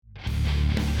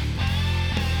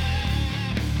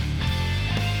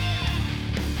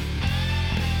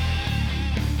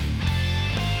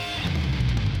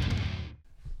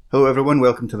Hello everyone,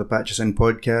 welcome to the Patch Us In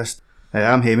podcast.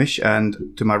 I'm Hamish,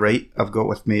 and to my right I've got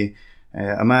with me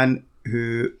a man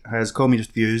who has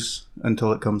communist views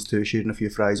until it comes to shooting a few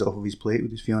fries off of his plate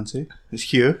with his fiancée. It's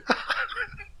Hugh.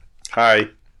 Hi.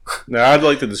 No, I'd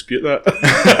like to dispute that.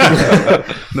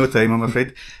 No time, I'm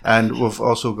afraid. And we've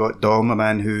also got Dom, a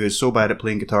man who is so bad at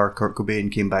playing guitar, Kurt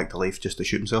Cobain came back to life just to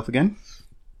shoot himself again.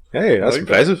 Hey, that's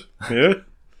impressive. Yeah.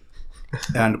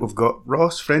 And we've got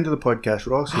Ross, friend of the podcast,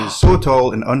 Ross, who's so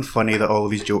tall and unfunny that all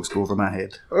of his jokes go over my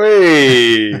head.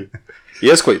 Hey! He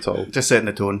is quite tall. Just setting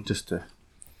the tone, just to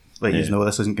let you know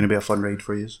this isn't going to be a fun ride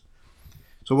for you.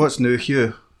 So what's new,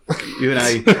 Hugh? You and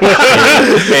I...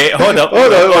 Hey, hold up.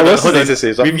 To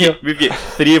say something. We've got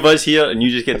three of us here, and you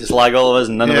just get to slag all of us,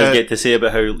 and none of us get to say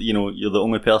about how, you know, you're the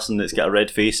only person that's got a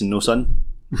red face and no sun.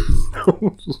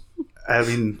 I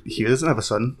mean, Hugh doesn't have a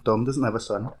son. Dom doesn't have a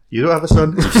son. You don't have a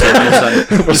son.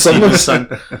 You've seen no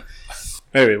sun.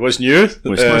 Anyway, what's new?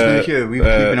 What's new, Hugh? We've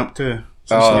been up to...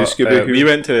 We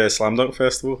went to a Slam Dunk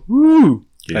Festival. Woo!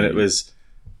 And it was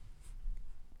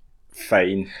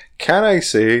fine. Can I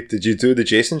say, did you do the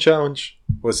Jason challenge?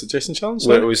 What's the Jason challenge?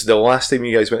 Well, it was the last time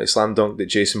you guys went to Slam Dunk that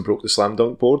Jason broke the Slam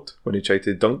Dunk board when he tried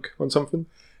to dunk on something?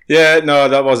 Yeah, no,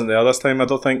 that wasn't there this time, I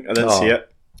don't think. I didn't see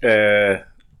it.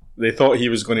 They thought he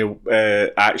was going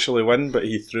to actually win, but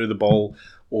he threw the ball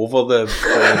over the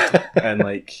board and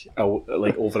like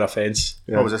over a fence.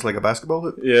 Yeah. What was this, like a basketball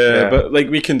hoop? Yeah, but like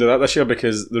we can do that this year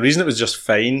because the reason it was just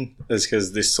fine is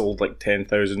because they sold like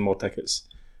 10,000 more tickets,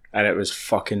 and it was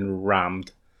fucking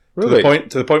rammed. Really?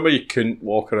 To the point where you couldn't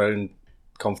walk around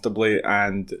comfortably,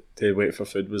 and to wait for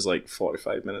food was like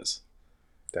 45 minutes.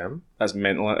 Damn, that's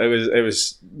mental. It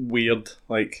was weird.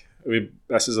 Like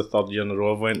this is the third year in a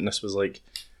row I've went, and this was like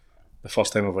the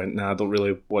first time I went. Nah, I don't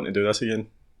really want to do this again.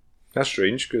 That's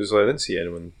strange because I didn't see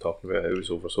anyone talking about how it was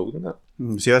oversold in that.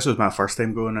 See, this was my first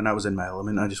time going, and I was in my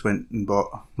element. I just went and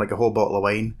bought like a whole bottle of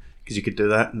wine because you could do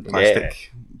that in a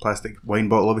plastic wine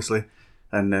bottle, obviously.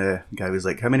 And the guy was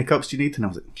like, "How many cups do you need?" And I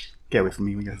was like, "Get away from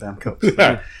me with your damn cups." So you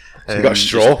got a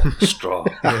straw. Straw.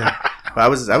 Yeah. But I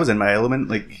was in my element,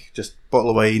 like just bottle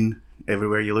of wine.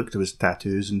 Everywhere you looked, there was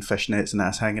tattoos and fishnets and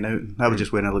ass hanging out. And that was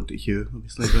just when I looked at Hugh,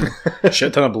 obviously.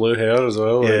 Shit ton of blue hair as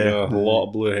well. Yeah. Like, a lot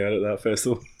of blue hair at that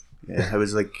festival. Yeah, it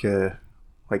was like a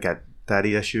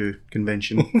daddy issue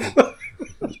convention. It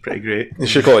was pretty great. You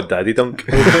should call it Daddy Dunk.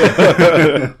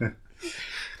 It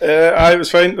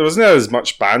was fine. There wasn't as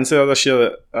much bands there this year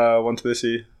that I wanted to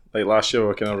see. Like last year we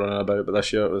were kind of running about, but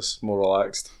this year it was more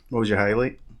relaxed. What was your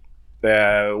highlight?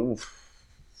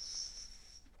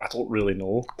 I don't really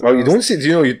know. Well, you don't say. Do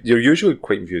you know you're usually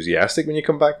quite enthusiastic when you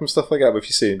come back from stuff like that? But if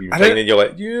you say you've been fine and you're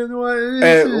like, you know what?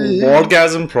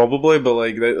 Wargasm probably, but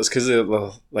like it's because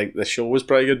the show was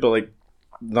pretty good, but like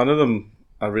none of them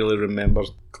I really remember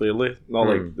clearly. Not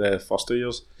like the first 2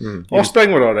 years.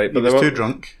 Offspring were alright, but they were too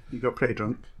drunk. You got pretty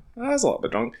drunk. I was a little bit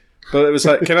drunk, but it was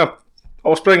like kind of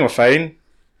Offspring were fine.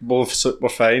 Both were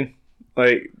fine.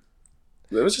 Like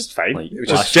it was just fine. Like, it was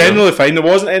just generally fine. There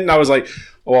wasn't anything I was like,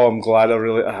 oh, I'm glad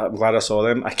I saw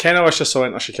them. I kind of wish I saw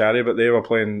Enter Shikari, but they were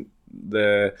playing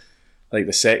the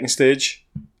second stage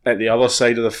at the other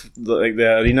side of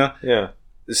the arena. Yeah,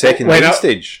 the second main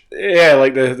stage. Yeah,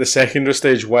 like the secondary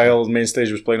stage while the main stage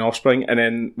was playing Offspring, and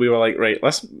then we were like, right,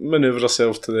 let's maneuver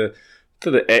ourselves to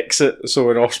the exit. So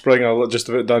when Offspring are just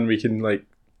about done, we can like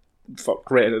fuck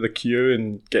right into the queue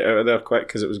and get out of there quick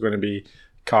because it was going to be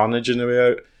carnage on the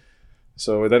way out.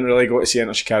 So we didn't really go to see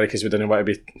Enter Shikari because we didn't want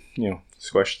to be,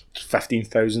 squished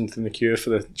 15,000th in the queue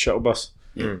for the shuttle bus.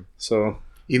 So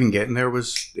even getting there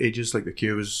was ages. Like the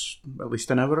queue was at least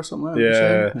an hour or something.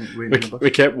 We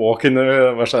kept walking there.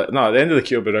 I was like, no, at the end of the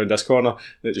queue will be around this corner.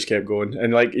 And it just kept going,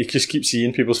 and like you just keep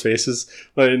seeing people's faces,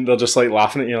 like, and they're just like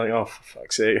laughing at you, like, oh for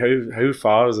fuck's sake, how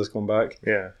far is this going back?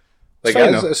 Yeah, like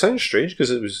it sounds strange because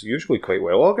it was usually quite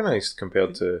well organised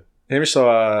compared to. Hamish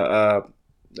saw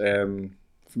a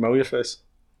familiar face.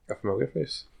 A familiar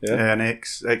face? Yeah. An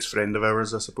ex friend of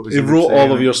ours, I suppose. He wrote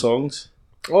all of your songs.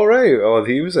 Oh, right. Oh,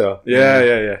 he was there.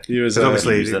 Yeah. He was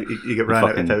obviously he got ran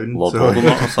out of town. Lord So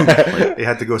Voldemort or something. Like. he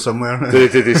had to go somewhere.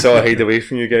 Did he sort of hide away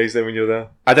from you guys then when you were there?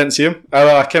 I didn't see him.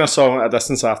 I kind of saw him at a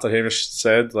distance after Hamish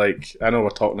said, like, I know we're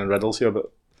talking in riddles here, but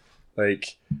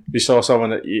like, you saw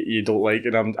someone that you don't like,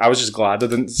 and I was just glad I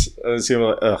didn't see him,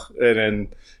 like, ugh. And then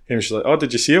Hamish was like, oh,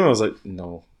 did you see him? I was like,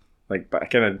 no. Like, but I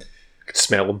kind of could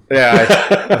smell them.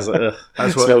 Yeah, I was like,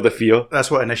 ugh. Smell the fear. That's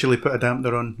what initially put a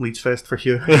dampener on Leeds Fest for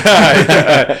Hugh.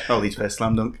 Oh, Leeds Fest,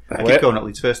 Slam Dunk. I keep calling it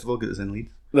Leeds Festival because it's in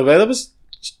Leeds. The weather was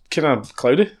kind of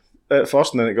cloudy at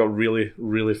first, and then it got really,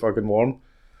 really fucking warm.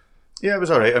 Yeah, it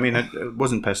was alright. I mean, it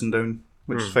wasn't pissing down,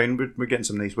 which is fine. We're getting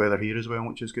some nice weather here as well,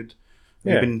 which is good.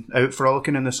 Yeah. You've been out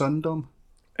frolicking in the sun, Dom?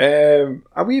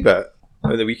 A wee bit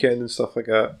at the weekend and stuff like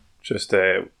that. Just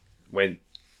went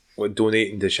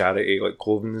donating to charity, like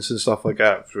clothing and stuff like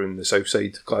that from the south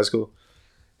side of Glasgow.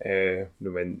 We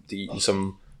went to eat in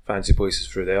some fancy places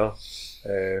through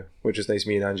there, which is nice.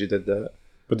 Me and Angie did that.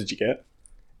 What did you get?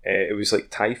 It was like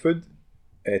Thai food,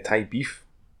 Thai beef.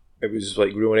 It was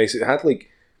like really nice. It had like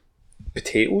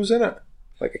potatoes in it,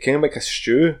 like kind of like a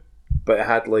stew, but it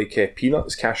had like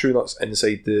peanuts, cashew nuts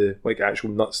inside the like actual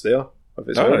nuts there. Of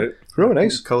its own. Alright. Really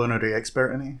nice. Culinary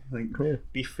expert, in like Yeah.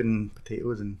 beef and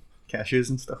potatoes and cashews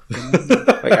and stuff.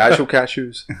 Like actual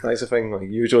cashews. That's the thing. Like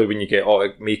usually when you get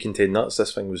like may contain nuts,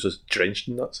 this thing was just drenched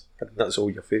in nuts. Had nuts all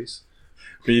your face.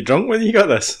 Were you drunk when you got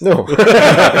this? No,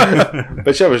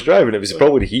 but I was driving. It was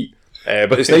probably the heat.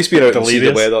 But it's nice being out and see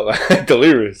the weather.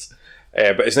 Delirious.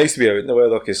 But it's nice to be out in the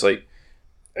weather because like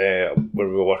where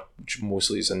we work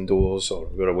mostly it's indoors or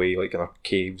we're away like in our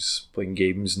caves playing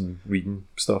games and reading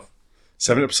stuff.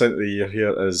 70% of the year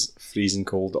here is freezing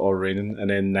cold or raining,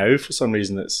 and then now for some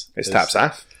reason it's taps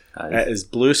off. It is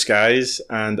blue skies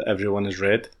and everyone is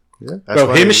red. Yeah. That's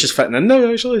why- Hamish is fitting in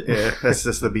now actually. Yeah, that's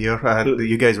just the beer.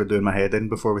 You guys were doing my head in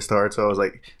before we started, so I was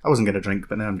like, I wasn't going to drink,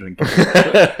 but now I'm drinking.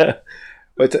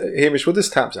 But Hamish, what does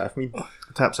taps off mean?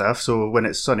 Taps off, so when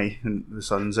it's sunny and the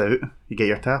sun's out, you get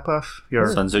your tap off.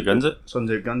 Your Sun's out, guns it. sun's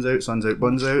out, guns out, sun's out,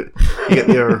 buns out. You get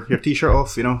your t-shirt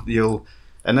off,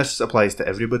 and this applies to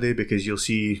everybody because you'll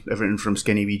see everything from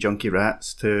skinny wee junky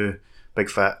rats to big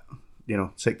fat,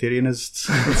 sectarianists.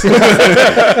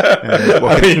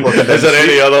 Walking down Is there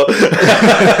any other?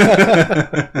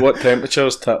 What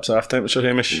temperatures? Taps off temperature,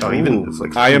 Hamish? Oh, even if,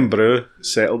 like, I am brew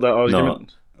settled that No,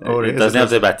 argument. Oh, right, it is doesn't it- have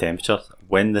to be about temperature.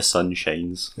 When the sun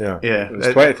shines. Yeah. Yeah, It was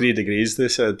 23 degrees, they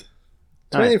said.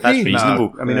 Aye, that's 23?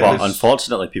 reasonable. I mean, it but is-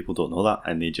 unfortunately, people don't know that,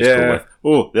 and they just Yeah. go with,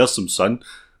 "Oh, there's some sun."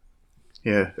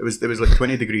 Yeah, it was like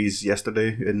 20 degrees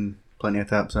yesterday and plenty of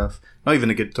taps off. Not even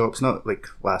the good tops, not like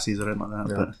lassies or anything like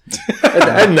that.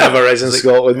 But It never is in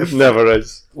Scotland. It never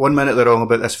is. 1 minute they're all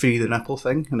about this free the nipple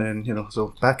thing, and then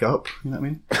so back up. You know what I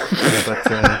mean? But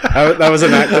That was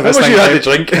an How activist much thing. you had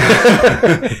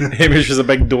to drink? Hamish was a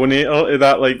big donator to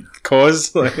that like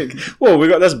cause. Like, whoa, we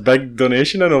got this big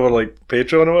donation in over like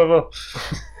Patreon or whatever.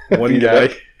 One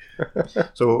guy.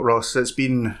 so Ross, it's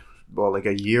been like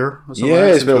a year or something. Yeah, like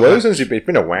that it's been a since we- while since you've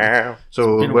been a while.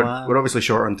 So been a we're while. obviously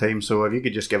short on time. So if you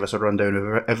could just give us a rundown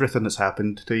of everything that's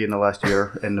happened to you in the last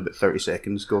year in about 30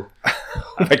 seconds, go. Oh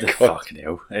my God. Fucking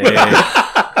hell.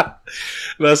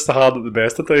 That's the hard at the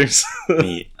best of times.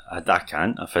 Mate, I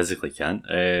can't. I physically can't.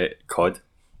 COD.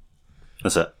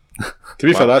 That's it. To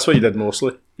be fair, that's what you did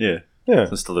mostly. Yeah. Yeah.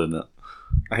 I'm still doing that.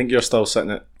 I think you're still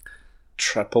sitting at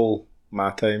triple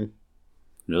my time.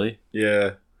 Really?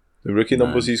 Yeah. The rookie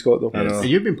numbers he's got though. I know.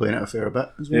 You've been playing it a fair bit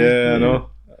as well. Yeah, I know.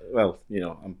 Well,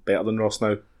 I'm better than Ross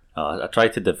now. I try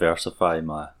to diversify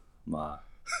my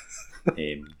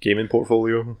Gaming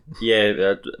portfolio.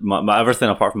 my everything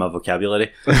apart from my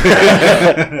vocabulary.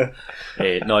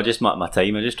 No, just my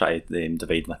time. I just try to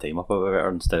divide my time up a bit better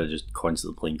instead of just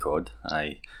constantly playing COD.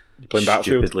 I playing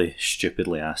Battlefield?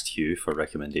 stupidly asked Hugh for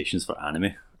recommendations for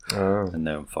anime, and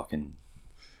now I'm fucking.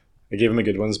 I gave him the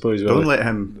good ones, boys. Don't let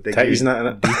him dig Titties you and that in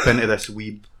it. deep into this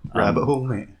wee rabbit hole,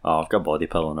 mate. Oh, I've got body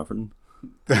pillow and everything.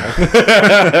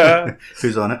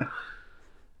 Who's on it?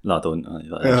 No, I don't.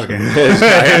 Okay.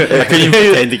 I couldn't even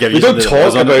pretend to give you. We don't something that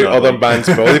was talk on it, about but, other like, bands'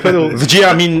 body pillows. Vegeta,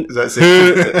 I mean, That's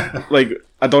who, it. like,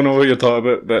 I don't know what you're talking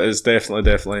about, but it's definitely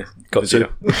Gotcha.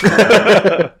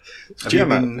 Vegeta. Have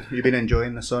you been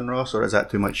enjoying the sun, Ross, or is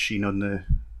that too much sheen on the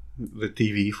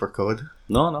TV for COD?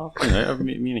 No. I've been out.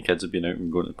 Me and the kids have been out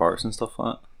and going to the parks and stuff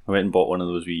like that. I went and bought one of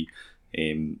those wee,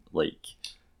 like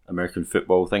American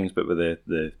football things, but with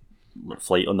the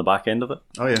flight on the back end of it.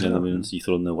 Oh yeah. You know, when you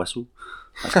throw in the whistle.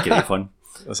 That's great fun.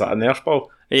 Is that a Nerf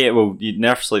ball? Yeah, well,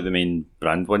 Nerf's like the main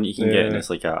brand one you can get, and Yeah. it's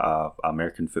like a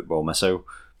American football missile.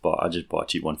 But I just bought a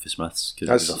cheap one for Smiths because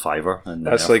it was That's- a $5, and the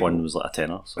that's Nerf like- one was like a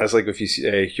tenner. So. That's like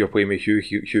if you're playing with Hugh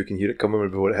can hear it coming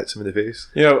before it hits him in the face.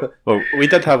 Well, we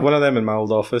did have one of them in my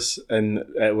old office, and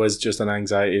it was just an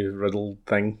anxiety-riddled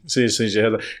thing. As soon as you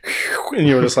heard it, and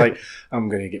you were just like, I'm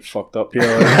going to get fucked up here.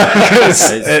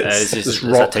 it's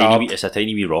rock hard. It's a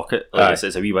tiny wee rocket. Aye. Like,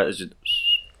 it's a wee bit. It's just,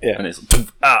 Yeah. and it's like,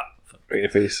 ah. Right in your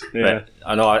face. Yeah. But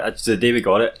I know. It's the day we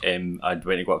got it. I went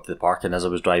to go up to the park, and as I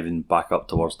was driving back up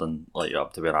towards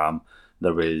up to where I am,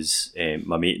 there was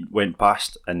my mate went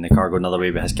past in the car going another way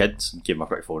with his kids and gave him a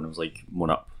quick phone and was like, "Moan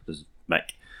up, this is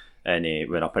Mick," and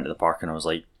went up into the park, and I was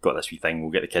like, got this wee thing, we'll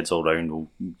get the kids all round, we'll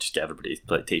just get everybody to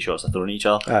like, take shots of throwing at each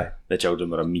other. Aye. The children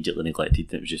were immediately neglected,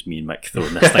 and it was just me and Mick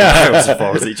throwing this thing backwards and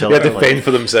forwards at each other. They had to fend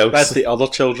for themselves. That's the other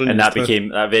children. And that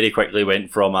very quickly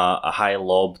went from a high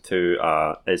lob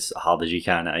to as hard as you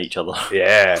can at each other.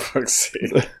 Yeah. Fuck's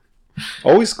sake.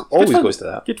 Always fun. goes to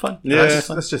that. Good fun. Yeah.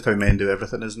 That's just how men do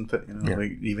everything, isn't it? You know,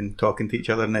 like even talking to each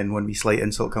other, and then one wee slight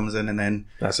insult comes in, and then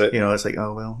That's it. you know it's like,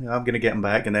 oh well, yeah, I'm gonna get him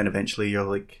back, and then eventually you're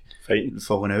like Fighting.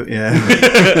 falling out. Yeah.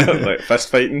 Like fist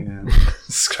fighting. Yeah.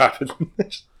 Scrapping.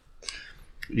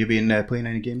 You been playing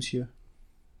any games here?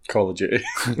 Call of Duty.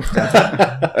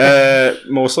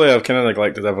 Mostly I've kind of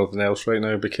neglected everything else right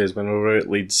now because when we were at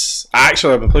Leeds,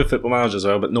 actually I've been playing Football Manager as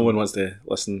well, but no one wants to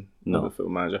listen to Football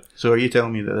Manager. So are you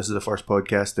telling me that this is the first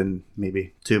podcast in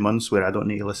maybe 2 months where I don't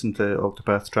need to listen to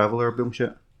Octopath Traveler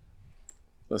bullshit?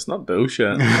 That's not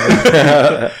bullshit.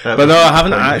 But no,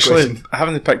 I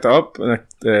haven't picked it up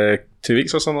in 2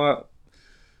 weeks or something like that.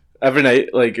 Every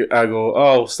night, like I go, oh,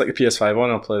 I'll stick the PS5 on,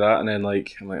 I'll play that, and then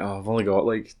like I'm like, oh, I've only got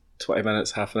like 20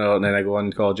 minutes, half an hour, and then I go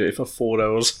on Call of Duty for 4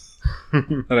 hours,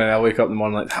 and then I wake up in the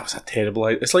morning like, that was a terrible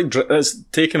night. It's like it's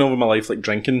taken over my life, like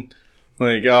drinking.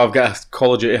 Like, oh, I've got a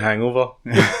Call of Duty hangover.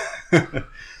 What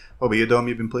about you, Dom?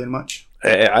 You've been playing much?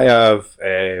 I have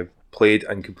played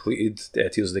and completed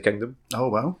Tears of the Kingdom. Oh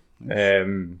wow!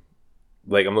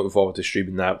 Like I'm looking forward to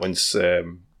streaming that once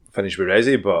finished with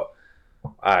Resi, but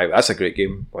that's a great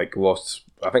game. Like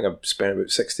I think I've spent about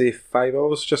 65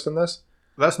 hours just on this.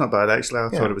 That's not bad actually. I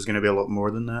thought it was going to be a lot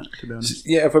more than that, to be honest.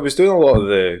 Yeah, if I was doing a lot of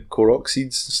the Korok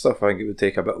seeds and stuff, I think it would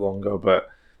take a bit longer. But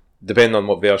depending on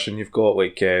what version you've got,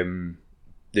 like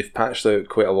they've patched out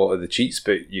quite a lot of the cheats,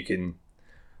 but you can.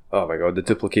 Oh my god, the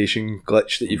duplication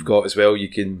glitch that you've got as well. You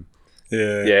can.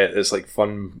 Yeah, it's like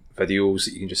fun videos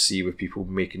that you can just see with people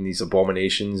making these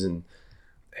abominations, and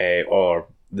or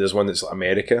there's one that's like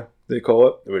America, they call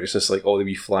it, where it's just like all the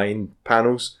wee flying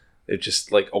panels. They're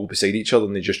just like all beside each other,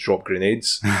 and they just drop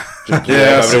grenades. Just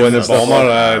everyone the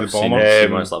bomber, It's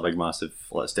like a big massive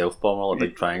like stealth bomber, like a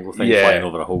big triangle thing flying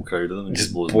over a whole crowd of them and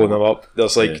just blows blowing them up.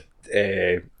 There's like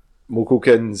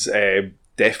Mokokin's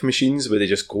death machines where they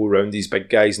just go around these big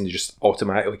guys and they just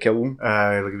automatically kill them.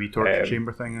 Like a wee torture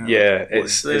chamber thing. Yeah,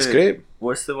 it's great.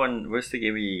 What's the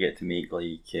game where you get to make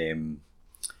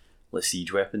like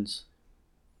siege weapons?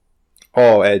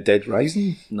 Oh, Dead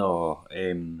Rising? No.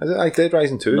 Is it like Dead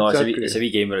Rising 2? No, it's a wee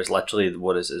game where it's literally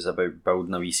what it is about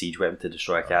building a wee siege weapon to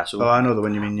destroy a castle. Oh, I know the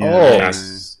one you mean. But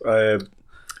see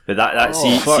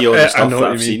all the stuff that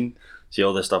I've seen. See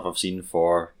all the stuff I've seen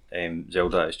for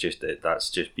Zelda. It's just that's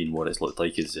just been what it's looked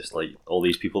like. It's just like all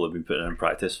these people have been putting in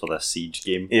practice for this siege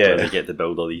game. Yeah, where they get to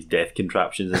build all these death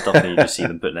contraptions and stuff, and you just see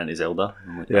them putting into Zelda.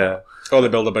 Like, they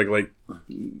build a big like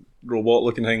robot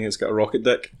looking thing. It's got a rocket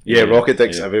dick. Yeah, rocket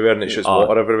dicks everywhere, and it shoots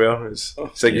water everywhere. It's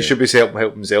like you should be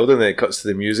helping Zelda, and then it cuts to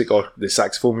the music or the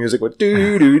saxophone music. Like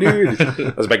doo doo doo.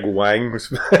 There's a big wang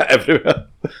everywhere.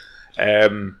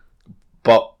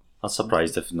 But I'm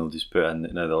surprised if nobody's put in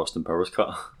the Austin Powers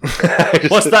cut.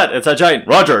 What's that? It's a giant.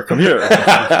 Roger, come here.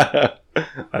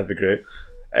 That'd be great.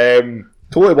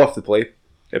 Totally worth the play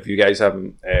if you guys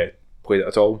haven't played it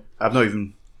at all. I've not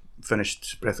even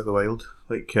finished Breath of the Wild.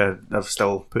 Like I've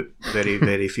still put very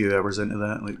very few hours into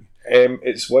that. Like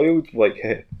it's wild.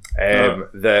 Like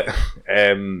that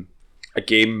a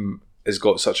game has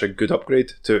got such a good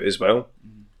upgrade to it as well,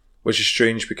 which is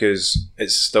strange because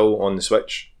it's still on the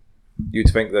Switch. You'd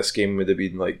think this game would have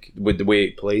been like, with the way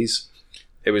it plays,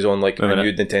 it was on like a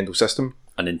new Nintendo system.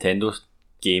 A Nintendo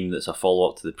game that's a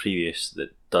follow-up to the previous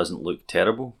that doesn't look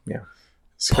terrible. Yeah.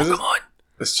 Pokemon!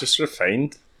 It's just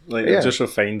refined. Like, they've just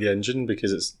refined the engine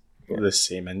because it's the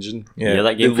same engine. Yeah,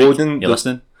 that game. You're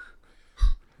listening?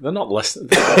 They're not listening.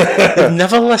 They've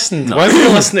never listened. Why would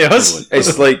they listen to us?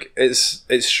 It's like,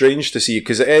 it's strange to see,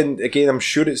 because again, I'm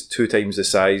sure it's 2 times the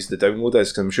size the download is,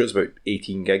 because I'm sure it's about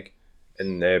 18 gig.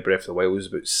 In Breath of the Wild was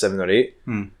about 7 or 8.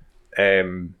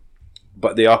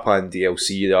 But they are planning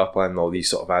DLC, they are planning all these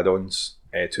sort of add-ons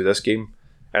to this game,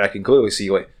 and I can clearly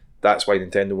see like that's why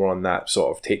Nintendo were on that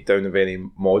sort of takedown of any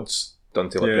mods done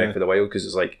to like Breath of the Wild, because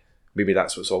it's like maybe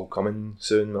that's what's all coming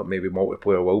soon, or maybe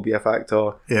multiplayer will be a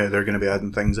factor. Yeah, they're going to be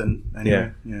adding things in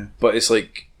anyway. Yeah. But it's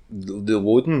like the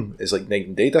loading is like night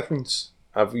and day difference.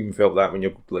 I've even felt that when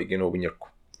you're like when you're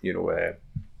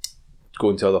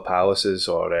going to other palaces,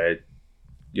 or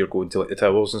you're going to like the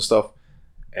towers and stuff.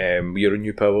 You're in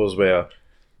new powers where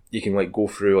you can like go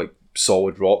through like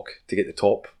solid rock to get to the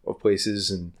top of places,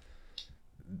 and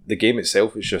the game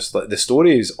itself is just like, the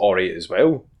story is alright as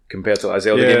well compared to a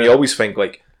Zelda game. You always think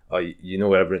like, you know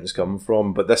where everything's coming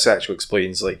from, but this actually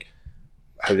explains like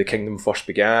how the kingdom first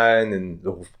began and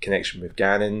the whole connection with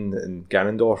Ganon and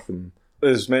Ganondorf and.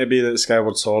 There's maybe that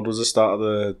Skyward Sword was the start of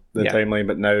the Yeah. timeline,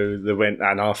 but now they went,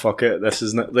 nah, fuck it. This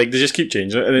isn't like they just keep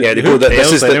changing it. And Yeah, they who go. This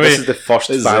cares is anyway? this is the first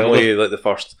It's family, like the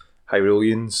first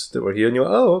Hyruleans that were here, and you're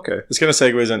like, oh, okay. This kind of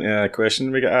segues into a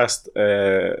question we get asked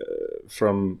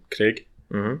from Craig.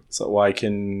 Mm-hmm. It's like, why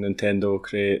can Nintendo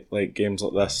create like games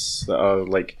like this that are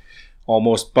like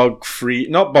almost bug free?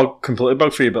 Not completely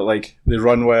bug free, but like they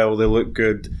run well, they look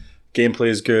good, gameplay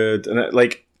is good, and it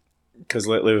like because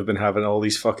lately we've been having all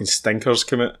these fucking stinkers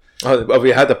come out. Oh, have we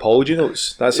had apology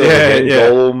notes? That's how Yeah, we're getting yeah.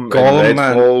 Gollum Gollum, and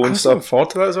man, Redfall I'm and looking stuff. forward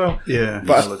to that as well. Yeah,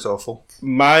 But- it looks awful.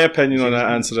 My opinion on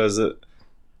that answer is that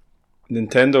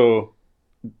Nintendo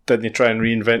didn't try and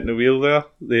reinvent the wheel there.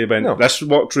 They went, No. this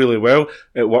worked really well.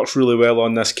 It works really well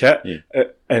on this kit. Yeah.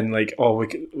 And like, we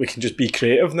can just be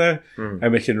creative now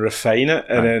and we can refine it.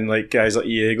 And then like guys like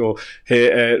EA go,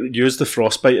 hey, use the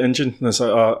Frostbite engine. And it's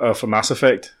like, for Mass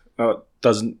Effect, it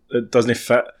doesn't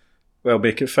fit. Well,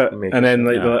 make it fit. Make and it then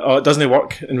fit, like, they're like, it doesn't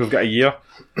work, and we've got a year.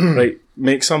 Right,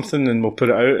 make something and we'll put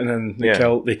it out. And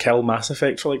then they kill Mass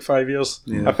Effect for like 5 years.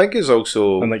 Yeah. I think it's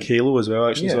also, And like Halo as well,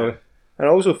 actually. Yeah. Sorry. and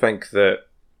I also think that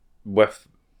with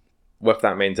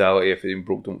that mentality, if it ain't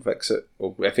broke, don't fix it,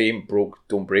 or if it ain't broke,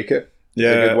 don't break it. It's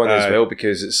a good one as well,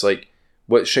 because it's like,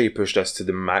 let's try to push this to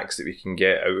the max that we can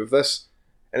get out of this.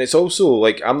 And it's also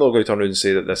like, I'm not going to turn around and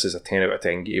say that this is a 10 out of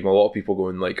 10 game. A lot of people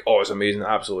going like, oh, it's amazing,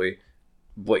 absolutely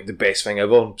like the best thing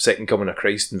ever, second coming of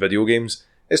Christ in video games.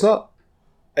 It's not.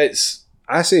 I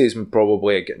say it's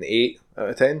probably like an 8 out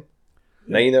of 10,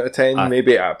 9 out of 10,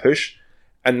 maybe at a push.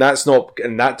 And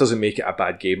that doesn't make it a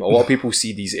bad game. A lot of people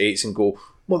see these 8s and go,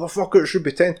 motherfucker, it should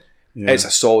be 10. Yeah. It's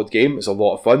a solid game, it's a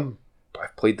lot of fun, but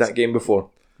I've played that game before.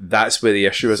 That's where the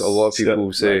issue is. A lot of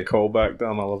people say, that callback,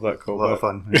 damn, I love that a lot of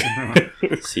callback.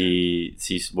 fun. See,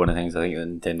 one of the things I think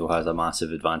that Nintendo has a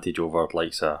massive advantage over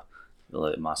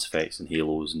like Mass Effects and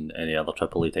Halos and any other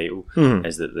AAA title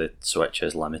is that the Switch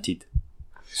is limited.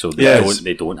 So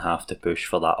they don't have to push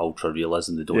for that ultra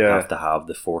realism. They don't have to have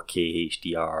the 4K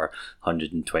HDR,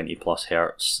 120 plus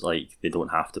hertz. Like they don't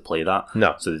have to play that.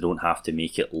 No. So they don't have to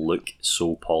make it look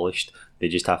so polished. They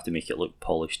just have to make it look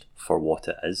polished for what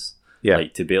it is. Yeah.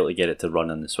 Like to be able to get it to run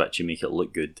on the Switch and make it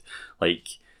look good. Like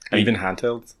Even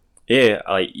handheld. yeah,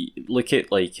 like look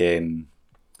at like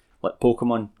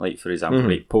Pokemon, like for example,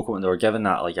 right? Pokemon, they were given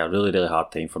that like a really, really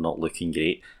hard time for not looking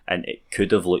great, and it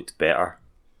could have looked better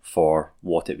for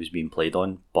what it was being played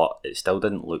on, but it still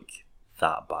didn't look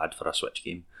that bad for a Switch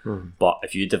game. But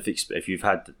if you've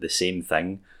had the same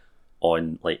thing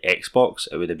on like Xbox,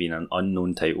 it would have been an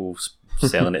unknown title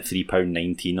selling at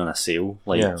 £3.19 on a sale.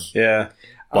 Like, Yeah.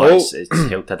 but it's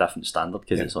held to a different standard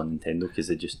because it's on Nintendo,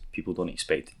 because people don't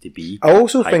expect it to be. I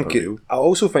also think hyper-real.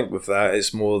 with that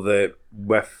it's more that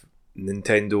with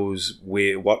Nintendo's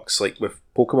way it works, like with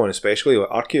Pokemon especially, like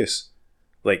Arceus,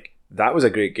 like that was a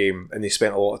great game and they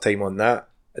spent a lot of time on that,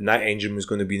 and that engine was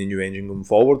going to be the new engine going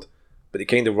forward, but they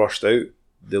kind of rushed out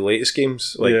the latest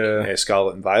games like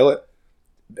Scarlet and Violet,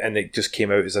 and it just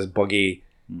came out as this buggy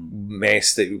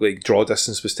mess that like draw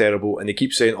distance was terrible, and they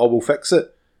keep saying, oh, we'll fix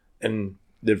it, and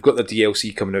they've got the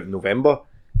DLC coming out in November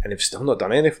and they've still not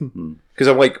done anything. Because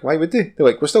I'm like, why would they? They're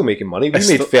like, we're still making money. We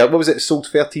made what was it? Sold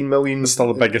 13 million. It's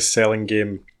still the biggest selling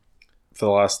game for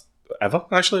the last ever.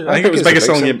 Actually, I think it was the biggest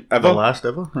selling game ever. The last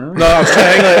ever? Really? No, I was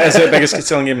trying. Like, is it the biggest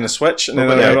selling game in the Switch? And What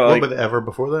then about, they were what like, about the ever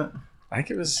before that? I think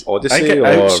it was Odyssey I think it or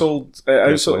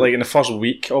outsold like in the first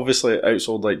week. Obviously, it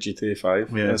outsold like GTA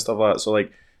 5 and stuff like that. So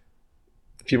like,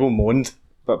 people moaned,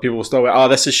 but people were still like, "Oh,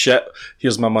 this is shit.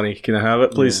 Here's my money. Can I have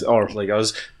it, please?" Or like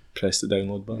us, press the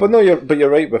download button. But no, you're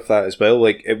right with that as well.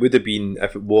 Like it would have been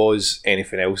if it was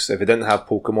anything else. If it didn't have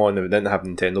Pokemon, if it didn't have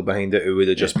Nintendo behind it, it would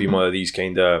have just been one of these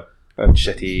kind of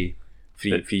shitty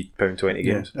 £3.20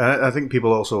 games. Yeah. I think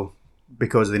people also,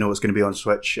 because they know it's going to be on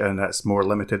Switch and that's more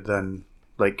limited than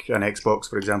like an Xbox,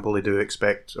 for example, they do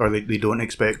expect, or they don't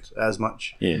expect as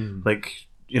much. Yeah. Like,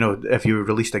 you know, if you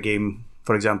released a game,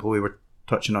 for example, we were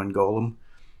touching on Gollum,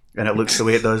 and it looks the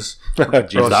way it does.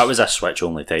 If that was a Switch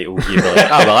only title, you'd be like,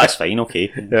 well, that's fine, okay.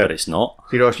 But it's not.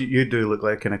 See, Ross, you do look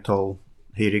like a kind of tall,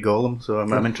 hairy Gollum, so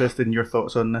I'm interested in your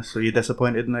thoughts on this. Are you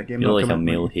disappointed in that game? You're not like a coming?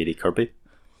 male hairy Kirby.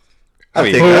 I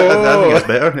mean, I think it's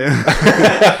better.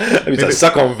 Yeah. it was a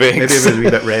suck on Maybe Vegas. it was a wee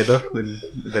bit redder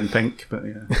than pink, but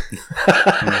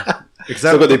yeah.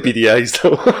 Still got the beady eyes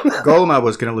though. Gollum I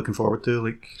was kind of looking forward to.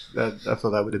 Like I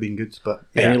thought that would have been good, but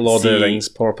Any Lord of the see- Rings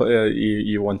property,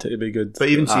 you want it to be good.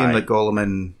 even seeing Aye. like Gollum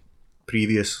in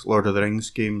previous Lord of the Rings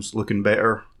games looking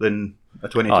better than a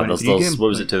 2023 game. What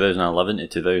was it, 2011 to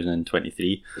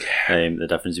 2023? The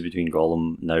difference between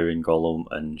Gollum now and Gollum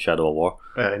and Shadow of War.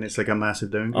 And it's like a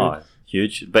massive downgrade. Oh,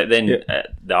 huge. But then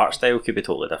the art style could be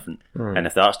totally different. And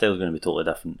if the art style is going to be totally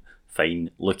different,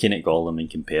 fine. Looking at Gollum and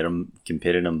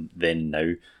comparing him then and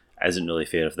now isn't really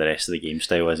fair if the rest of the game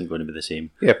style isn't going to be the same.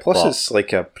 Yeah, plus But- it's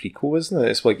like a prequel, isn't it?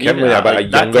 It's like Yeah, about a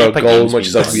like, that younger type of Gollum, game's which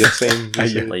is been a weird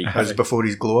thing. Like, As before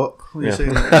his glow up. What are you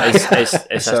saying?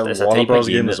 it's a Warner type Bros.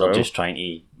 of game game that as they're well.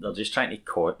 just trying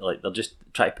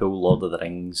to pull Lord of the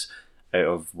Rings out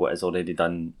of what is already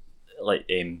done. Like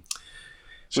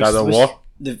Shadow of War.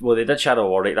 They did Shadow of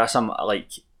War, right? That's like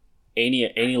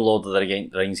any Lord of the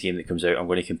Rings game that comes out, I'm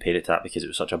going to compare it to that because it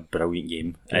was such a brilliant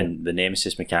game, and the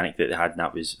Nemesis mechanic that they had in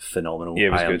that was phenomenal. Yeah,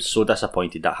 it was I am good. so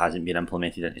disappointed that hasn't been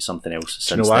implemented into something else Do since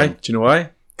you know why? then. Do you know why?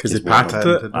 Because they It's Warner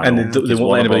patented it Bros. and they Because won't let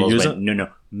Warner anybody Brothers use went, it. No,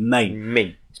 mine.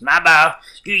 Me. It's my ball.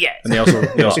 You get it. And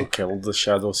they also killed the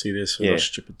Shadow series for Yeah. their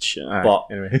stupid shit. But-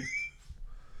 Anyway,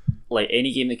 Like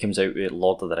any game that comes out with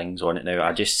Lord of the Rings on it now,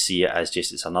 I just see it as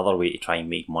it's another way to try and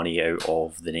make money out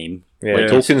of the name. Yeah, Like,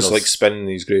 Tolkien's there's- like spinning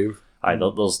his grave.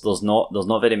 there's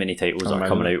not very many titles that are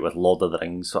coming Imagine. out with Lord of the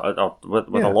Rings. Or with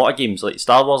Yeah. a lot of games, like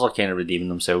Star Wars are kind of redeeming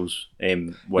themselves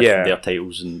with Yeah. their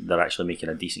titles, and they're actually making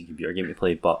a decent computer game to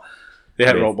play. But they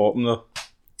hit With- rock bottom though.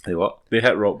 they what? They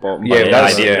hit rock bottom. Yeah, But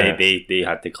that's- they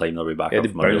had to climb their way back Yeah, up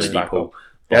they from a really bounced deep back hole.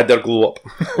 They had their glow up.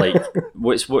 Like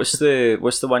what's the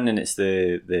one, and it's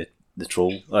the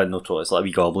troll. No troll. It's like a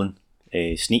wee goblin.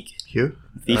 Sneak. Hugh?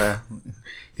 Thief.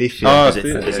 Thief, Oh, yeah. Is it,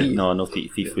 Thief. is it, no,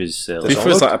 Thief was. FIFA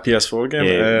was like a PS4 game.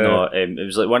 Yeah, no, it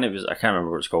was like one. It was, I can't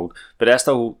remember what it's called, but they're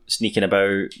still sneaking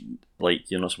about. Like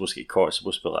you're not supposed to get caught. It's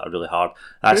supposed to be like really hard.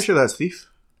 Pretty That's sure that's Thief.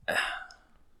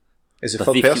 Is it the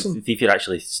third thief. person? The thief you're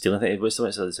actually stealing things. What's the one?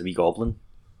 It's a wee goblin.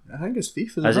 I think it's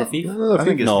Thief. Is it not? Thief? No, I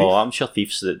think it's No, Thief. I'm sure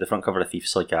Thief's the front cover of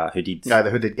Thief's like a hooded. Yeah,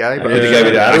 the hooded guy. But Yeah, the the guy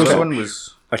with the other arrows. one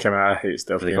was. I hate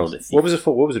stealth They called games. it Thief. What was it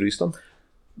for? What was it released on?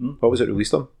 What was it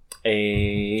released on?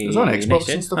 It was on Xbox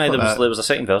and stuff like that. There was a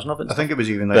second version of it. I think it was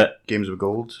even like But- Games with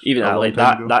Gold. Even a that, long like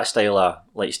time ago. that style of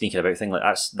like sneaking about thing, like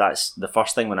that's the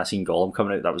first thing when I seen Gollum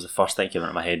coming out. That was the first thing came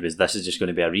into my head was this is just going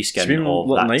to be a reskin Do you mean of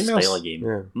Little that Nightmares? style of game.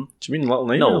 Yeah. Do you mean Little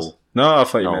Nightmares? No, I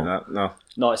thought you No. meant that. No,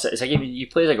 No, it's a game. You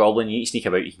play as a goblin. You need to sneak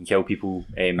about. You can kill people.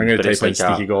 I'm going to but type it's in like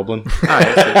Sneaky Goblin.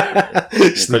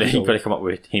 You've got to come up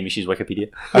with Hamish's Wikipedia.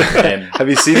 Have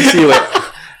you seen?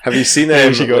 Have you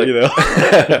seen? She got you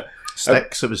there.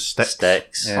 Sticks. It was Sticks.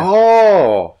 Sticks. Yeah.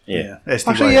 Oh, Yeah.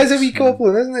 STY. actually, he is a wee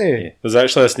goblin, isn't he? Yeah. There's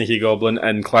actually a Sneaky Goblin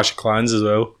in Clash of Clans as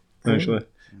well. Actually,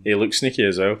 he looks sneaky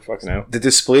as well. Fucking hell. The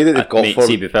display that they've got Mate, for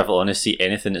see, to be perfectly honest, see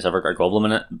anything that's ever got a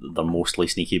goblin in it, they're mostly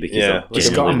sneaky because Yeah. they're He's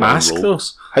got a genuinely mask well though.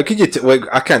 rolled. how could you?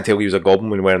 I can't tell he was a goblin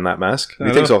when wearing that mask. I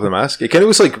He takes know. off the mask. It kind of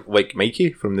looks like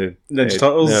Mikey from the Ninja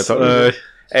Turtles. Ninja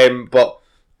Turtles. But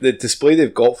the display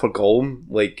they've got for Gollum,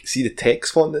 like, see the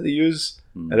text font that they use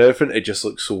and everything, it just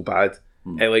looks so bad.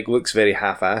 It like looks very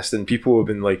half-assed, and people have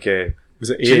been like Was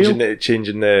it Ariel?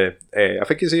 changing the. I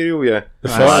think it's Ariel, yeah. The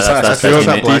Ah, font is that's- that's Feels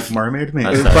that unique. Black Mermaid, mate.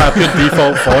 That's- Is that a good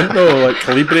default font though, like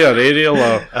Calibri or Arial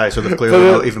or? Aye, so they've clearly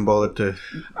But- not even bothered to.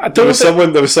 There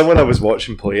was someone I was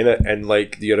watching playing it, and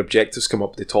like your objectives come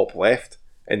up the top left,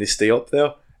 and they stay up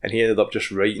there, and he ended up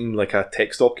just writing like a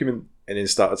text document, and then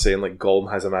started saying like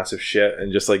Gollum has a massive shit,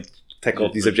 and just like tick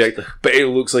off these objectives, but it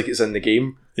looks like it's in the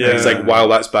game. Yeah. And it's like, wow,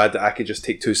 that's bad that I could just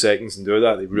take 2 seconds and do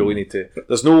that. They really need to.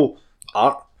 There's no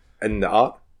art in the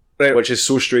art, Right. which is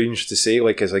so strange to say.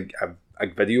 Like as a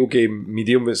video game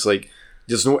medium, it's like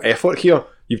there's no effort here.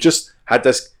 You've just had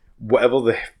this whatever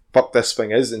the fuck this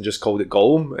thing is, and just called it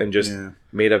Gollum, and just Yeah.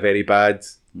 made a very bad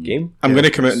game. I'm going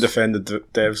to come out and defend the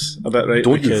devs a bit, right?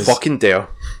 Don't you Because fucking dare!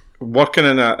 working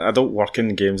in I don't work in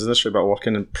the games industry, but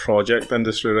working in project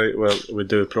industry, right? Where we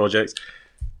do projects.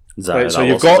 Exactly. Right, so that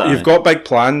you've was got exactly. you've got big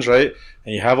plans, right?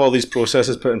 And you have all these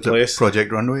processes put in place.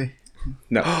 Project Runway.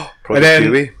 No, Project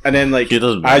Kiwi. and then like Who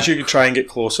doesn't? as you try and get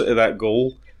closer to that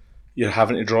goal, you're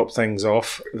having to drop things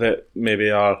off that maybe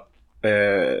are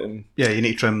Yeah, you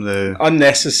need to trim the.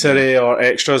 unnecessary or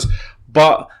extras.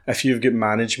 But if you've got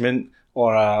management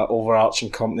or a overarching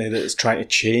company that is trying to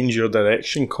change your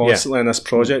direction constantly in this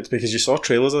project, because you saw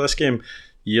trailers of this game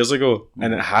years ago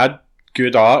and it had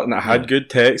good art and it had good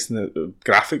text and the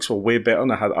graphics were way better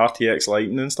and it had RTX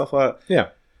lighting and stuff like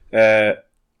that. Yeah,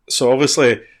 So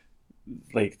obviously,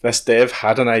 like this dev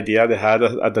had an idea, they had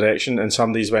a direction, and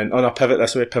somebody's went, "Oh no, pivot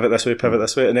this way, pivot this way, pivot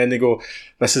this way," and then they go,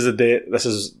 "This is a date. This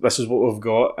is what we've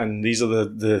got, and these are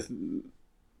the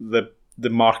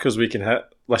markers we can hit.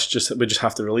 We just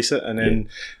have to release it." And then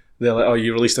they're like, "Oh,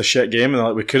 you released a shit game," and they're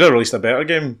like, "We could have released a better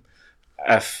game."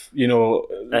 if you know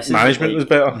This is management like- was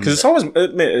better, because it's always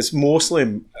it's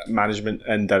mostly management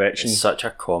and direction. It's such a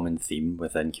common theme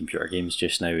within computer games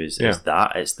just now is Yeah.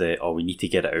 that it's we need to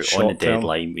get it out on the Short term.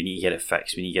 deadline, we need to get it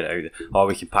fixed, we need to get it out,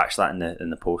 we can patch that in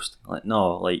the post. Like,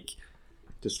 no, like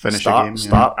Just finish start a game.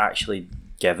 start actually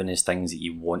giving us things that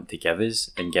you want to give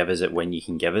us, and give us it when you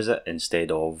can give us it,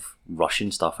 instead of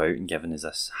rushing stuff out and giving us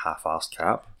this half-assed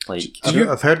crap. Like,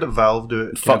 I've heard that Valve do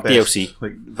it. Fuck kinda best. DLC.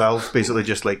 Like Valve basically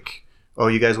just like, oh,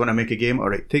 you guys want to make a game? All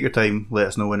right, take your time. Let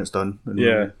us know when it's done. And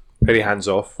Yeah. Very hands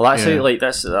off. well, that's Yeah. how, like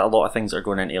that's a lot of things that are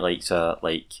going into like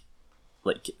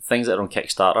things that are on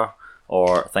Kickstarter,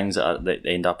 or things that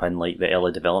end up in like the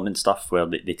early development stuff where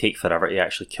they take forever to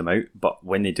actually come out. But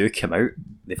when they do come out,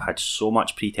 they've had so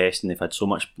much pre-testing, they've had so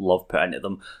much love put into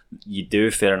them. You do,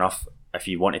 fair enough, if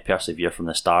you want to persevere from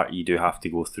the start, you do have to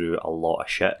go through a lot of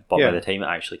shit. But Yeah. by the time it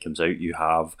actually comes out, you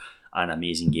have an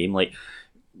amazing game. Like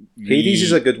Hades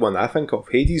is a good one I think of.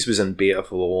 Hades was in beta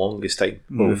for the longest time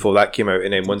before that came out,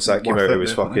 and then once that came Worth out, it, it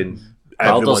was definitely. fucking.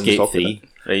 Baldur's everyone's Gate talking 3,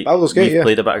 right? Baldur's Gate, We've yeah.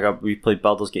 played a bit. We played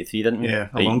Baldur's Gate 3, didn't we? Yeah,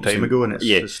 a Right, long time so- ago, and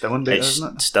it's still in beta, it's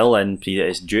isn't it? still in beta.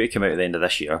 It's due to come out at the end of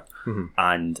this year. Mhm.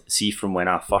 And see, from when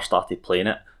I first started playing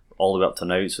it all the way up to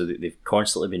now, so they've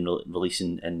constantly been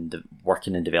releasing and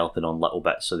working and developing on little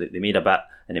bits. So they made a bit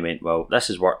and they went, well,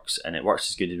 this works, and it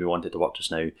works as good as we want it to work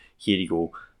just now. Here you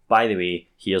go. By the way,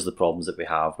 here's the problems that we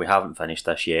have. We haven't finished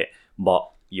this yet, but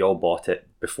you all bought it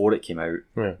before it came out.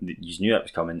 Yeah. You knew it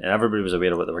was coming, and everybody was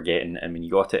aware of what they were getting. And when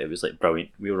you got it, it was like brilliant.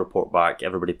 We'll report back.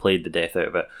 Everybody played the death out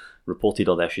of it, reported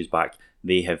all the issues back.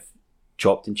 They have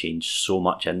chopped and changed so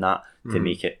much in that to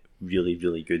make it really,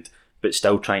 really good, but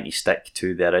still trying to stick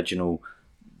to the original.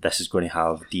 This is going to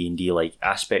have D&D like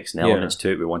aspects and elements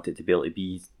to it. We want it to be able to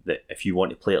be that if you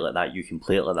want to play it like that, you can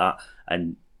play it like that,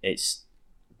 and it's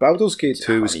Baldur's Gate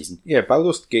 2 was amazing.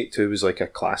 Baldur's Gate 2 was like a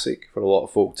classic for a lot of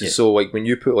folks. Yeah. So like when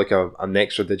you put like an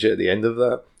extra digit at the end of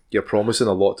that, you're promising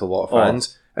a lot to a lot of Oh.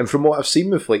 fans. And from what I've seen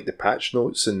with like the patch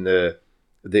notes and the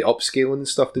upscaling and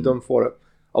stuff they've done for it,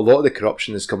 a lot of the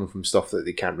corruption is coming from stuff that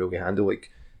they can't really handle,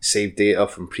 like save data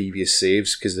from previous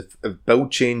saves, because if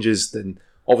build changes, then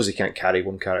obviously can't carry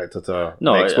one character to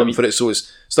No, next I one mean- for it. So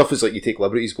it's stuff is like you take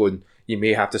liberties going, you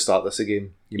may have to start this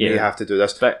again, you may Yeah. have to do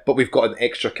this, But- but we've got an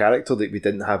extra character that we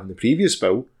didn't have in the previous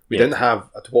build. We Yeah. didn't have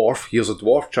a dwarf. Here's a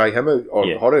dwarf. Try him out or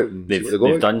Yeah. her out and see They've, what they go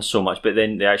they've with. done so much, but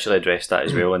then they actually addressed that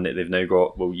as well, and they've now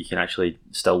got, well, you can actually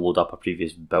still load up a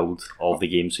previous build of the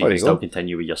game, so you There can you still go.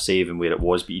 continue with your save and where it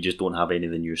was, but you just don't have any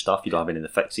of the new stuff, you don't have any of the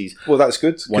fixes. Well, that's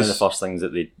good. One of the 'cause- first things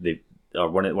that they or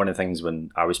one of the things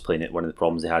when I was playing it, one of the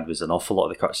problems they had was an awful lot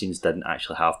of the cutscenes didn't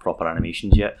actually have proper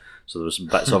animations yet. So there was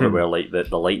bits of it where like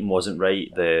the lighting wasn't right,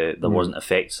 there wasn't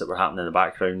effects that were happening in the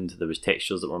background, there was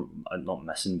textures that were not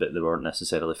missing, but they weren't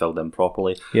necessarily filled in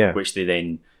properly. Yeah. Which they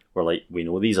then were like, we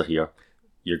know these are here.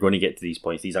 You're going to get to these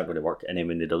points. These aren't going to work. And then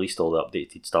when they released all the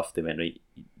updated stuff, they went, right,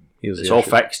 Here's it's the all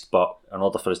issue. fixed, but in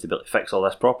order for us to be able to fix all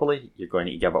this properly, you're going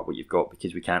to give up what you've got,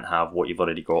 because we can't have what you've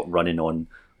already got running on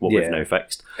what Yeah. we've now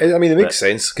fixed. I mean, it makes But-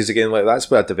 sense because again, like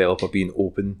that's where a developer being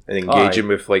open and engaging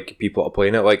with like people that are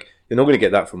playing it. Like you're not going to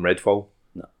get that from Redfall.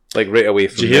 No. Like right away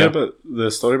from Did you hear there. about the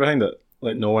story behind it?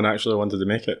 Like no one actually wanted to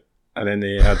make it, and then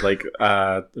they had like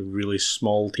a really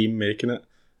small team making it,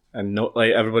 and not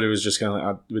like everybody was just kind of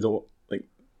like, we don't like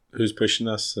who's pushing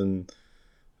this, and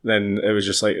then it was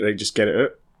just like, right, just get it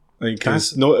out. Like,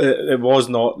 'cause it was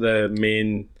not the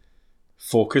main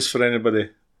focus for anybody.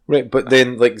 Right, but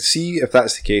then like see if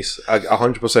that's the case, I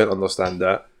 100% understand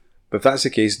that. But if that's the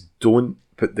case, don't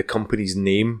put the company's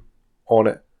name on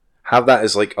it. Have that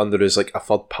as like under as like a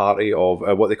third party of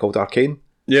what they called Arcane.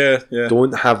 Yeah.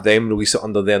 Don't have them release it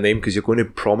under their name because you're going to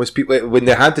promise people. Like, when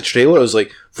they had the trailer, it was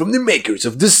like from the makers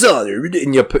of Dishonored,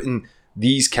 and you're putting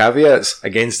these caveats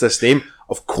against this name.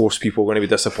 Of course, people are going to be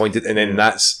disappointed, and then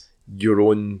that's your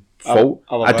own fault.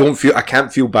 I love I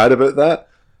can't feel bad about that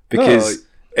because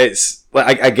it's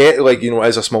like I get like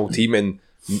as a small team, and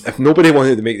if nobody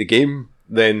wanted to make the game,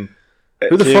 then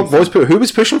who the fuck who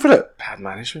was pushing for it? Bad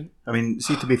management. I mean,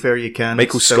 see, to be fair, you can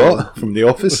Michael still- Scott from The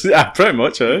Office. Yeah, pretty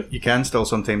much. You can still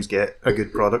sometimes get a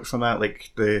good product from that,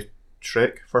 like the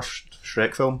first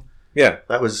Shrek film. Yeah,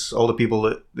 That was all the people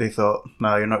that they thought,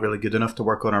 nah, you're not really good enough to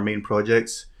work on our main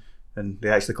projects, and they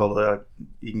actually called it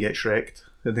you can get Shreked,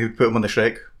 and they would put them on the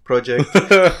Shrek project,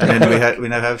 and then we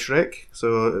now have Shrek.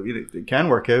 So it can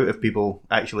work out if people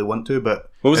actually want to. But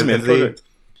What was the if main they- project?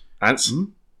 Ants.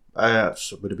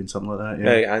 So it would have been something like that.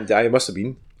 Yeah. and I must have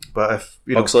been But if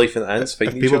you know, Bugs Life and Ants if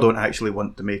fighting each people other. don't actually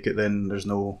want to make it, then there's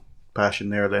no passion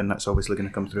there, then that's obviously going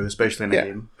to come through, especially in a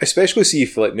game. Especially see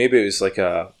if like maybe it was like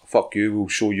a fuck you, we'll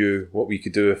show you what we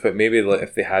could do with it. Maybe like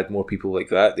if they had more people like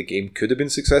that, the game could have been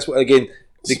successful. Again,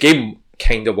 the game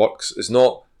kind of works.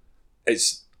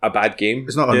 It's a bad game.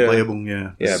 It's not unplayable.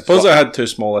 Yeah. Yeah, Suppose I had too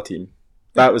small a team.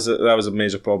 That was a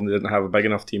major problem. They didn't have a big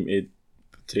enough team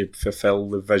to fulfill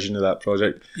the vision of that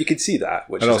project. You could see that,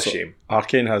 which And is also, a shame.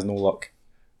 Arcane has no luck.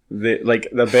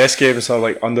 The best games are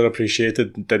like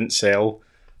underappreciated and didn't sell,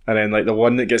 and then like the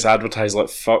one that gets advertised like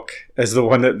fuck is the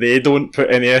one that they don't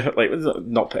put any effort, like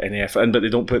not put any effort in, but they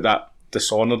don't put that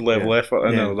Dishonored level effort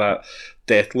in or that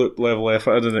Deathloop level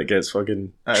effort in, and it gets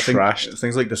fucking trashed.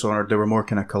 Things like Dishonored, they were more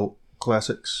kind of cult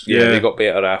classics. Yeah, they got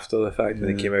better after the fact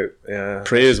when they came out. Yeah,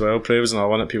 Prey as well. Prey was another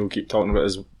one that people keep talking about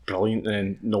as brilliant, and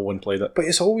then no one played it. but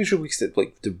it's always released at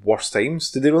like the worst times.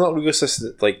 Did they not release this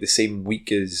at, like the same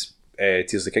week as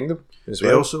Tears of the Kingdom as They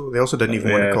well? also didn't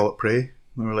even want to call it Prey.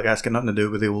 They were like, that's got nothing to do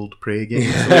with the old Prey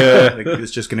game. So, like,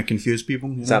 it's just going to confuse people.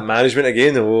 You Is know? that management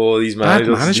again? Oh, these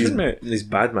managers, management, mate. these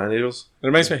bad managers. It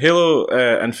reminds me, Halo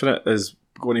Infinite is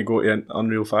going to go to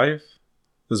Unreal 5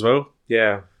 as well.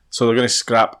 Yeah, So they're going to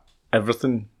scrap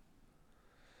everything.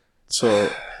 So,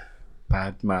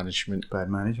 bad management. Bad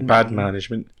management. Bad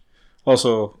management.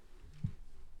 Also,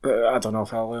 I don't know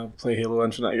if I'll play Halo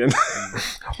Infinite again.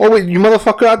 Oh wait, you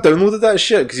motherfucker! I downloaded that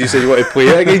shit because you said you wanted to play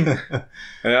it again.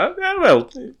 yeah, well,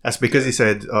 That's because he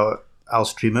said, I'll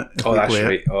stream it if Oh, we that's play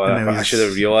right. it. Oh, And now I he's- should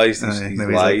have realised these now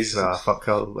he's lies. like, fuck,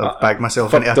 I'll bag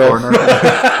myself fucked into a up. corner.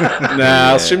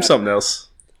 I'll stream something else.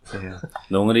 Yeah.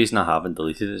 The only reason I haven't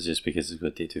deleted it is just because it's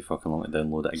going to take too fucking long to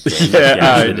download it again. Yeah, if you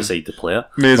actually aye. decide to play it.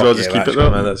 May as well Fuck just yeah, keep it actually,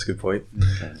 though. man, that's a good point.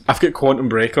 I've got Quantum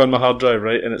Break on my hard drive,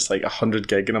 right, and it's like 100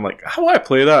 gig, and I'm like, how do I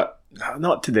play that? No,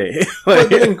 not today. But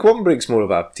then Quantum Break's more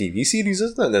of a TV series,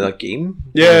 isn't it, than a game?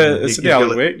 yeah, it's You- the you Alan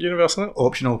feel Wake universe, isn't it?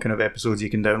 Optional kind of episodes you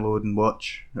can download and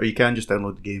watch. Or you can just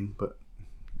download the game, but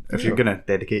if you're going to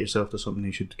dedicate yourself to something,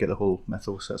 you should get the whole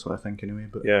mythos. That's what I think anyway.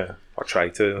 But Yeah, I try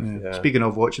to. Yeah. Speaking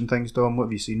of watching things, Dom, what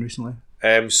have you seen recently?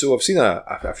 So I've seen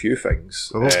a few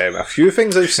things. Oh. A few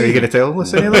things I've Are you seen. going to tell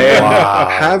us any of them?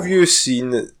 Have you seen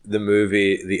the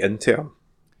movie The Intern?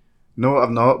 No, I've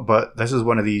not, but this is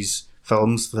one of these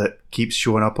films that keeps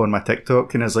showing up on my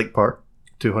TikTok and is like part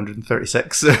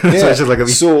 236. So it's just like a wee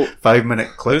So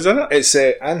 5-minute clip. Who's in it? it's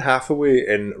Anne Hathaway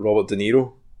and Robert De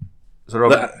Niro. So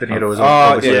Robert De Niro is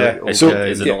Ah, obviously yeah. like, old So- guy.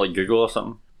 Is it yeah. not like Google or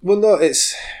something? Well, no,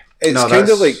 it's No, kind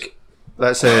of that's- like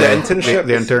That's internship.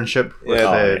 The internship.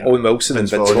 With, Owen Wilson and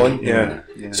Vince Vaughn. Yeah.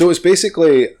 So it's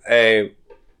basically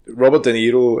Robert De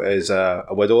Niro is a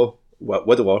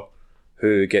widower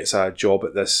who gets a job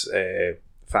at this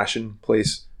fashion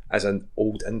place as an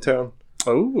old intern.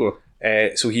 Oh.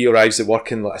 So he arrives at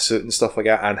work in like a suit and stuff like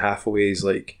that. Anne Hathaway's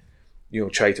like,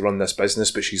 try to run this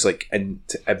business, but she's like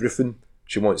into everything.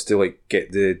 She wants to like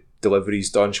get the deliveries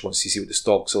done. She wants to see what the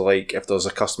stocks are like. If there's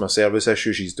a customer service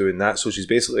issue, she's doing that. So she's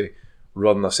basically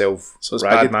run herself. So it's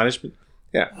ragged. bad management.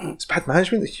 Yeah, it's bad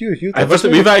management. Hugh,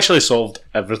 We've actually solved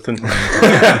everything.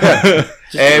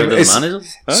 We're the it's-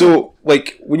 managers? So,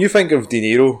 like, when you think of De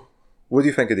Niro, what do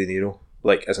you think of De Niro?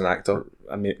 Like, as an actor?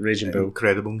 I mean, Raging Bull.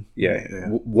 Incredible. Yeah.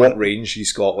 What range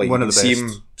he's got? Like, One you of can the see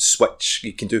best. him switch.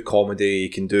 He can do comedy. He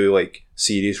can do, like,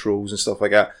 serious roles and stuff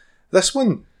like that. This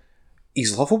one,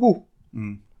 he's lovable.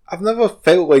 I've never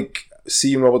felt like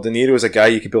seeing Robert De Niro as a guy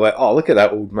you could be like, oh, look at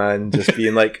that old man just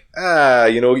being like,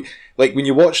 like when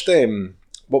you watched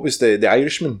what was the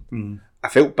Irishman? I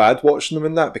felt bad watching him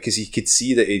in that because he could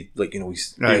see that he, like,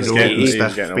 he's Right, he's he's getting old and eighty,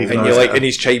 stuff, getting but old. even and though you're it's like, and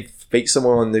he's trying to fight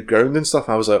someone on the ground and stuff.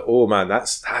 I was like, oh man,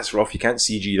 that's rough. You can't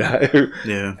CG that out.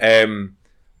 Yeah.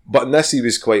 But in this, he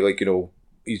was quite like,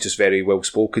 he's just very well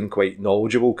spoken, quite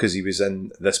knowledgeable because he was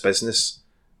in this business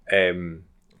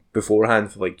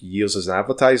beforehand for like years as an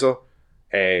advertiser.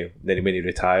 Then when he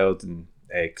retired and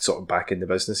sort of back in the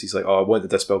business, he's like, oh, I wanted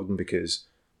this building because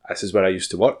this is where I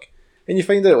used to work. And you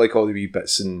find out like all the wee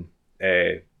bits and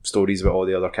stories about all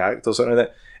the other characters in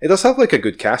it. It does have like a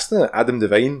good cast in it. Adam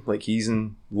Devine, like he's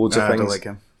in loads of Nah, I things. don't like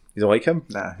him. You don't like him?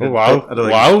 Nah. Oh, wow. I don't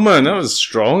like Wow, man. That was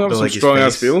strong. That I was don't some like his strong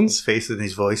ass face. feelings. His face and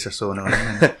his voice are so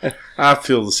annoying. I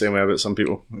feel the same way about some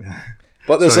people.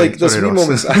 But there's Sorry- there's sorry, wee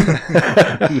Ross.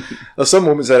 moments. There's some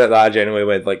moments in it that I genuinely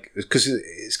went like, because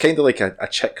it's kind of like a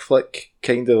chick flick,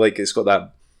 kind of like it's got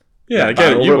that. Yeah, I Yeah,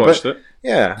 get it. You over it, watched but- it.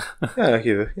 Yeah, I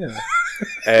give it. Yeah.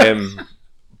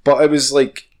 But it was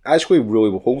like actually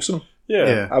really wholesome. Yeah.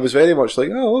 Yeah. I was very much like,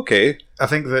 oh, okay. I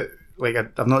think that, like,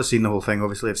 I've not seen the whole thing.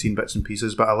 Obviously, I've seen bits and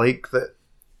pieces, but I like that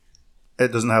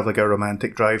it doesn't have like a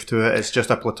romantic drive to it. It's just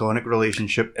a platonic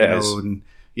relationship, It is. and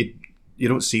you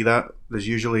don't see that. There's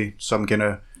usually some kind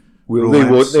of Will they,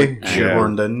 won't they?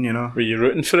 shoehorned in, Were you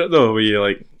rooting for it though? Were you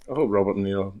like, I hope Robert De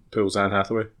Niro pulls Anne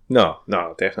Hathaway. No,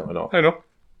 definitely not. I know.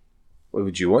 Why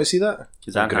would you want to see that?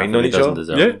 Because Anne Grind Hathaway on each doesn't other?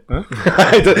 deserve Yeah. it.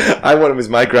 Huh? I want him as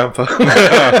my grandpa.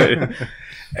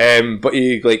 But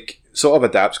he like sort of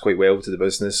adapts quite well to the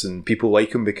business, and people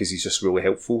like him because he's just really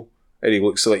helpful. And he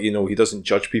looks like, you know, he doesn't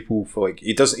judge people for like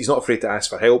he's not afraid to ask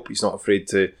for help. He's not afraid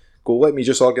to go, let me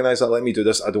just organise that, let me do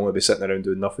this. I don't want to be sitting around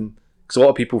doing nothing. Because a lot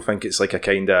of people think it's like a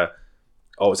kind of,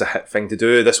 oh, it's a hit thing to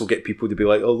do. This will get people to be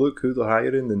like, oh, look who they're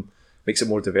hiring, and makes it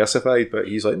more diversified. But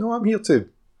he's like, no, I'm here to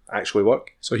actually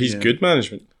work. So he's Yeah. good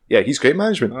management. Yeah, he's great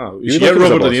management. Oh, You you should would get look at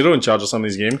him Robert as De a boss. Niro in charge of some of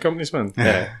these game companies, man.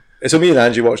 Yeah. So me and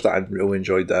Angie watched that and really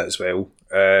enjoyed that as well.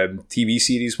 TV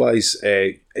series wise,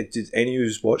 did any of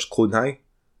you watch Clone High?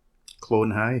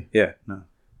 Clone High. Yeah. No.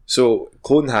 So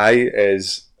Clone High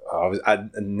is I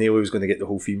knew I was going to get the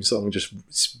whole theme song, just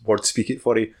word speak it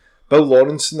for you. Bill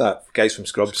Lawrence and that guys from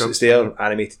Scrubs. Scrubs, It's their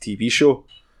animated TV show,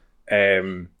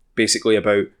 basically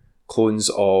about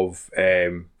clones of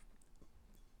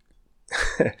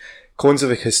clones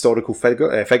of historical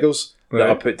figures that are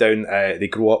Right. put down. They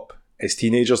grow up as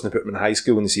teenagers and they put them in high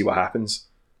school and they see what happens.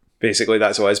 Basically,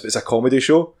 that's what it is. But it's a comedy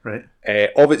show. Right.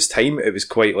 Of its time, it was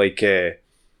quite like it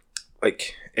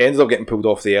ended up getting pulled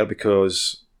off the air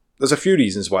because there's a few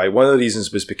reasons why. One of the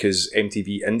reasons was because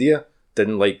MTV India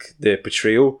didn't like the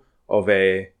portrayal of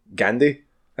Gandhi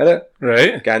in it.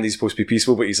 Right? Gandhi's supposed to be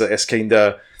peaceful, but he's like this kind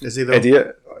of Is he though?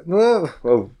 idiot. No,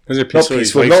 well, Is it not peaceful?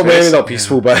 peaceful, not maybe not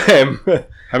peaceful, but Him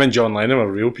and John Lennon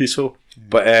were real peaceful.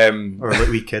 Or like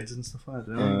wee kids and stuff like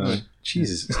that.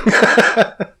 Jesus.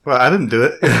 Well, I didn't do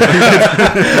it.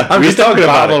 I'm just talking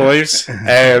about Battle it. of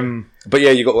Wives. But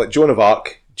yeah, you got like Joan of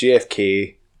Arc,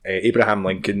 JFK, Abraham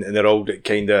Lincoln, and they're all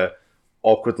kind of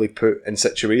awkwardly put in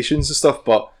situations and stuff,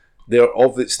 but they're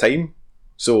of its time.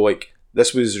 So like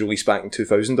this was released back in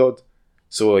 2000 odd.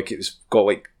 So like it's got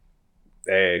we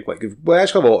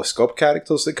actually have a lot of Scrub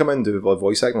characters that come in do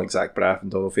voice acting, like Zach Braff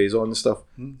and Donald Faison and stuff.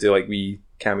 Do like wee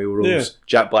cameo roles. Yeah.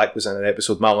 Jack Black was in an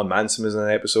episode. Marilyn Manson was in an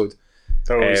episode.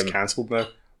 They're always Um, cancelled now.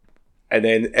 And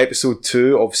then episode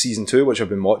 2 of season 2, which I've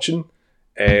been watching,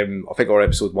 I think, or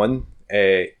episode 1,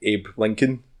 Abe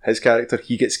Lincoln, his character,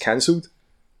 he gets cancelled.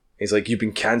 He's like, you've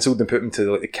been cancelled, and put him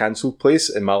to like the cancelled place,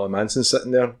 and Marilyn Manson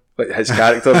sitting there, like his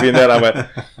character being there. I went,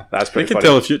 that's We pretty can funny.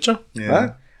 tell the future.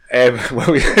 Yeah.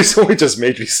 Well, it's only just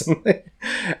made recently.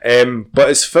 But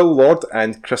it's Phil Lord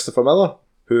and Christopher Miller,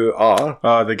 who are,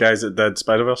 The guys that did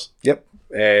Spider-Verse. yep.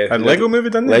 And Lego movie,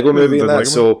 didn't they? Lego movie Did and that. Lego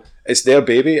movie? So it's their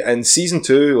baby. And season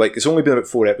 2, like it's only been about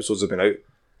 4 episodes have been out.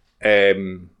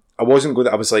 I wasn't going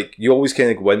to, I was like, you always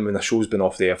kind of win when a show's been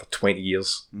off the air for 20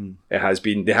 years. It has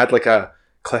been. They had like a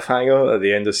cliffhanger at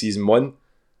the end of season 1,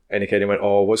 and they kind of went,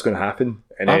 oh, what's going to happen?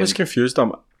 And I then, was confused.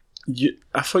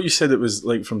 I thought you said it was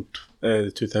like from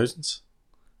the 2000s.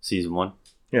 Season 1.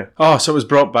 Oh, so it was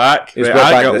brought back. It was Right,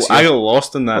 brought back this year. I got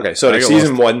lost in that. okay, sorry, I got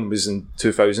season lost. 1 was in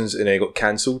 2000s, and then it got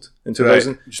cancelled in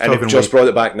 2000, Just and they've talking just way- brought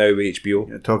it back now with HBO.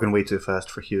 You're talking way too fast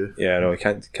for Hugh. Yeah, no, I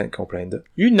can't comprehend it.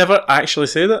 You never actually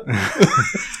said it.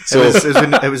 So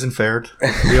It was inferred.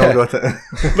 We all got it.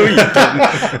 No, you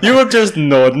didn't. You were just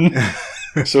nodding.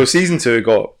 So season 2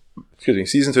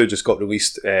 just got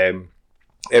released.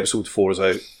 Episode 4 is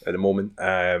out at the moment,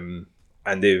 and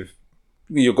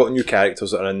you've got new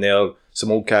characters that are in there. Some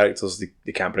old characters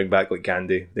they can't bring back, like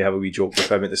Gandhi. They have a wee joke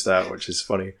with him at the start, which is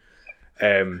funny.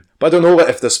 But I don't know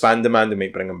if there's fan demand, they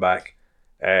might bring him back.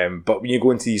 But when you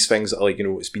go into these things that are like,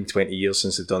 it's been 20 years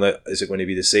since they've done it, is it going to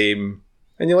be the same?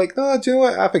 And you're like, no, do you know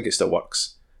what? I think it still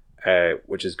works,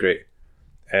 which is great.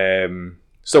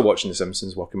 Still watching The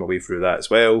Simpsons, working my way through that as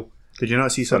well. Did you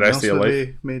not see something rest else of your that life.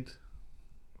 they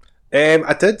made?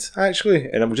 I did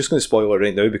actually, and I'm just going to spoil it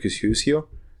right now because Hugh's here.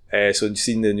 So you've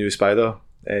seen the new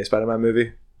Spider-Man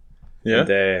movie, Yeah.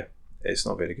 and it's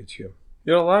not very good, Hugh.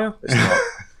 You're a liar. It's not.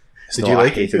 It's Did not. you like I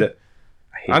it, hated Hugh? it.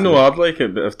 I know I'd like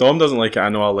it, but if Dom doesn't like it, I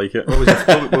know I'll like it. What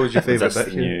was your favourite That's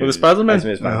bit, Hugh? new. With the Spider-Man?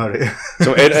 It's Oh, right.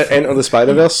 So Enter the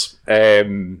Spider-Verse.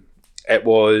 It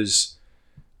was.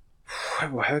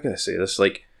 How can I say this?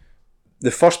 Like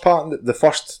the first part, the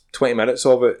first 20 minutes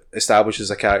of it establishes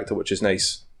a character, which is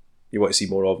nice. You want to see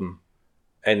more of him,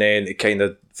 and then it kind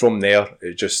of from there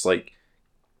it just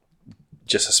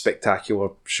a spectacular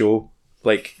show.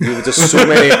 Like there were just so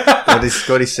many.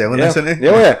 Scotty's selling this, isn't he?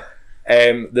 Yeah.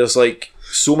 There's like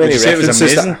so many Would you say it was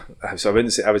references. amazing? So I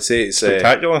wouldn't say. I would say it's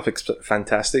Spectacular.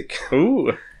 fantastic.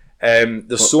 Ooh.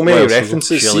 There's so many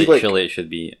references. Surely, See, like, surely it should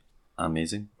be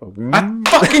amazing. I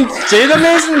fucking said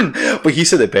amazing. but he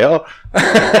said it better.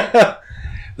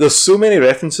 There's so many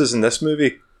references in this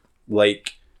movie.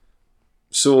 Like,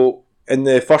 so in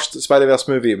the first Spider-Verse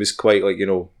movie, it was quite like,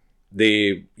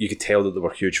 you could tell that they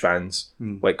were huge fans.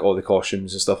 Like all the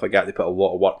costumes and stuff like that. They put a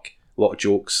lot of work, a lot of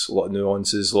jokes, a lot of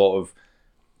nuances, a lot of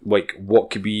like what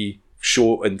could be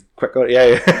show and quicker.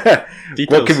 Yeah.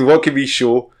 what could we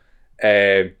show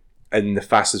in the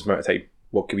fastest amount of time?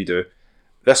 What can we do?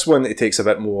 This one, it takes a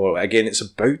bit more. Again, it's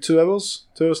about 2 hours,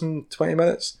 2 hours and 20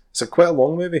 minutes. It's quite a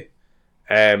long movie.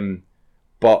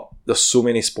 But there's so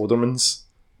many Spodermans.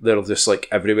 They're just like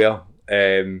everywhere.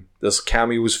 There's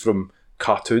cameos from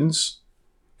cartoons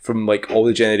from like all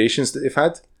the generations that they've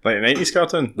had. Like a 90s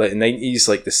cartoon? Like the 90s,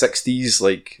 like the 60s,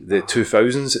 like the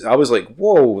 2000s. I was like,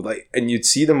 whoa. Like, and you'd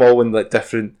see them all in like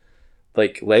different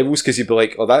like levels because you'd be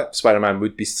like, oh, that Spider-Man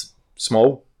would be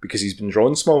small because he's been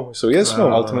drawn small. So he is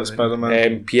small. Ultimate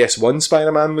Spider-Man. PS1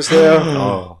 Spider-Man was there.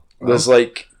 Oh, There's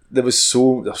like, there's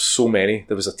so many.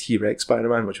 There was a T-Rex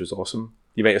Spider-Man, which was awesome.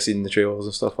 You might have seen the trailers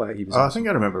and stuff like that. He was I awesome. think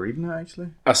I remember reading that actually.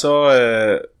 I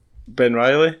saw Ben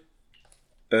Reilly,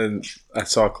 and I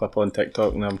saw a clip on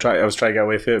TikTok, and I was trying to get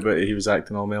away from it, but he was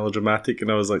acting all melodramatic, and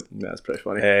I was like, that's pretty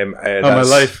funny. That's, my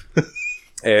life.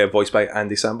 Voiced by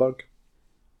Andy Samberg.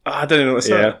 I didn't notice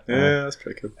that. Yeah, that's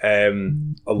pretty cool.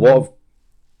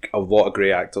 A lot of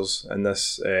great actors in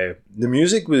this. The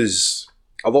music was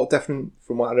a lot different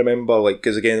from what I remember, like,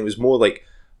 because again it was more like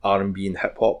R&B and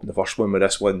hip hop in the first one, where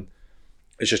this one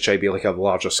is just trying to be like a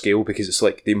larger scale because it's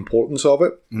like the importance of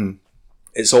it.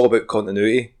 It's all about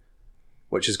continuity,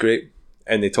 which is great,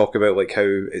 and they talk about like how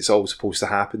it's all supposed to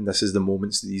happen. This is the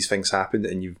moments that these things happen,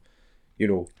 and you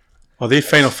know. Are they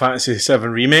Final Fantasy VII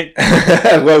remake?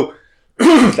 Well,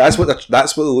 that's what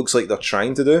it looks like they're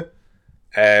trying to do.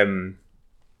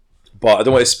 But I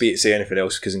don't want to say anything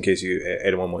else because in case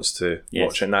anyone wants to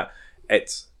watch it, and that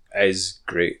it is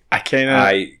great. I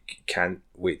can't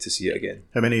wait to see it again.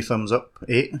 How many thumbs up?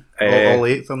 8? All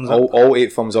 8 thumbs up? All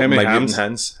 8 thumbs up. How many my mutant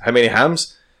hands? How many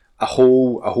hams? A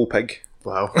whole pig.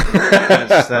 Wow.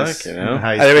 That's Okay, the no.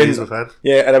 highest I mean, praise we've had.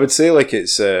 Yeah, and I would say like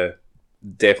it's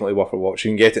definitely worth a watch. You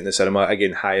can get it in the cinema.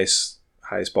 Again, highest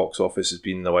box office has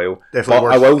been in a while. Definitely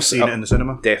But worth seeing it in the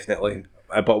cinema. Definitely.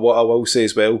 But what I will say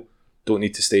as well, don't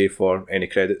need to stay for any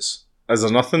credits. Is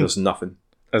there nothing? There's nothing.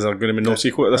 Is there going to be no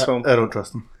sequel to this film? I don't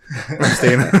trust them. I'm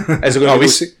staying. Is there going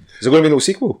to be no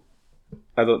sequel?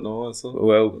 I don't know.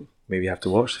 Well, maybe you have to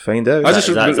watch to find out. I just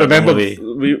Is that remember the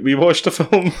we watched the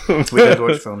film. We did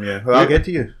watch the film, yeah. Well, I'll get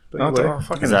to you. Don't you worry.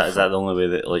 fucking is that the only way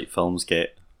that like films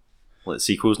get like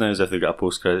sequels now? Is if they've got a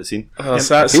post-credit scene? that's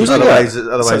He was like Otherwise, it's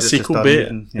otherwise a it's just sequel done. bait.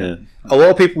 And, Yeah. A lot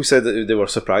of people said that they were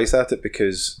surprised at it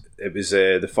because it was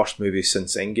the first movie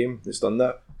since Endgame that's done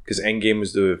that. Because Endgame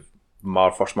was the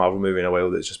first Marvel movie in a while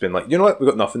that's just been like, you know what, we've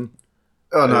got nothing.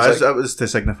 Oh no, It was that was to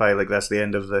signify like that's the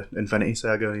end of the Infinity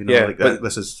Saga. You know, Yeah, like but-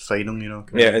 this is final. You know.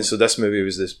 Yeah, and so this movie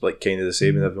was this like kind of the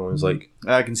same, and everyone was like,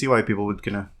 I can see why people would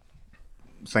kind of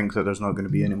think that there's not going to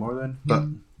be any more then, but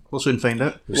we'll soon find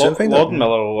out. we'll soon find out. Lord and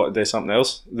Miller will want to do something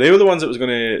else. They were the ones that was going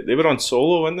to. They were on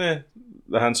Solo, weren't they?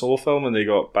 The Han Solo film, and they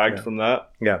got bagged from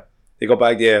that. Yeah, they got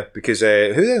bagged, yeah, because who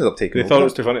ended up taking They over? thought it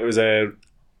was too funny. It was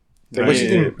What's his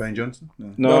name? Brian Johnson.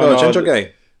 No. No, ginger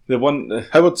guy. The one. Howard.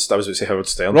 I was about to say Howard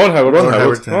Stern. Ron Howard.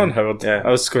 Howard, Yeah. I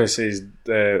was going to say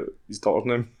his daughter's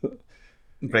name.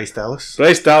 Bryce Dallas.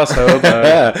 Bryce Dallas Howard.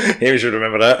 Maybe you should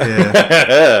remember that.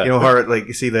 Yeah. You know how like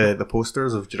you see the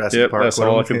posters of Jurassic Yep, Park. that's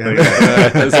all I one? can Yeah. think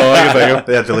of. That's all I can think of.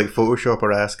 They had to like Photoshop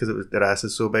her ass because their ass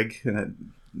is so big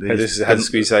and They just had to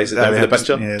squeeze size it down for the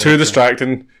picture. Yeah, Too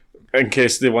distracting. In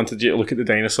case they wanted you to look at the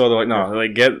dinosaur, they're like, no,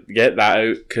 like get that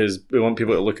out because we want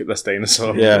people to look at this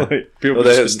dinosaur. Yeah. Like, people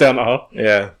Well, just they- staring at her.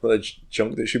 Yeah, well, the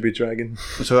junk that should be dragging.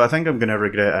 So I think I'm going to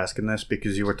regret asking this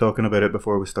because you were talking about it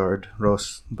before we started,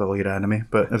 Ross, about your anime.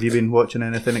 But have you been watching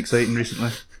anything exciting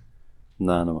recently?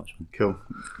 Nah, not much. Cool.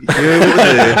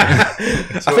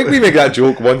 I think we make that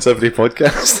joke once every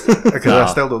podcast. Because I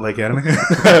still don't like anime.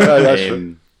 That's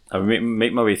true. I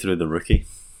make my way through The Rookie.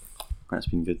 That's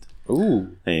been good.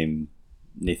 Ooh,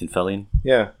 Nathan Fillion.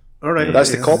 yeah. All right.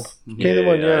 That's the yeah. cop kind of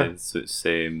one, yeah. So it's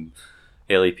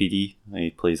LAPD. He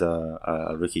plays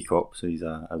a rookie cop, so he's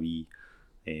a wee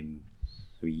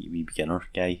beginner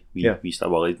guy. He's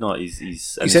not. He's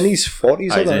He's in his 40s,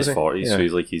 he's in his 40s,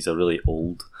 so he's a really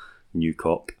old new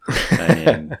cop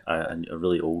and a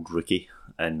really old rookie,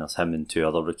 and there's him and 2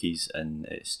 other rookies, and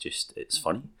it's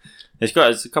funny.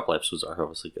 It's a couple episodes that are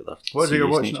obviously good. What are you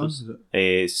watching on? natures. Is it?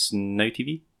 It's Now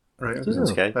TV. Right.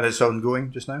 It's okay. And it's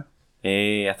ongoing just now?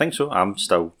 I think so. I'm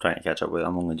still trying to catch up with it.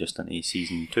 I'm only just into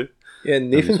season 2. Yeah,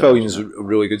 Nathan Sorry, Fillion's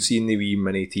really good. Seeing the wee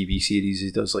mini TV series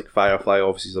he does, like Firefly,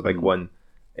 obviously is a big one.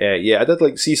 Yeah, I did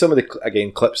like see some of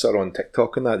the clips that are on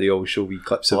TikTok and that they always show wee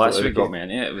clips. Well, of that's it. what got me in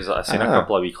it. I seen a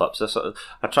couple of wee clips.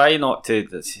 I try not to.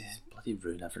 bloody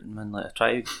ruin everything, man. Like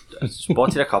I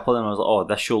spotted a couple of them. I was like, oh,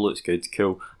 this show looks good,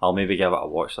 cool. I'll maybe give it a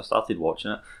watch. So I started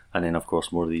watching it, and then of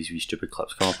course more of these wee stupid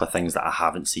clips come up with things that I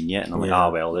haven't seen yet, and I'm like,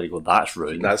 well, there you go, that's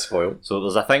ruined. That's spoiled. So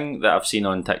there's a thing that I've seen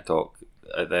on TikTok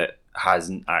that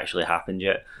hasn't actually happened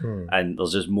yet, and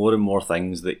there's just more and more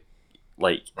things that.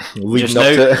 Like just now,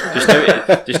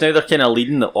 they're kind of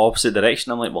leading the opposite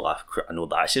direction. I'm like, well, I know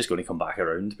that's just going to come back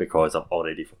around because I've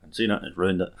already fucking seen it and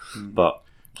ruined it. But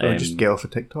just get off of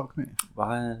TikTok, mate.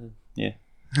 Yeah.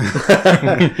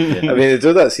 I mean, they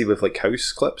do that. See with like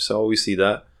House clips, I always see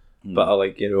that. But I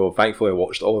like, thankfully I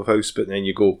watched all of House. But then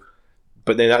you go,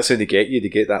 but then that's how they get you. They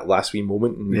get that last wee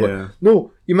moment, and you're like,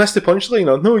 no, you missed the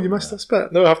punchline, or no, you missed this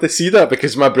bit. No, I have to see that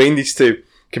because my brain needs to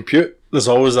compute. There's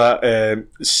always that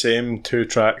same 2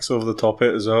 tracks over the top of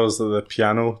it as well as the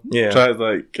piano track.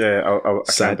 Like I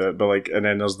can't do it, but like, and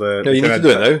then there's the. No, you need to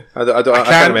do it now. I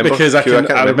can't remember because I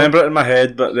remember it in my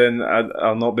head, but then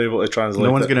I'll not be able to translate.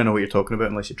 No one's gonna know what you're talking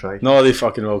about unless you try. No, they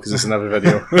fucking will because it's in every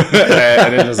video.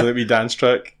 And then there's a wee dance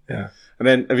track. Yeah. And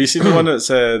then have you seen the one that's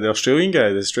the Australian guy,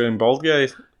 the Australian bald guy,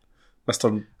 Mr.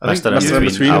 In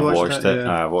Between? I've watched it.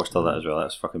 Yeah. I watched all that as well.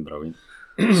 That's fucking brilliant.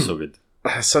 So good.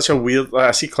 It's such a weird.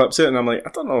 I see clips of it and I'm like, I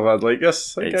don't know if I'd like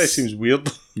this. That guy seems weird.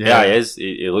 Yeah, he is.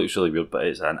 He looks really weird, but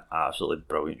it's an absolutely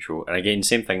brilliant show. And again,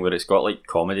 same thing where it's got like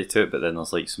comedy to it, but then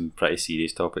there's like some pretty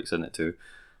serious topics in it too.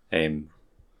 And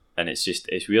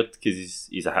it's weird because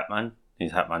he's a hitman.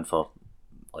 He's a hitman for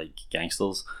like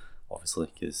gangsters,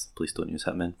 obviously, because police don't use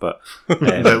hitmen. But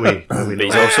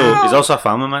he's also a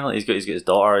family man. Like he's got his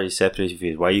daughter. He's separated from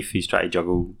his wife. He's trying to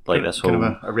juggle like this kind whole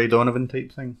of a Ray Donovan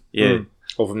type thing. Yeah.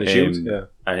 From the Shield,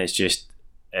 and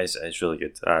it's really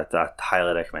good. I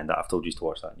highly recommend that. I've told you to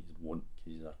watch that, and you won't.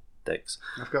 These are dicks.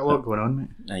 I've got a lot going on,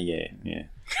 mate. Yeah.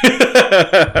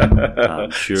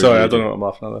 I'm sure. Sorry, I don't know what I'm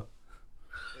laughing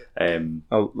at. I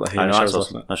know that's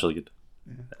awesome. That's really good.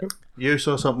 Yeah. You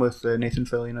saw something with Nathan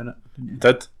Fillion in it, didn't you?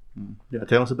 Did. Yeah,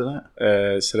 tell us about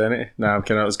that. Serenity. Nah, I'm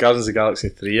kidding. It was Guardians of the Galaxy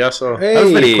 3 I saw. Hey. That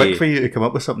was very quick for you to come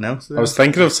up with something else. I was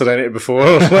thinking of Serenity before.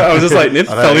 I was just like,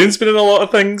 Nathan Fillion's been in a lot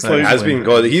of things. He has been.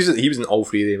 God, he was in all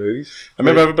 3 of the movies. I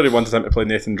remember everybody wanted him to play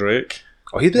Nathan Drake.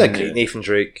 Oh, he'd be a great Nathan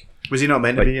Drake. Was he not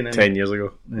meant to be in it? 10 years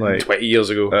ago. Like 20 years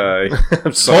ago.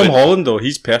 I'm sorry. Tom Holland, though,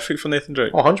 he's perfect for Nathan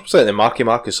Drake. Oh, 100%. And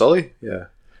Marcus Sully. Yeah.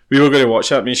 We were going to watch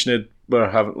that. Me and Sinead were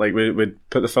having, like, we'd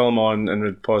put the film on and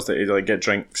we'd pause it to, like, get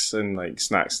drinks and, like,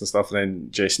 snacks and stuff. And then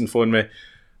Jason phoned me.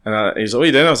 And he's like, what are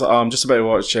you doing? I was like, I'm just about to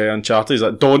watch Uncharted. He's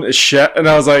like, don't, it's shit. And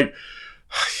I was like,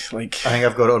 I think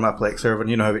I've got it on my Plex server, and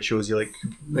you know how it shows you,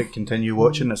 like continue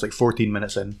watching? It's like 14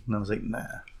 minutes in. And I was like, nah,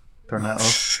 turn that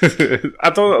off.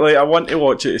 I want to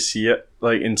watch it to see it,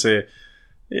 like, and say,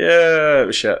 yeah, it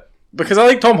was shit. Because I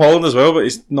like Tom Holland as well, but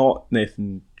he's not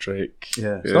Nathan Drake.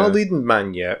 Yeah. He's not a leading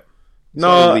man yet.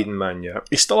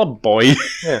 He's still a boy.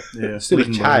 Yeah. Still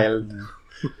a child.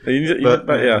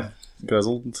 Yeah.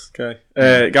 Grizzled guy.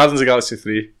 Guardians of the Galaxy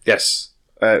 3. Yes.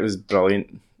 It was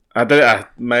brilliant.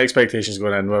 My expectations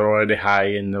going in were already high,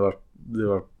 and they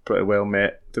were pretty well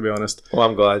met, to be honest. Well,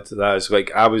 I'm glad that it's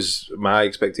like my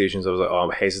expectations. I was like, oh,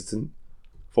 I'm hesitant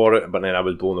for it, but then I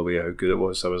was blown away how good it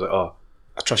was. So I was like, oh,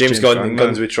 I trust James Gunn and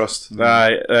guns we trust.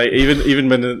 Even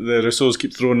when the Russos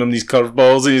keep throwing him these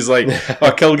curveballs, he's like,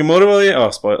 "Oh, kill Gamora, will you?" Oh,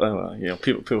 spoiler.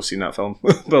 People seen that film,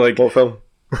 but like, what film?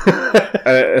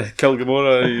 Kill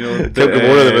Gamora. Kill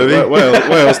Gamora the movie. What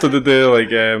else did they do?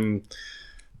 Like,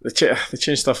 they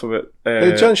changed stuff about.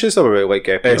 They changed stuff about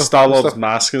like Star-Lord's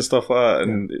mask and stuff like that,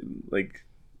 and like,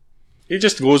 he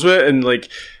just goes with it, and like,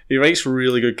 he writes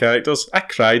really good characters. I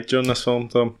cried during this film,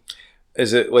 Tom.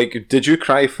 Is it like, did you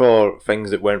cry for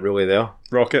things that weren't really there?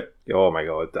 Rocket. Oh my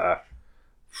god.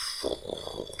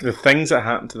 The things that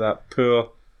happened to that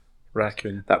poor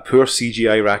raccoon. That poor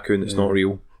CGI raccoon that's not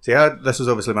real. See, this was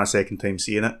obviously my second time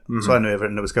seeing it, so I knew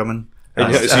everything that was coming. So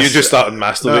you just started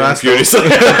masturbating furiously.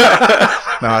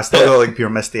 No, I still got like pure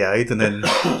misty-eyed, and then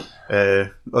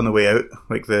on the way out,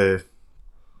 like the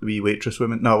wee waitress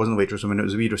woman, no, it wasn't the waitress woman, it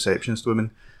was a wee receptionist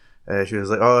woman. She was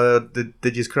like, "Oh,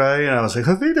 did you cry?" And I was like,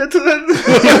 "Have they did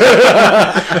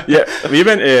that?" Yeah, we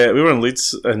were in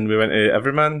Leeds and we went to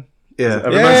Everyman. Yeah,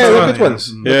 good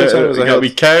ones. Yeah, we got a wee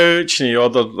couch and he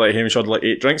ordered Hamish ordered like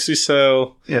 8 drinks to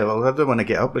sell. Yeah, well, I didn't want to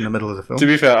get up in the middle of the film. To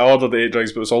be fair, I ordered 8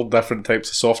 drinks, but it was all different types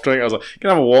of soft drink. I was like, "Can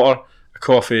I have a water, a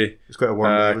coffee, it's quite a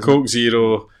warm day, Coke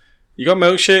Zero? You got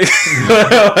milkshake?"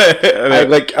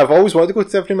 I've always wanted to go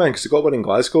to Everyman because they got one in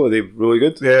Glasgow. Are they really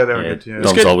good? Yeah, they were good. Yeah.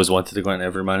 Dom's always wanted to go into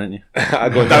Everyman, hadn't you?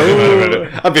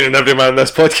 I've been in Everyman in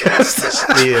this podcast.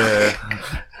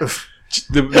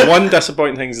 The one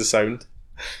disappointing thing is the sound.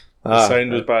 The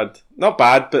sound was bad. Not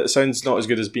bad, but it sounds not as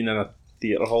good as being in a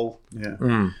theatre hall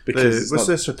Yeah. because What's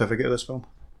the certificate of this film?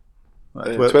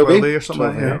 12A? 12A or something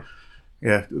like 12A. that.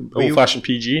 Yeah. old fashioned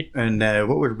PG And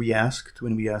what were we asked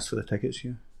when we asked for the tickets?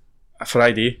 You for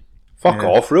ID. Fuck Yeah.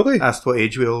 off, really? asked what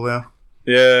age we all were.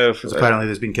 Yeah, 'Cause apparently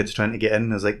there's been kids trying to get in.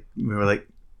 We were like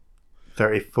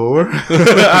 34.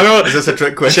 I know. Is this a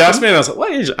trick She question? asked me, and I was like,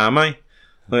 "What age am I?"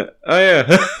 Like, oh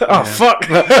yeah. Oh fuck.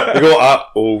 You go,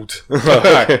 old.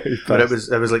 But it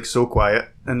was like so quiet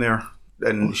in there,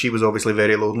 and she was obviously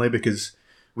very lonely because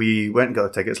we went and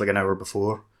got the tickets like an hour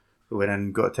before. We went in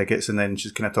and got tickets, and then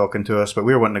she's kind of talking to us, but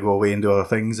we were wanting to go away and do other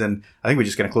things, and I think we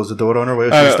just kind of closed the door on her while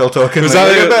she was still talking. Was like,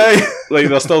 that "Goodbye." like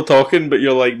they're still talking, but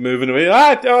you're like moving away.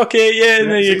 Okay, yeah.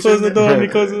 And then you close the door, and you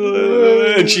close the door,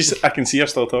 and I can see her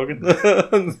still talking.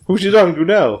 Who's your uncle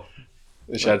now?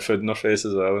 She had food in her face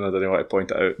as well, and I didn't want to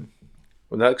point it out.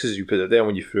 Well, that's because you put it there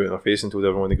when you threw it in her face and told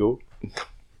everyone to go.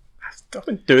 I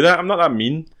wouldn't do that. I'm not that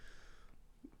mean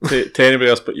to anybody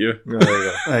else but you. Oh,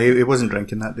 there you go. He wasn't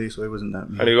drinking that day, so he wasn't that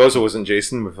mean. And he also wasn't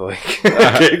Jason with like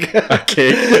A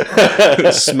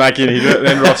cake. Smacking it, and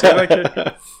then Ross got that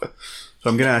cake. So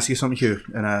I'm going to ask you something, Hugh,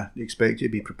 and I expect you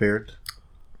to be prepared.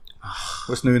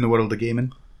 What's new in the world of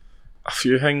gaming? A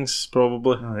few things,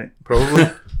 probably. All right, probably.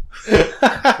 Cool. Is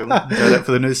that it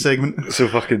for the news segment? So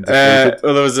fucking Well,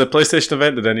 there was a PlayStation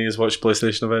event. Did any of you watch the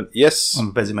PlayStation event? yes. I'm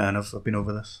a busy man. I've been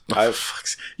over this.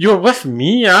 You were with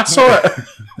me. I saw it.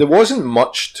 There wasn't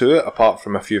much to it apart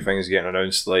from a few things getting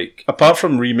announced. Like, Apart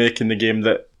from remaking the game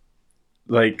that,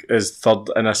 like, is third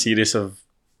in a series of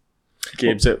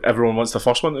games that everyone wants the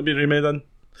first one to be remade in.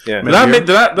 yeah, Did that make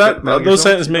Metal Gear those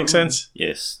Solid? sentences make sense?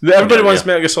 Yes. Everybody wants Yeah.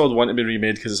 Metal Gear Solid 1 to be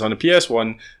remade because it's on a PS1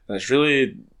 and it's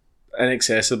really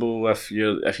inaccessible if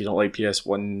you don't like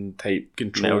PS1 type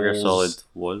controls. Metal Gear Solid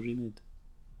was remade.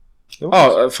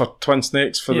 For Twin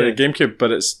Snakes for Yeah. the GameCube,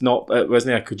 but it's not. It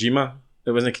wasn't a Kojima.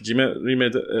 It wasn't a Kojima that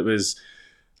remade it. It was.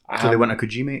 So they want a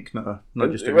Kojima,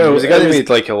 not just a Well, it was the guy it that was- made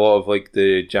like a lot of like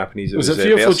the Japanese. Was it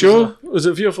Fearful Versus. Joe? Was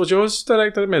it Fearful Joe's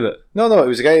director that made it? No, it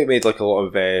was the guy that made like a lot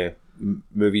of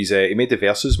movies. He made the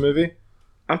Versus movie.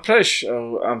 I'm pretty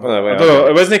sure. I wait, don't know.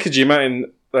 It wasn't Kojima, and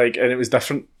it was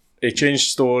different. He changed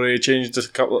story. He changed just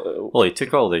a couple. Of, Well, he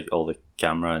took all the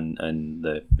camera and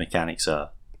the mechanics of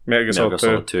Metal Gear Metal Gear Solid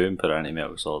Solid 2 and put it into Metal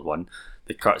Gear Solid 1.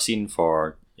 The cutscene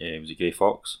for was it Grey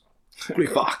Fox? Great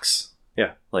Fox.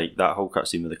 Yeah, Like that whole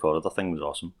cutscene with the corridor thing was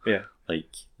awesome. yeah. Like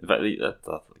in fact,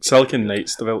 Silicon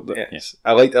Knights developed it. Yes.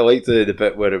 I liked the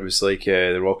bit where it was like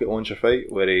the rocket launcher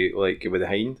fight where he like with the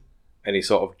hind and he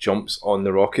sort of jumps on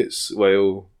the rockets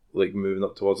while like moving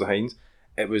up towards the hind.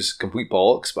 It was complete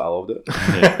bollocks, but I loved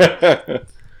it.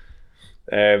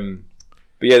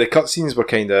 But yeah, the cutscenes were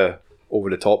kind of over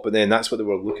the top, but then that's what they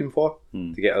were looking for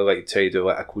to get like to do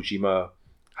like a Kojima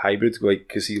hybrid, like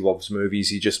because he loves movies.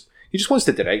 He just wants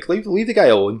to direct. Leave the guy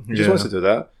alone. He just wants to do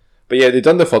that. But yeah, they've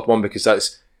done the third one because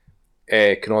that's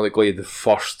canonically the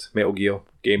first Metal Gear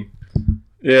game.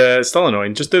 Yeah, it's still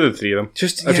annoying. Just do the three of them.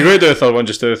 Just If you're going to do a third one,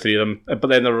 just do the three of them. But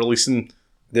then they're releasing.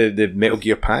 the Metal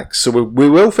Gear packs, so we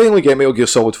will finally get Metal Gear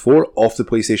Solid 4 off the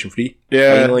PlayStation 3.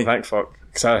 Yeah, finally. thank fuck.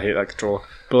 Because I hate that controller.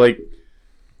 But like,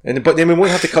 But then we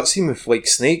won't have the cutscene with like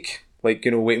Snake, like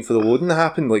waiting for the loading to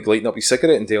happen, like lighting up his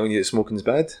cigarette and telling you that smoking's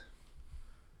bad.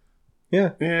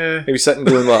 Yeah, yeah, he was sitting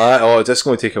going like that. Oh, it's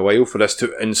going to take a while for this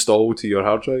to install to your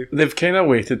hard drive. they've kind of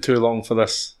waited too long for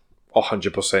this.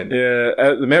 100%.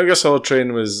 Yeah, the Metal Gear Solid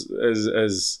train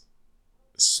is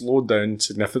slowed down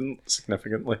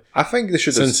significantly. I think they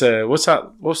should have Since what's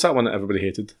that one that everybody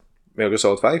hated? Metal Gear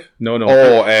Solid 5. No.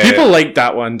 Oh, People liked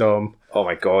that one, Dom. Oh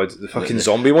my god, the fucking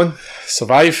zombie one.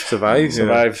 Survive.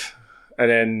 Yeah. And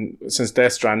then since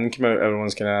Death Stranding came out,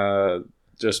 everyone's kind of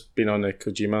just been on the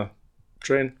Kojima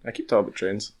train. I keep talking about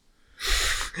trains.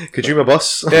 Kojima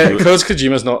Bus. Yeah, because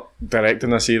Kojima's not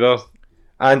directing this either.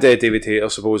 And David Hayter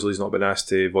supposedly has not been asked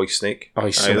to voice Snake. Oh,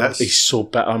 he's Either. so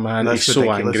bitter, man. That's He's so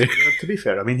ridiculous. angry. To be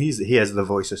fair, I mean, he has the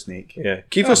voice of Snake. Yeah,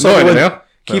 Kiefer It's not in Sutherland. there.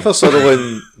 Kiefer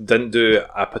Sutherland didn't do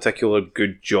a particular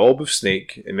good job of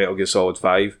Snake in Metal Gear Solid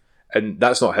 5, and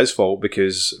that's not his fault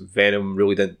because Venom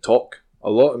really didn't talk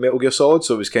a lot in Metal Gear Solid,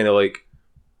 so it was kind of like,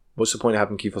 what's the point of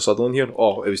having Kiefer Sutherland here?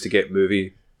 Oh, it was to get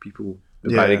movie people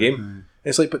to buy the game. And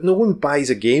it's like, but no one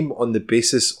buys a game on the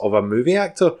basis of a movie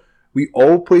actor. We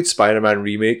all played Spider-Man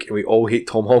Remake, and we all hate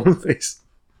Tom Holland face.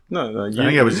 No, I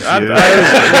think it was just you.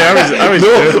 I was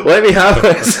No, let me have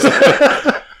this.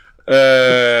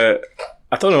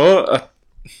 I don't know.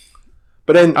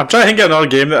 But then I'm trying to think of another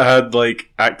game that had like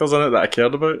actors in it that I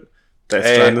cared about. Death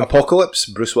Stranding. Apocalypse,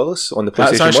 Bruce Willis on the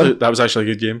PlayStation 1. That was actually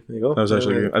a good game. There you go. That was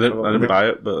actually good. I didn't buy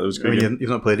it, but it was a I good mean, game. you've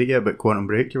not played it yet, but Quantum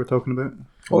Break you were talking about.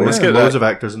 Oh, Let's yeah. get loads of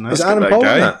actors in that. Is get Aaron that Paul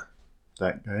guy. in that?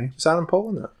 That guy. Is Aaron Paul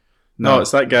in that? No,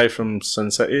 it's that guy from Sin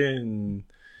City and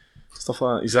stuff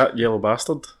like that. He's that yellow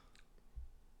bastard.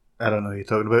 I don't know who you're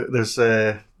talking about. There's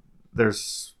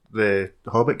the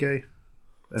Hobbit guy.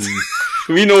 And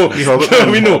We know.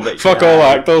 Hobbit. We know. Hobbit Fuck guy. all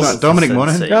actors. No, Dominic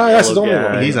Monaghan. Yeah, that's Yellow Dominic guy.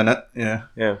 Monaghan. he's in it, yeah.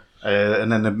 Yeah.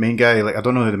 And then the main guy, like, I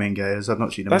don't know who the main guy is. I've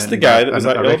not seen him. That's in the anything, guy but that was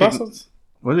I that yellow reckon- bastard.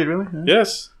 Was he really? Yeah.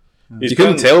 Yes. He's You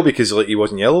couldn't been- tell because like he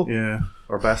wasn't yellow. Yeah.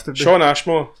 Or bastard. Sean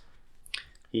Ashmore.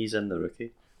 He's in the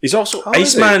Rookie. He's also Oh,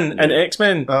 is Iceman in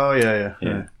X-Men. Oh, yeah.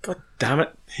 God damn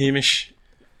it, Hamish.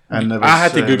 And there was, I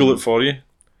had to Google it for you.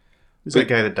 Who's that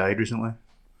guy that died recently?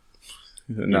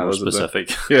 Be No, more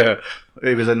specific. Yeah.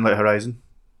 He was in, like, Horizon.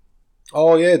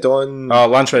 Oh yeah, Don.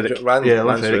 Lance Reddick. Yeah,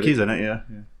 Lance Reddick. He's in it, yeah.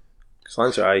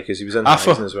 Lance Reddick, because he was in I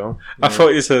Horizon thought- as well. I thought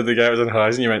you said the guy was in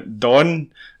Horizon. You went Dawn,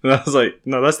 and I was like,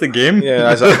 no, that's the game.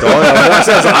 Yeah, that's that Don. That's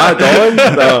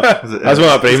Don. No, that's what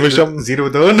my brain was jumping. Zero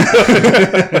Dawn.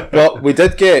 Well, we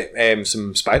did get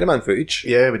some Spider-Man footage.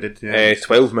 Yeah, we did. Yeah.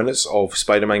 12 minutes of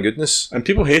Spider-Man goodness. And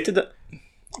people hated it.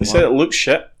 They said it looked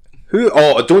shit. Who?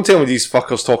 Oh, don't tell me these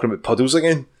fuckers talking about puddles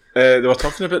again. They were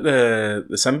talking about the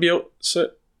symbiote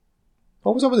suit.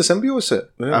 What was up with the symbiote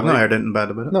suit? I've not heard anything bad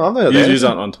about it. No, I've not heard You that. use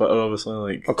that on Twitter, obviously.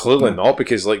 Like, Oh, clearly not,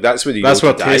 because like that's where you that's go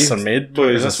where to tastes die. are made,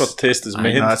 boys. That's where taste is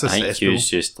made. No, that's a I think cesspool. Hugh's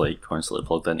just like constantly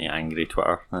plugged into angry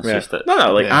Twitter. That's Yeah. just it.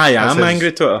 No, like Yeah. I That's am his-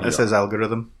 angry Twitter. That's his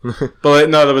algorithm. But like,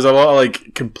 no, there was a lot of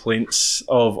like complaints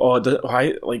of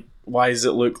why does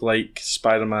it look like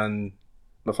Spider-Man,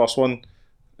 the first one,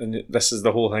 and this is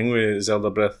the whole thing with Zelda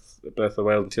Breath of the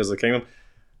Wild and Tears of the Kingdom.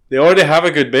 They already have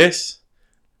a good base.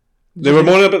 They were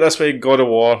moaning about this way God of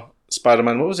War,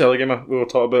 Spider-Man. What was the other game we were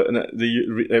talking about? And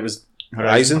it was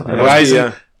Horizon. Horizon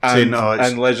Yeah. and, Saying, it's-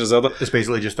 and Legend of Zelda. It's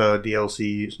basically just a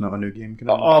DLC. It's not a new game.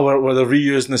 Oh, where they're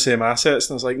reusing the same assets,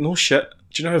 and I was like, no shit.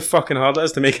 Do you know how fucking hard it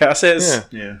is to make assets?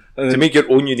 Yeah. Yeah. And To then- make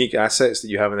your own unique assets that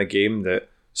you have in a game that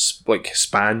like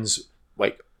spans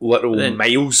like literal Then-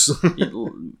 miles.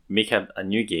 You make a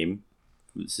new game.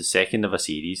 It's the second of a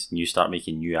series, and you start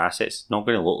making new assets. It's not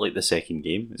going to look like the second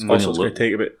game. It's going also, to it's going look to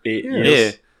take about 8 Yeah.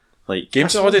 years. yeah, like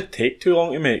Games already take too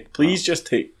long to make. Please just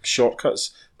take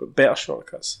shortcuts, but better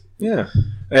shortcuts. Yeah.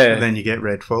 And then you get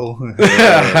Redfall.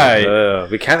 Aye.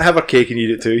 We can't have our cake and eat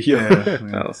it too here.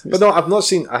 Yeah. But no,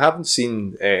 I haven't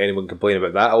seen anyone complain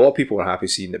about that. A lot of people are happy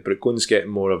seeing that Brooklyn's getting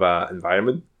more of a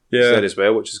environment there as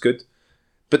well, which is good.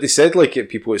 But they said like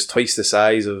people it's twice the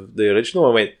size of the original.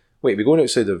 I went, wait, we're going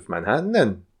outside of Manhattan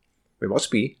then? We must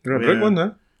be. You're a Yeah. Brooklyn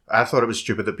now. I thought it was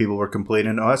stupid that people were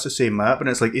complaining. Oh, it's the same map, and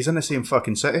it's like he's in the same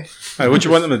fucking city. Aye, what do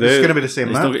you want them to It's do? going to be the same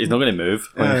he's map. not going to move.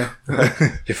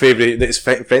 Your favourite, it's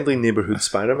friendly neighbourhood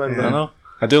Spider-Man. I know.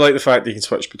 I do like the fact that you can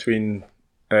switch between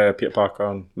Peter Parker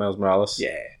and Miles Morales.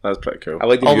 Yeah. That's pretty cool. I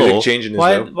like the Although, music changing as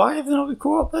why well. why have they not got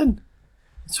co-op then?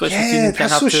 Switch Yeah, between them, can't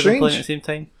that's have so two of them playing strange. at the same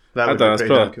time. That I would don't know, be it's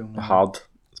pretty probably damn cool. hard.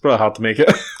 It's probably hard to make it.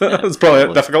 It's probably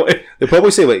a difficulty. They'll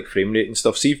probably say like frame rate and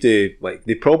stuff. See if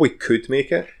they probably could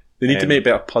make it. They need to make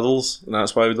better puddles, and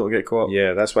that's why we don't get co-op.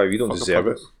 Yeah, that's why we don't Fuck deserve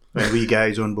it. And we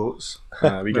guys on boats. We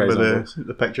guys Remember on both.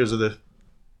 the pictures of the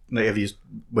like if you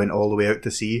went all the way out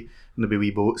to sea and there'd be wee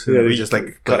boats and Yeah, it the was just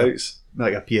like cutouts.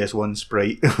 like a PS1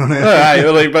 sprite on it.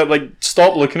 Aye, but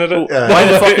stop looking at it.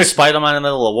 Why the fuck is Spider-Man in the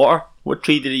middle of water? What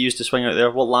tree did he use to swing out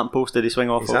there? What lamppost did he swing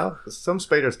off of? Exactly. Some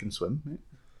spiders can swim. Right?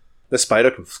 The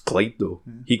spider can glide though.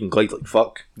 He can glide like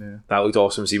fuck. Yeah. That looked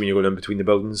awesome. See when you're going in between the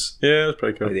buildings, Yeah, that's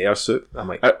pretty cool. like the air suit. I'm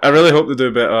like, I really hope they do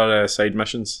better side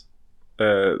missions.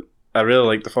 I really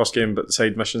liked the first game, but the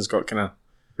side missions got kind of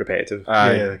repetitive.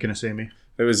 Yeah, kind of samey.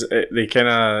 It was they kind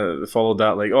of followed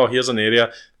that like, oh, here's an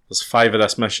area. There's 5 of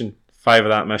this mission, 5 of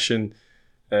that mission,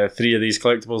 3 of these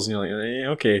collectibles, and you're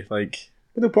like, okay, like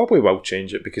But they'll probably will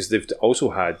change it because they've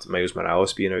also had Miles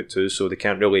Morales being out too, so they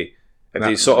can't really. If they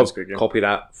That's sort a good game. of copy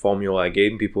that formula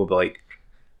again, people will be like,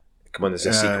 "Come on, this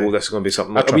is a Aye. sequel. This is going to be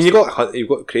something." I I mean, trust you've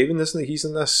got Craven, isn't it? He's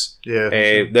in this. Yeah.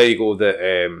 There you go.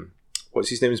 The what's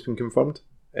his name has been confirmed.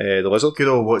 The lizard. Good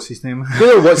old what's his name?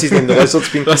 Good, what's his name? The lizard's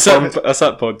been that's confirmed. that. That's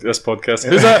that this podcast.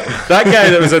 Who's that? That guy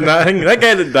that was in that thing. That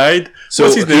guy that died. So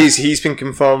What's his name? he's been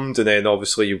confirmed, and then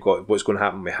obviously you've got what's going to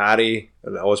happen with Harry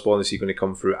and Osborn. Is he going to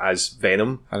come through as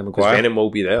Venom? Harry Because Maguire. Venom will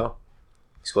be there.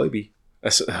 He's got to be.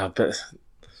 But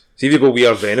See if you go, we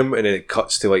are Venom, and then it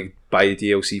cuts to like buy the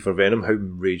DLC for Venom. How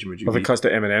raging would you if be? it cuts to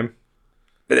Eminem,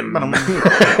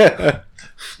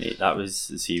 Mate, that was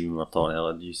see when we were talking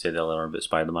earlier. You said earlier about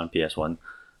Spider-Man PS1.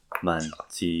 Man,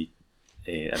 see,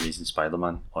 Amazing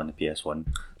Spider-Man on the PS1.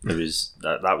 There was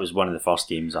that was one of the first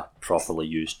games I properly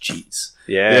used cheats.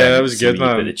 yeah, that was So good, when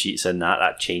you put man. the cheats in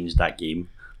that changed that game.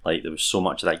 Like there was so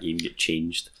much of that game get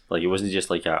changed. Like it wasn't just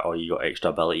like you got extra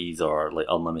abilities or like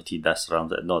unlimited this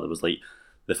around it. No, there was like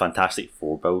the Fantastic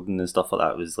Four building and stuff like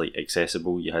that was like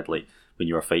accessible. You had like when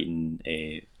you were fighting,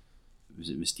 was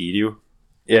it Mysterio?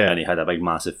 Yeah. And he had a big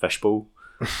massive fishbowl,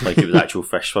 like it was actual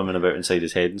fish swimming about inside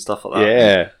his head and stuff like that.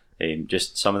 Yeah.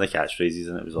 Just some of the catchphrases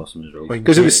and it was awesome as well.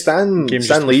 Because it was Stan Games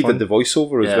Stan just Lee for fun. did the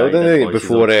voiceover as Yeah, well, he did didn't he? voices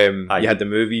Before Aye. you had the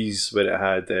movies where it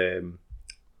had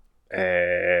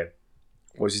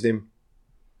what's his name?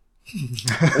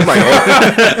 Oh my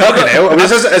god! Fucking hell!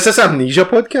 Is this Amnesia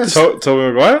podcast?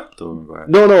 Tobey Maguire? Don't remember.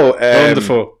 No.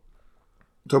 Wonderful.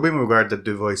 Tobey Maguire did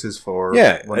do voices for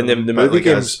Yeah, and then the movie like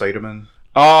games. Spider-Man.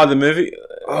 Oh, the movie.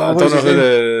 I what don't is know his who name?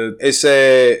 the.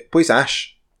 It's plays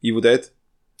Ash, Evil Dead.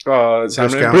 Oh, Sam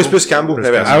Bruce Raimi. Campbell. Bruce Campbell. Bruce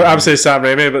There it is. Campbell. I would say Sam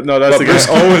Raimi, but no, that's But the guy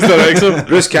who always directs him.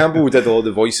 Bruce Campbell did all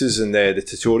the voices and the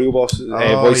tutorial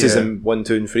voices yeah. in 1,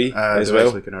 2, and 3 as I well.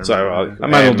 actually can So, remember That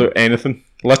man will do anything.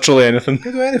 Literally anything.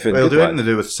 Could do anything. Well, good do lad. anything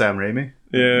to do with Sam Raimi.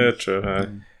 Yeah, true.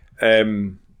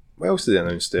 What else did they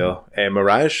announce there?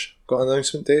 Mirage got an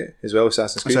announcement date as well.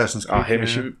 Assassin's Creed. Assassin's Creed. Oh,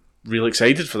 Hamish, yeah. you real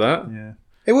excited for that? Yeah.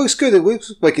 It looks good. It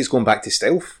looks like it's going back to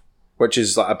stealth, which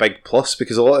is like a big plus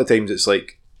because a lot of times it's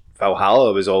like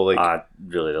Valhalla was all like I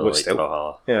really What's liked still-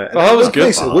 Valhalla. yeah. Valhalla it was looked good.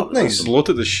 Nice. It Valhalla looked was nice. It's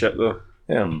loaded as shit though.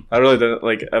 Yeah. I really didn't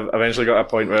like. I eventually got a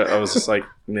point where I was just like,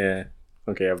 yeah,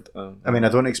 okay. I mean, I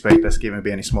don't expect this game to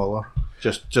be any smaller.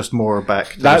 Just more back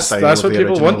to That's- the style that's of what the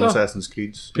people original want, though. Assassin's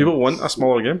Creeds. People want a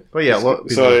smaller game. But yeah, a lot of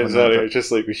people want that, but- It's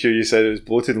just like we sure you said it was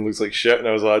bloated and looks like shit, and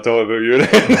I was like, I thought about you.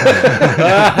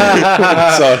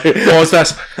 Sorry. Pause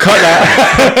this. Cut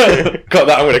that. Cut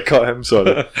that. I'm going to cut him.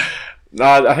 Sorry.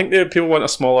 Nah, I think that people want a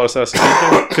smaller Assassin's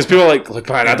Creed game because people are like, look,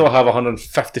 man, I don't have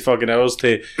 150 fucking hours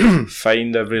to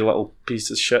find every little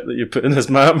piece of shit that you put in this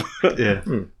map. Yeah.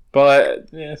 But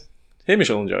yeah, Hamish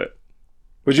will enjoy it.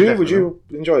 Would you Definitely.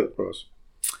 enjoy it, Ross?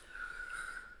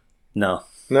 No.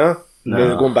 No?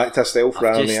 No. Going back to stealth I've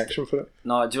rather than just- the action for it?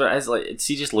 No, do you know what it is? Like,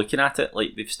 see, just looking at it,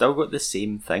 like, they've still got the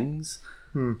same things.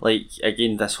 Like,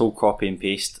 again, this whole copy and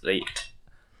paste, right?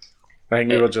 I think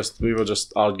we were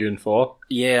just arguing for.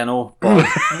 Yeah, I know, but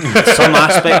some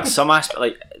aspects,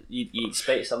 like, you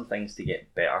expect some things to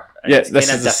get better. And Yeah, it's this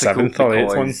kinda is the difficult 7th or 8th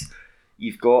one. because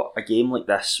you've got a game like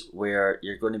this where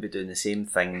you're going to be doing the same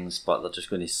things, but they're just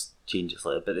going to change it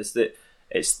slightly. But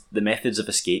it's the methods of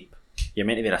escape. You're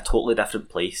meant to be in a totally different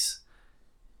place,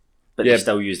 but Yeah. you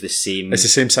still use the same. It's the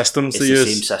same systems It's they the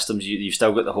use. same systems. You've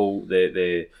still got the whole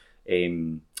the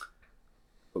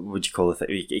what would you call it?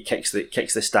 It kicks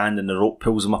the stand and the rope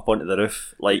pulls them up onto the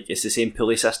roof. Like, it's the same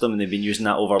pulley system, and they've been using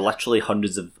that over literally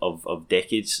hundreds of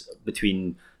decades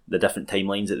between the different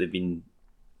timelines that they've been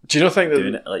Do you not think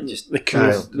doing that it. Like, just the cool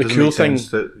Doesn't thing? make sense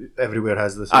that everywhere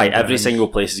has this. every single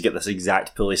place has got this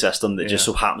exact pulley system that just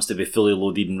Yeah. so happens to be fully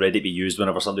loaded and ready to be used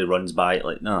whenever somebody runs by it.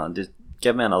 Like, no, just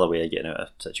give me another way of getting out of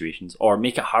situations, or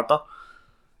make it harder.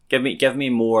 Give me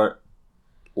more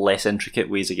less intricate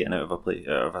ways of getting out of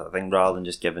a thing rather than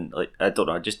just giving, like, I don't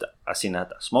know. I seen a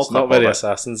small It's clip not very of it.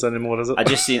 Assassins anymore, is it? I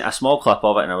just seen a small clip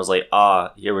of it and I was like,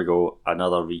 here we go,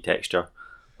 another retexture.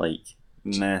 Like,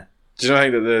 meh. Do you not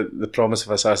think that the promise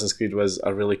of Assassin's Creed was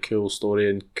a really cool story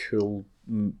and cool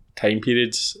time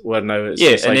periods? Where now it's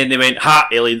Yeah, just and like, then they went,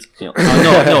 aliens. You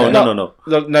know, no.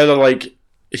 now they're like,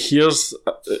 here's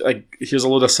a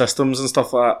load of systems and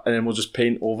stuff like that, and then we'll just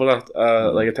paint over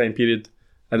like a time period,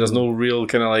 and there's no real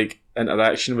kind of like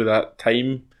interaction with that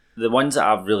time. The ones that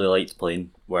I've really liked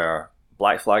playing were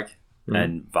Black Flag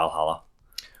and Valhalla.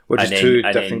 Which is And two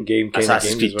then different game kind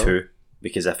Assassin's of games Creed as well. 2,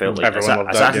 because I felt like Everyone loved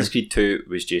that Assassin's game. Creed 2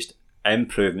 was just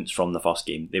improvements from the first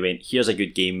game. They went, here's a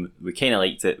good game, we kind of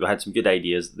liked it, we had some good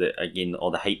ideas, that again, all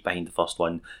the hype behind the first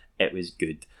one, it was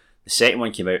good. The second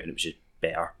one came out and it was just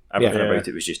better. Everything Yeah. about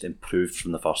it was just improved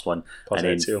from the first one. Plus and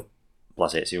then, Ezio.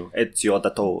 Plus Ezio. Ezio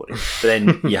Auditore. But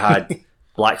then you had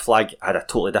Black Flag had a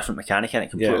totally different mechanic in it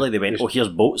completely. Yeah. They went, here's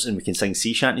boats and we can sing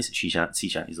sea shanties. Sea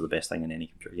shanties are the best thing in any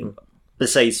computer game.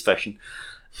 Besides fishing.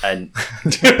 And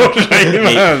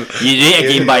Man. you rate a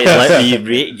game by you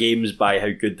rate games by how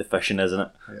good the fishing is, isn't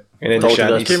it? And then Talk the to What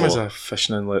shanties. game was I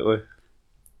fishing in lately?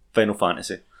 Final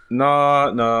Fantasy.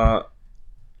 No.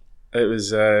 It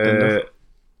was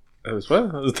it was what?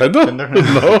 It was Tinder? Tinder.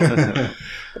 No.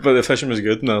 But the fishing was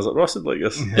good, and I was like, Ross would like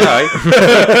this. Yeah,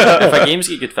 if a game's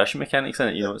got good fishing mechanics in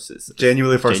it, you know, it's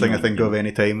Genuinely, first thing I genuine. think of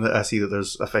any time that I see that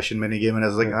there's a fishing mini game, and I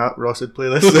was like, Ross would play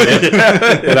this.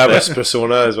 Yeah, that was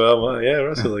Persona as well. Man. Yeah,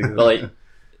 that's like But like,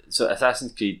 so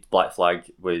Assassin's Creed Black Flag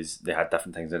they had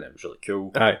different things in it. It was really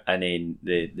cool. Aye. And then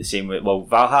the same way. Well,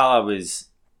 Valhalla was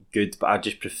good, but I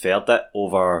just preferred it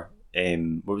over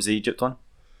what was the Egypt one?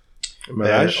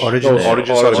 Mirage. Origins. Origins.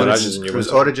 Origins. Mirage is in It your was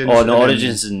list. Origins. Oh no, and then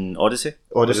Origins and Odyssey.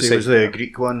 Odyssey Odyssey. was the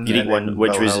Greek one. Greek and one, then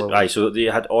which was Valhalla so they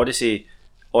had Odyssey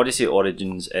Odyssey,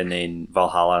 Origins, and then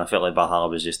Valhalla. And I felt like Valhalla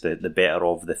was just the better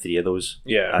of the three of those.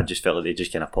 Yeah. I just felt like they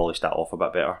just kind of polished that off a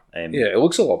bit better. Yeah, it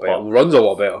looks a lot better. But- It runs a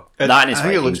lot better. That and I it's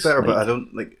think it looks Vikings, better, but like- I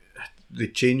don't like. They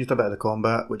changed a bit of the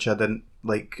combat, which I didn't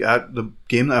like. The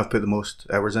game that I've put the most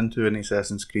hours into in the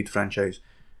Assassin's Creed franchise,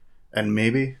 and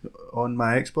maybe on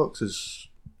my Xbox, is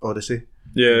Odyssey.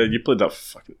 Yeah, you played that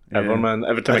fucking ever, Yeah. man.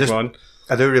 Every time I I just- come on.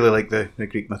 I do really like the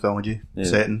Greek mythology Yeah.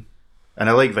 setting, and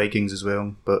I like Vikings as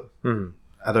well. But Mhm.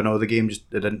 I don't know, the game just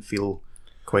it didn't feel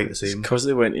quite the same. Because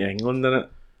they went to England, didn't it?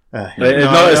 Like,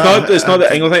 It's not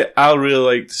the England thing. I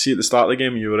really like to see at the start of the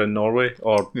game you were in Norway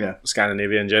or Yeah,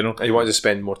 Scandinavia in general. And you want to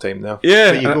spend more time there.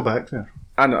 Yeah, but you and go back there.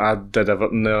 I did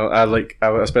everything there.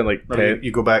 I spent like No, 10.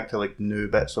 you go back to like new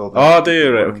bits of. Oh, do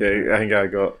you? Right, okay. I think I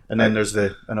got. And then there's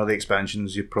the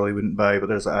expansions you probably wouldn't buy, but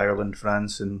there's Ireland,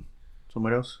 France, and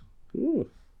somewhere else. Ooh,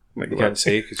 might You go can't back.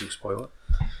 say because you'll spoil it.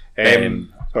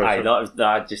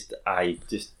 I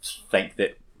just think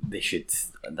that they should.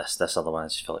 This other one, I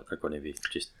just feel like they're going to be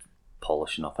just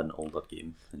polishing up an older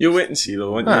game. You'll wait and see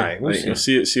though, won't you? Aye, we'll Like,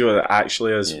 see. You'll see what it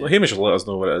actually is. Yeah. Well, Hamish will let us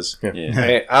know what it is.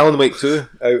 Yeah. Alan Wake 2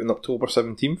 out on October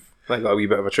 17th. I got a wee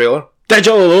bit of a trailer.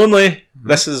 Digital only.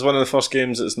 This is one of the first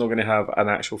games that's not going to have an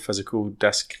actual physical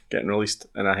disc getting released,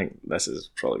 and I think this is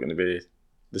probably going to be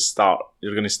the start.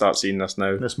 You're going to start seeing this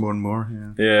now. There's more and more.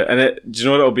 Yeah. Yeah, and do you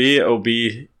know what it'll be? It'll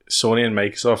be Sony and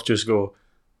Microsoft just go,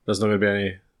 there's not going to be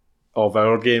any of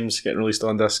our games getting released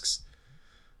on discs,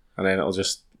 and then it'll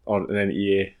just, and then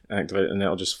EA activate it, and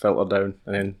it'll just filter down,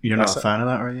 and then You're not that's a it. fan of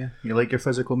that, are you? You like your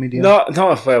physical media? No,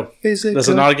 well. Is it? There's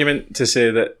an argument to say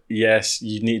that yes,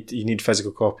 you need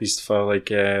physical copies for like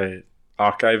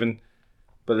archiving,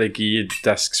 but they give you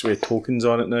discs with tokens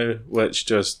on it now, which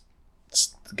just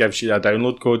gives you a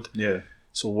download code. Yeah.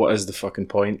 So what is the fucking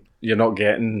point? You're not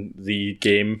getting the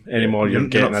game anymore. Yeah, You're you're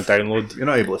getting not a download. You're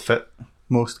not able to fit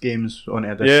most games onto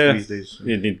a disc Yeah. these days.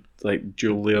 You need like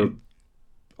dual layer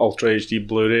Ultra HD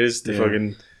Blu-rays to Yeah.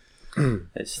 fucking.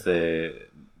 It's the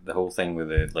whole thing with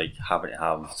the like having to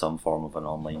have some form of an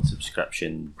online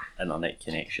subscription, internet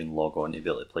connection, log on to be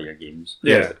able to play your games.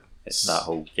 Yeah. It's that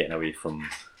whole getting away from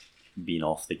being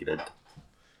off the grid.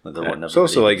 Like they want It's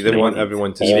also like they want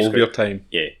everyone to All of your time.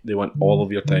 Yeah. They want all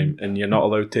of your time, and you're not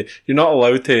allowed to. You're not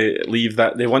allowed to leave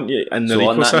that. They want you in their So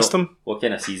on that note, ecosystem. what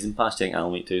kind of season pass do you think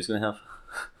Alan Wake 2 is going to have?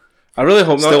 I really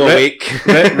hope Still not. awake.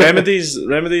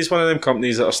 Remedy's one of them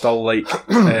companies that are still like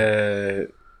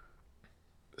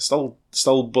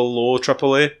still below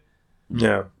AAA.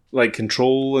 Yeah. Like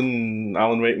Control and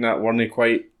Alan Wake and that weren't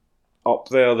quite up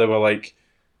there. They were like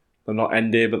they're not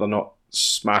indie, but they're not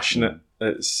smashing it.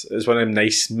 It's one of them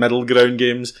nice middle ground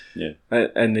games. Yeah.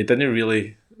 And they didn't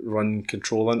really run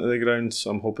Control into the ground, so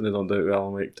I'm hoping they don't do it with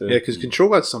Alan Wake too. Yeah, because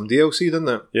Control had some DLC, didn't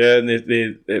it? Yeah, and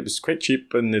they it was quite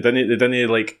cheap, and they didn't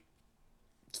like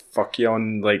fuck you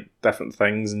on like different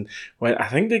things, and I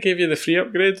think they gave you the free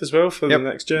upgrade as well for Yep. the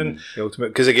next gen. The Ultimate.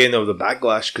 Because again, there was the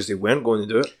backlash because they weren't going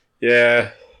to do it. Yeah,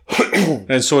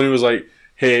 and Sony was like,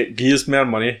 "Hey, give us more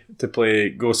money to play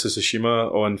Ghost of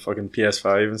Tsushima on fucking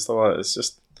PS5 and stuff like that." It's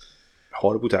just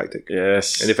Horrible tactic.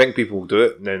 yes, And they think people will do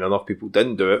it, and then enough people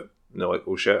didn't do it, and they're like,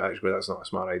 oh shit, actually, that's not a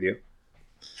smart idea.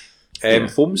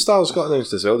 Foam Star's got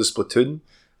announced as well, the Splatoon.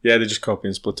 yeah, they're just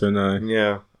copying Splatoon.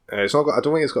 Yeah. It's not got, I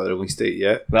don't think it's got a release date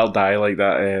yet. They'll die like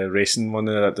that racing one,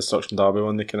 that Destruction Derby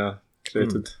one they kind of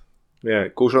created. Yeah,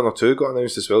 Ghost Runner 2 got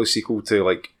announced as well, a sequel to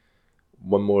like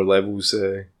One More Levels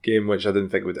game, which I didn't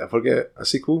think would ever get a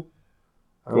sequel.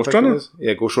 I don't Ghost think it Runner? is.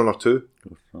 Yeah, Ghost Runner 2.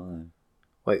 Right.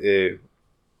 Like the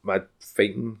mad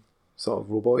fighting sort of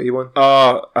robot-y one.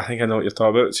 I think I know what you're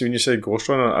talking about. See, when you said Ghost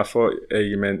Runner, I thought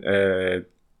you meant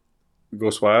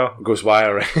Ghostwire.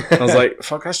 Ghostwire, right? I was like,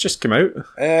 fuck, that's just come out.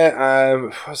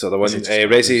 What's the other one? Is it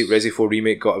just- Resi 4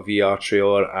 Remake got a VR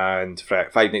trailer, and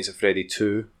Five Nights at Freddy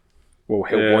 2, well,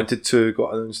 Help Yeah. Wanted 2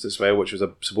 got announced as well, which was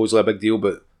supposedly a big deal,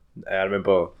 but I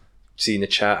remember seeing the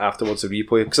chat afterwards, the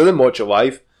replay, because I didn't watch it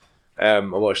live. I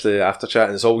watched the after chat,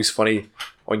 and it's always funny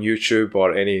on YouTube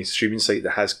or any streaming site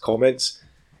that has comments.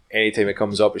 Anytime it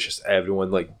comes up, it's just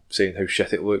everyone like saying how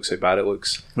shit it looks, how bad it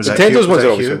looks. Was that Nintendo's Hugh? ones are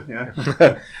Was always that good. Hugh?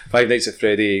 Yeah. Five Nights at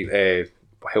Freddy,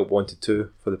 Help Wanted 2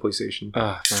 for the PlayStation.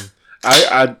 Man.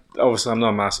 I obviously I'm not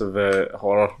a massive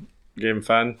horror game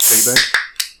fan.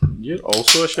 You're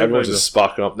also a shit Everyone's bag, just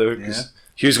sparking up now Yeah. because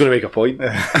Hugh's going to make a point.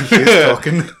 Hugh's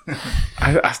talking.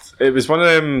 it was one of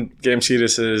them game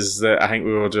series that I think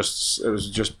it was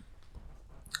just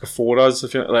before us,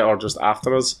 if you like, or just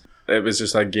after us. It was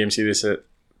just a game series that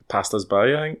passed us by.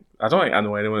 I don't think I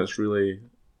know anyone that's really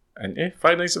into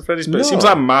Five Nights at Freddy's, but it seems No.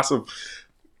 like a massive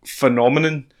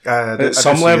phenomenon I at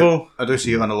some see level. I do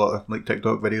see it on a lot of like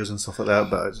TikTok videos and stuff like that,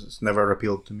 but it's never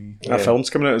appealed to me. A film's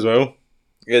coming out as well.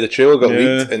 Yeah, the trailer got Yeah.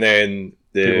 leaked, and then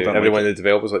People didn't everyone like in the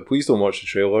developers like, please don't watch the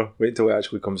trailer. Wait until it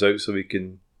actually comes out so we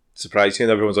can surprise you.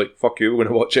 And everyone's like, fuck you, we're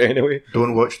going to watch it anyway.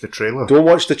 Don't watch the trailer. Don't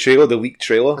watch the trailer, the leaked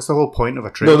trailer. That's the whole point of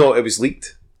a trailer. No, it was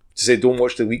leaked. To say don't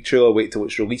watch the leaked trailer, wait till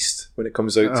it's released when it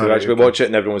comes out to right, actually okay. watch it,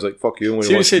 and everyone's like, fuck you, I'm going See,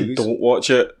 to you watch said the don't watch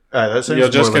it. That sounds You're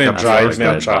just more going like to a drive PR me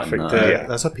up stunt. traffic. Yeah.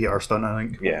 That's a PR stunt, I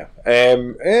think. Yeah.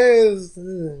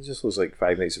 It just looks like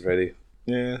Five Nights at Freddy.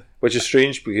 Yeah. Which is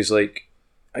strange because, like,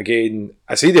 again,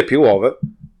 I see the appeal of it,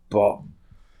 but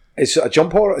it's a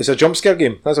jump horror. It's a jump scare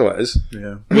game. That's all it is.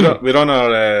 Yeah. We're on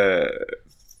our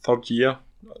third year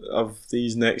of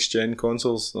these next gen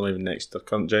consoles. Not even next, they're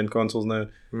current gen consoles now.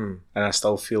 And I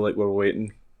still feel like we're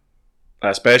waiting.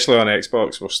 Especially on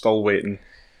Xbox, we're still waiting.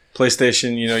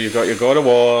 PlayStation, you've got your God of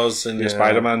Wars and your Yeah.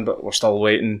 Spider-Man, but we're still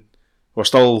waiting.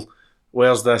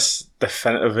 Where's this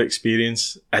definitive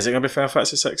experience? Is it going to be Final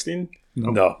Fantasy 16?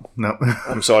 No. No.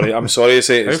 I'm sorry to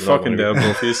say How it's not fucking gonna dare be.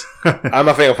 both of yous? I'm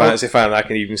a Final Fantasy fan, and I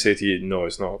can even say to you, no,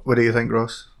 it's not. What do you think,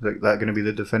 Ross? Is that going to be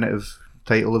the definitive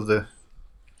title of the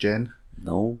gen?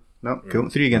 No. No. Cool.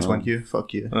 3 against 1 you.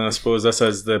 Fuck you. I suppose this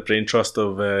is the brain trust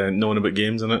of knowing about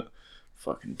games, isn't it?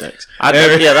 Fucking dicks.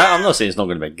 I'm not saying it's not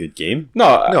going to be a good game.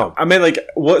 No, I mean, like,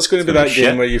 what's going to be gonna that be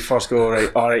game shit. where you first go,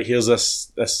 right, alright, here's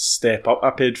this step up I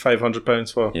paid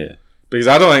 £500 for? Yeah. Because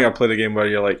I don't think I played a game where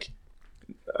you're like,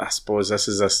 I suppose this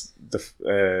is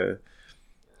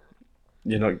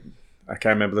you're not, I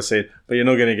can't remember the saying, but you're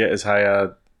not going to get as high a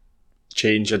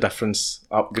change, a difference,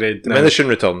 upgrade. Diminishing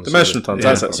returns. Diminishing returns,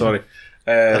 that's it, sorry.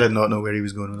 I did not know where he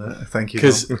was going with that. Thank you.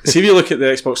 Because see, if you look at the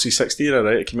Xbox 360 era,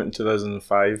 right, it came out in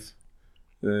 2005,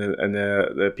 and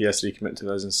the PS3 came out in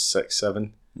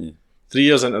 2006-07. Yeah. 3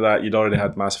 years into that, you'd already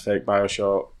had Mass Effect,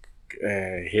 Bioshock,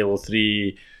 Halo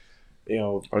 3,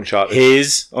 Uncharted.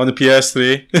 Haze on the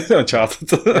PS3,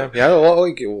 Uncharted. You had a lot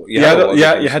like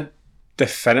you had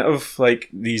definitive, like,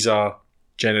 these are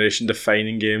generation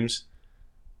defining games,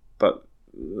 but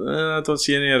I don't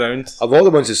see any around. a lot of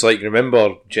the ones it's like,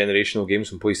 remember generational games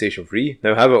from PlayStation 3?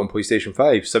 Now have it on PlayStation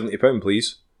 5. £70,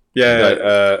 please. Yeah,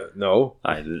 Like, no.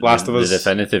 Aye, Last of Us. The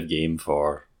definitive game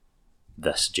for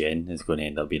this gen is going to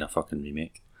end up being a fucking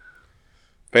remake.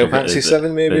 Final The- Fantasy the-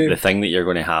 7 maybe? The thing that you're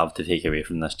going to have to take away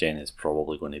from this gen is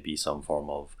probably going to be some form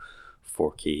of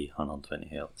 4K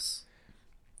 120Hz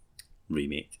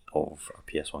remake of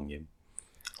a PS1 game.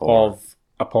 of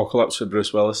Apocalypse with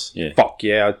Bruce Willis. Yeah. Fuck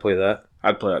yeah, I'd play that.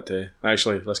 I'd play that too.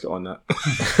 Actually, let's get on that.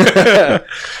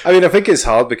 I mean, I think it's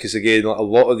hard because, again, like, a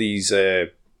lot of these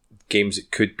games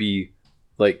that could be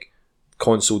like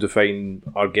console defined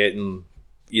are getting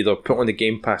either put on the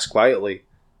Game Pass quietly.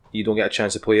 You don't get a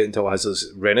chance to play it until it has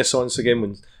this renaissance again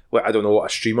when, like, I don't know, what,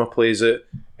 a streamer plays it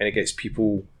and it gets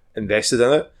people invested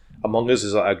in it. Among Us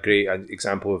is like a great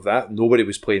example of that. Nobody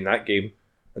was playing that game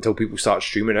until people start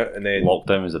streaming it, and then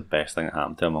Lockdown was the best thing that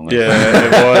happened to Among Us. Yeah,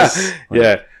 it was.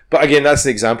 yeah. But again, that's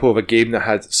an example of a game that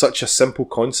had such a simple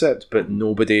concept, but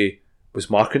nobody was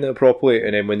marketing it properly.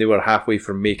 And then when they were halfway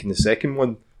from making the second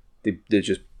one, they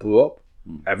just blew up.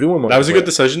 Everyone wanted That was a to play good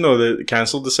decision though. They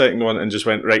cancelled the second one and just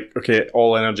went, right, okay,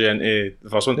 all energy into the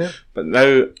first one. Yeah. But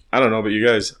now, I don't know about you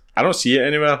guys, I don't see it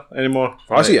anywhere anymore.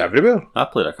 it. I see it everywhere. I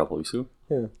played it a couple of weeks ago.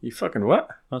 You fucking what?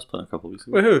 I was playing a couple of weeks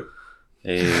ago. With who?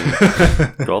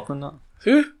 Gordon, that?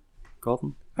 Who?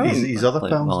 Gordon? His other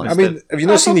Like, pals. well, I mean, have you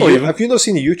not seen believe him. have you not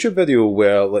seen the YouTube video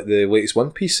where like the latest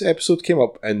One Piece episode came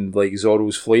up and like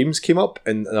Zoro's flames came up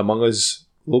and an Among Us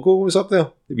logo was up there?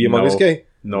 The Be Among No. Us guy.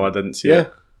 No, I didn't see Yeah,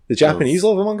 it. the Japanese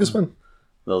love Among Us one.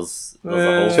 There's a It's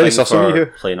whole very thing sus of for you.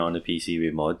 playing it on the PC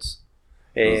with mods.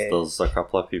 There's a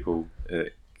couple of people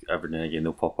every now and again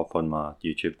they'll pop up on my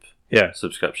YouTube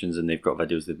subscriptions and they've got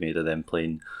videos they've made of them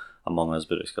playing Among Us,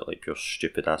 but it's got like pure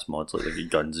stupid ass mods, like they've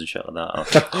got guns and shit like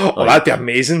that. Oh, that'd be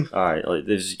amazing. Alright, like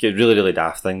they just get really, really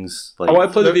daft things. Like, I want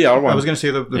to play the VR one. I was going to say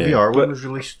the Yeah. VR But- one was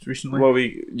released recently. Well,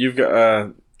 you've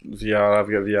got VR, I've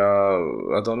got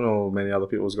VR. I don't know many other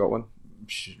people's got one.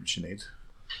 Sinead.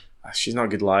 She's not a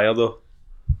good liar though.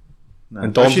 No.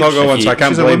 And Dom's She- not got one, so I can't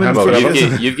she's a blame woman, him but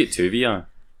forever. you've got two VR.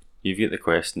 You've got the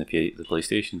Quest and the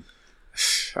PlayStation.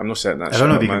 I'm not setting that I shit don't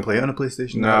know up, if you man. can play it on a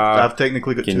PlayStation. Nah. I've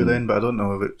technically got two Can- then, but I don't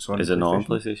know if it's on. Is it not on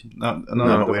PlayStation. PlayStation? No, I'm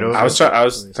not aware of. I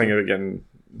was thinking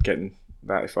about getting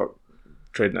that fuck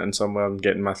trading it in somewhere and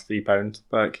getting my £3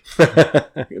 back.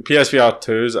 PSVR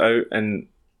 2's out and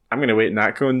I'm gonna wait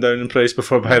that going down in price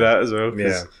before I buy that as well. 'cause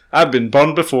Yeah. I've been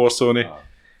burned before, Sony.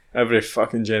 Every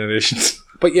fucking generation.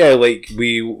 But yeah, like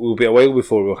we will be a while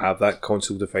before we'll have that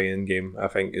console defining game, I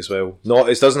think, as well. Not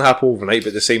it doesn't happen overnight, but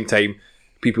at the same time,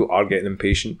 people are getting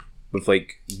impatient. with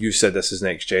like you said this is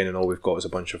next gen and all we've got is a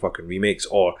bunch of fucking remakes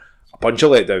or a bunch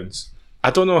of letdowns. I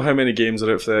don't know how many games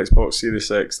are out for the Xbox Series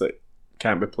X that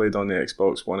can't be played on the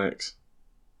Xbox One X.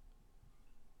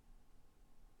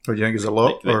 Or do you think there's a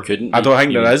lot? That Or couldn't. I don't think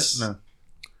be there used. is. no,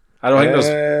 I don't think there's.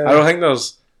 I don't think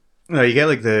there's. no, you get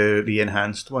like the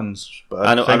enhanced ones, but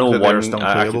I know think that they're one. still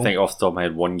I can playable. think off the top of my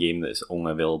head one game that's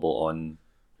only available on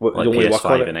What, like you only work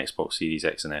on PS5 it? and Xbox Series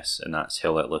X and S, and that's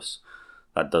Hell Let Loose.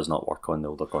 That does not work on the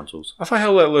older consoles. I thought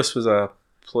Hell Let Loose was a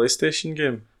PlayStation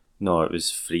game. No, it was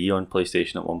free on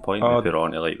PlayStation at one point. Oh. They put it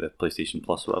onto like the PlayStation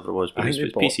Plus, whatever it was, but I it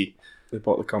think was they PC. They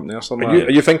bought the company or something. Are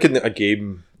you thinking that a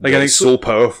game Like, like I is think so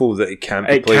powerful that it can't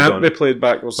be It played can't on be played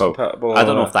backwards Well, compatible. I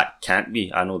don't know if that can't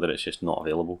be. I know that it's just not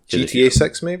available. 'Cause GTA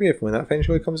 6 maybe if when that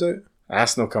eventually comes out?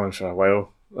 That's not coming for a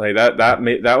while. Like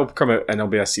that'll come out and it'll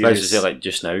be a I was series. to say, like,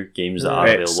 just now, games that are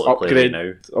It's available to play right upgrade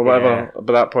now. or whatever.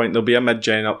 By that point, there'll be a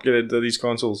mid-gen upgrade to these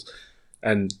consoles,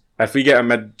 and if we get a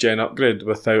mid-gen upgrade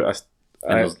without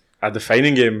a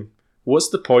defining game, what's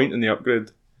the point in the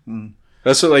upgrade? Mm.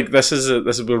 That's what, like, this is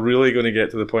we're really going to get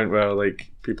to the point where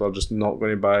like people are just not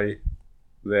going to buy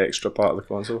the extra part of the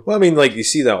console. Well, I mean, like you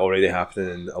see that already happening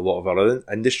in a lot of other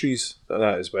industries like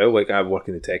that as well. Like I work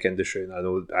in the tech industry,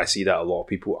 and I see that a lot of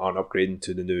people aren't upgrading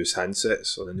to the newest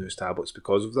handsets or the newest tablets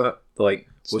because of that. They're like,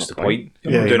 what's the no point? Yeah,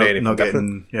 I'm not you're doing not, anything not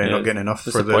different. getting not getting enough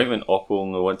What's for the point when Oppo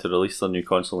only want to release their new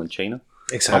console in China? Or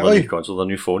their Exactly. new console, their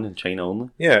new phone in China only.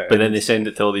 Yeah, But then they send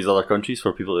it to all these other countries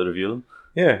for people to review them.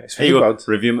 yeah, it's Here you really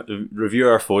go, bad. review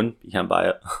our phone. You can't buy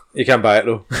it. You can't buy it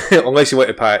though, unless you want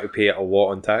to pay it a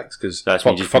lot on tax because That's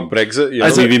fuck, me just fuck Brexit. You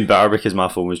It's know? even better because my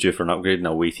phone was due for an upgrade and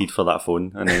I waited for that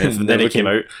phone, and then it came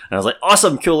out and I was like,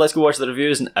 awesome, cool, let's go watch the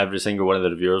reviews. And every single one of the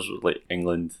reviewers was like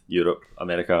England, Europe,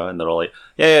 America, and they're all like,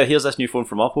 yeah, here's this new phone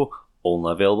from Oppo,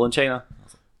 only available in China.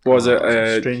 Was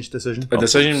it strange decision. a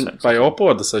decision Oppo 6 by Oppo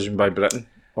or a decision by Britain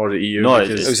or the EU? No,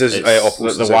 Because It was his, It's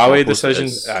Oppo's the decision. Huawei Oppo's decision,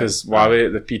 decision. because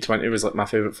Huawei, the P20 was like my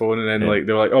favourite phone, and then Yeah. like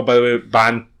they were like, oh, by the way,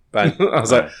 ban. Ban. I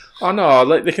was like, oh no,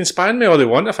 like they can spam me all they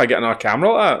want if I get another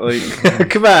camera like that. Like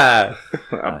Come on.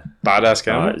 a badass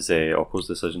camera. It's Oppo's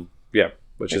decision. Yeah,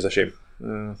 which is a shame.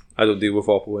 I don't deal with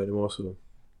Oppo anymore, so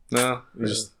No, you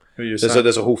just who you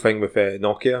there's a whole thing with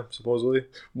Nokia supposedly.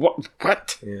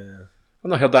 what? Yeah. I've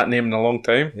not heard that name in a long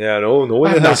time. Yeah, no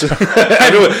one I'm has. not- I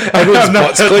know his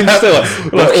butt's clean still.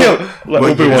 Nokia. Let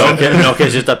What, Obi-Wan.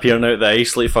 Nokia's just appearing out the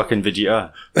ice like fucking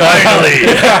Vegeta.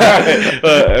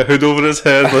 Hood over his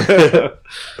head.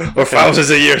 For thousands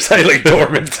of years, I like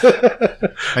dormant.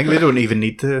 I think they don't even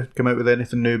need to come out with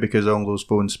anything new because all those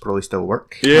phones probably still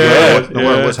work. Yeah, No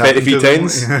matter what's happened to them.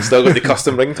 V10s, still got the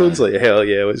custom ringtones. Like, hell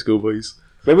yeah, let's go, boys.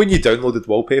 Remember when you downloaded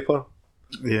wallpaper?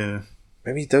 Yeah,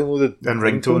 Remember you downloaded and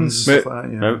ringtones. Mate, Stuff like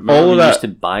that, yeah. Remember All when of you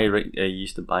that-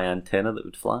 used to buy antenna that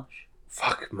would flash?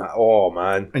 Fuck, man. Oh,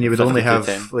 man. And you would only have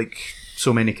 5210. like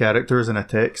so many characters in a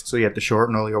text, so you had to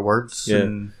shorten all your words. Yeah.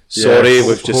 And Sorry, Yeah.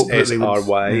 with just that they would-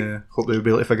 SRY. Yeah, hope they would be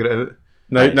able to figure it out.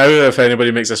 Now, if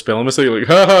anybody makes a spelling mistake, you're like,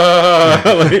 ha ha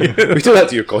ha. Like, We do that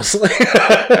to you constantly.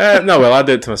 no, well, I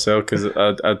did it to myself because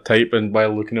I'd type and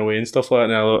while looking away and stuff like that,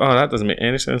 and I go, oh, that doesn't make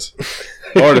any sense.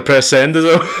 Or to press send as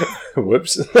well.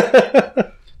 Whoops.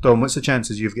 Dom, what's the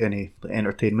chances you've got any like,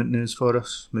 entertainment news for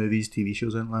us? Movies, TV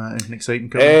shows, anything like that? Anything exciting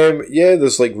coming? Yeah,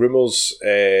 there's like rumours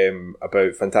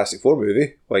about Fantastic Four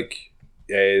movie, like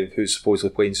who's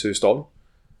supposedly playing Sue Storm.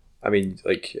 I mean,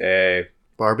 like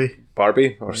Barbie?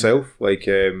 Barbie herself, like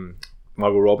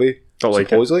Margot Robbie. Don't like it.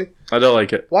 supposedly. I don't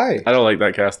like it. Why? I don't like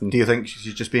that casting. Do you think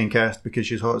she's just being cast because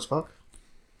she's hot as fuck?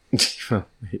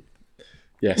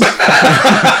 Yes.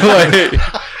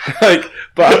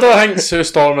 But I don't think Sue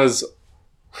Storm is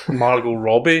Margot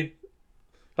Robbie.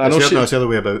 I know she. No, it's the other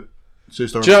way about. Sue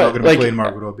Storm's Do you know, not going to be like- playing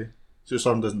Margot Robbie. Sue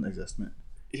Storm doesn't exist, mate.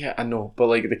 Yeah, I know, but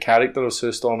like the character of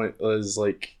Sue Storm is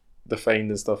like defined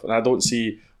and stuff, and I don't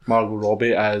see Margot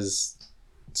Robbie as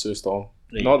Sue Storm.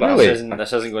 Not that Really?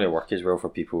 This isn't going to work as well for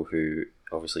people who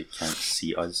obviously can't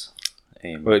see us.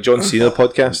 Well, John Cena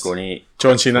podcast. Going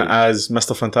John Cena as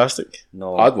Mr. Fantastic. to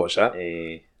no. I'd watch that.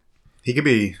 He could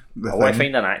be the I want to thing.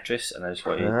 find an actress, and I just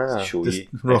want to show Just you.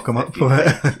 rock 'em if up you for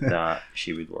it. think that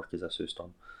she would work as a Sue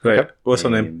Storm. Right. Okay. What's her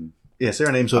name? Um, Yeah, say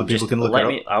her name so that people can look let her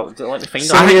me, up. let me find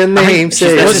Say her. your name,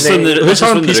 say This your is from name. the- Who's this is on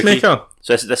from the Rookie. Peacemaker?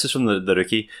 So this is from the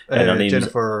rookie, and her name's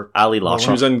Jennifer Ali Holmes. She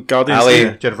Larter. was in Guardians. Ali.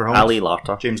 Yeah, Jennifer Holmes. Ali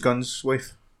Larter. James Gunn's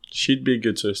wife. She'd be a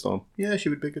good Sue Storm. Yeah, she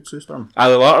would be a good Sue Storm.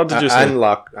 Ali Larter, did you say?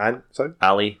 Sorry?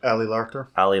 Ali Larter.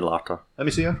 Larter. Let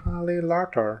me see her. Ali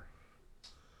Larter.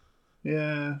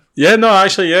 Yeah. Yeah, no,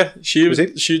 actually, yeah. She Was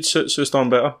it? she'd suit Sue Storm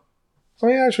better. Oh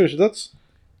yeah, actually she does.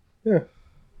 Yeah.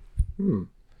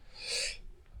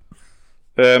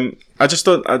 I just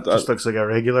don't. Just looks like a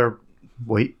regular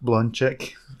white blonde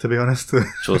chick, to be honest.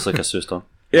 She looks like a Sue Storm.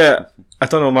 Yeah, I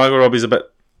don't know. Margot Robbie's a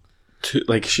bit too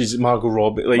like she's Margot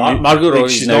Robbie. Like Margot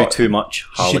Robbie's she's now not too much. She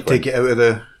Harlequin. should take it out of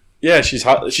the. Yeah, she's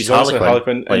also Harlequin.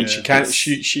 Harlequin, and Like, she can't.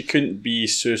 She couldn't be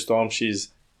Sue Storm. She's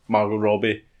Margot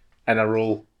Robbie in a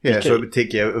role. Yeah, You so can- it would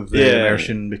take you out of the Yeah.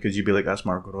 immersion because you'd be like, "That's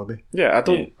Margot Robbie." Yeah, I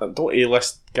don't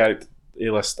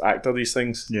A-list actor these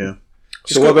things. Yeah.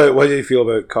 So what do you feel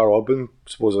about Carl Urban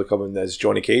supposedly coming as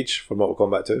Johnny Cage from Mortal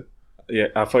Kombat 2? Yeah,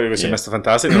 I thought you were going to say Mr.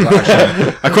 Fantastic. I was like,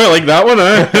 actually, I quite like that one.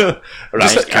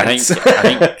 I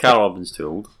think Carl Urban's too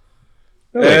old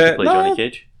to play Johnny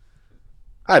Cage.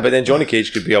 Aye, but then Johnny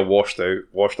Cage could be a washed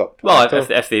up. Well, actor.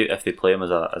 if they play him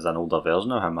as an older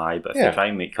version of him, but if they try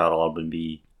and make Carl Urban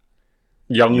be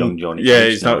young Johnny yeah,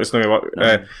 Cage, it's not going to work.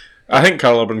 No. I think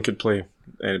Carl Urban could play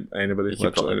anybody, He could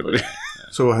literally probably anybody. play.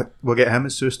 So we'll get him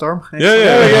as Sue Storm.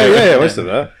 Yeah, let's do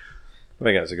that. I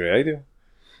think that's a great idea.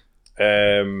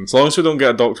 As long as we don't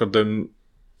get a Doctor Doom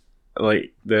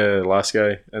like the last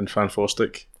guy in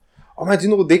Fantastic. Oh man, do you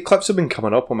know the clips have been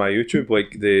coming up on my YouTube,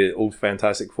 like the old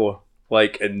Fantastic Four,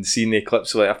 like and seeing the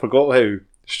clips. Like I forgot how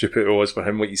stupid it was for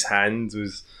him. Like his hand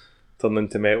was turned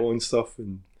into metal and stuff.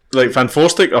 And Like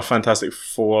Fantastic or Fantastic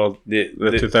Four, the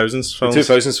 2000s films?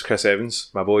 2000s Chris Evans,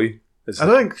 my boy. I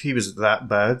don't think he was that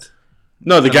bad.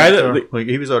 No, the guy that... like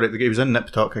he was alright. He was in Nip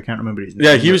Tuck. I can't remember his name.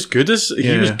 Yeah, he was good as...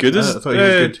 Yeah, I thought he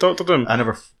was good. Doctor Doom. I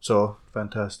never saw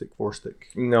Fantastic Four Stick.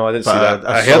 No, I didn't see But that.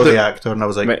 I saw the actor and I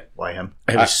was like, Mate, why him?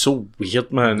 It was so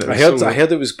weird, man. I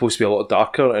heard it was supposed to be a lot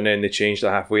darker, and then they changed it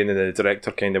halfway, and then the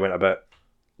director kind of went a bit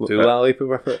too lollipop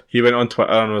with it. He went on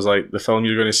Twitter and was like, the film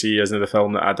you're going to see isn't the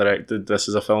film that I directed. This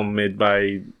is a film made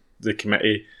by the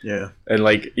committee. Yeah. And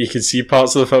like, you can see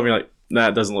parts of the film, you're like, nah,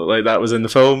 it doesn't look like that was in the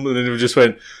film. And then we just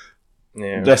went,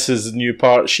 Yeah, this is a new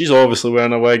part. She's obviously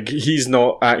wearing a wig. He's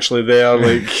not actually there.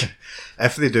 Like,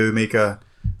 If they do make a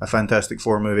Fantastic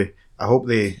Four movie, I hope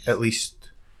they at least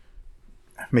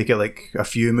make it like a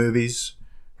few movies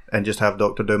and just have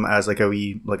Doctor Doom as like a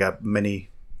mini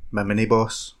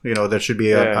boss. You know, there should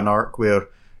be an arc where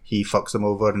he fucks them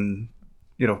over and,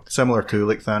 you know, similar to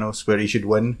like Thanos, where he should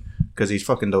win because he's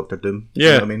fucking Doctor Doom. yeah,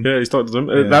 You know what I mean? yeah, he's Doctor Doom.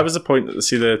 Yeah. That was the point to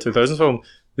see the 2000 film.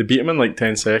 They beat him in like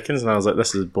 10 seconds, and I was like,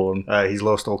 this is boring. He's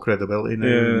lost all credibility now.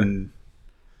 Yeah.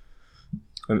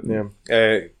 And yeah.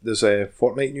 There's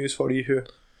Fortnite news for you here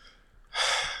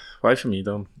Why for me,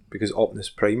 Dom? because Optimus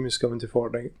Prime is coming to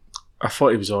Fortnite. I thought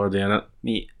he was already in it.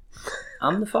 Mate,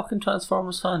 I'm the fucking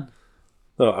Transformers fan.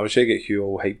 No, I was trying to get Hugh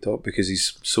all hyped up because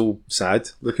he's so sad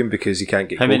looking because he can't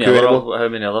get How many Goku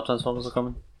anymore. other Transformers are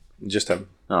coming? Just him.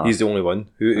 Oh. He's the only one.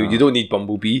 You don't need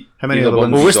Bumblebee. How many Even other though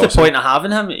ones- Well, what's Bumblebee's the awesome. point of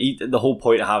having him? The whole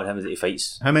point of having him is that he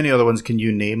fights. how many other ones can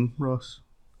you name, Ross?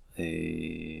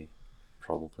 Probably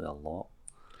a lot.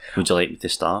 Would you like me to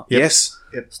start? Yes.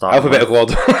 Start Alphabetical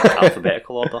order.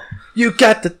 alphabetical order. You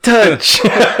got the touch.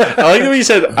 I like the way you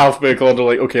said alphabetical order,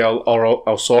 like, okay,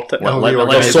 I'll sort it. Well, Let you me were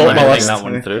let me- sort let my me think list. that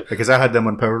one through. Because I had them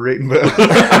on power rating, but I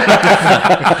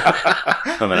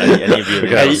mean, any of you Okay,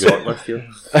 have a that's sort list here?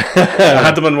 I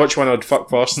had them on which one I'd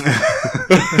fuck first.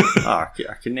 I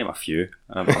could name a few.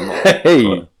 I'm not, Hey.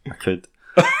 but I could.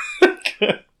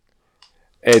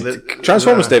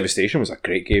 Transformers Devastation was a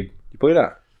great game. You play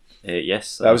that?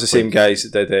 Yes. That was the same guys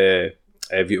that did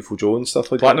Beautiful Joe and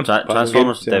stuff like Platinum. that.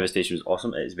 Transformers games, yeah. Devastation was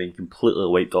awesome. It's been completely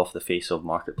wiped off the face of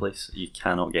Marketplace. You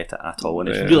cannot get it at all, and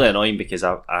it's Yeah. really annoying because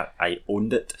I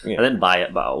owned it. Yeah. I didn't buy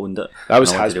it, but I owned it. That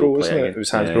was And I wanted to go Hasbro, play wasn't it? again. It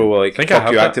was Yeah. Hasbro, like, think I fuck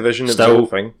have you, that. Activision, and the Still- whole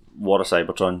thing. War of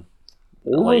Cybertron.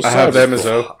 Oh, I have them as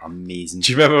well. Amazing.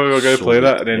 Do you remember we were going to So play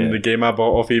that? good, And then yeah. the game I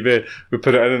bought off eBay, we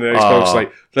put it in the Xbox, Oh.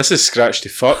 like, this is scratched to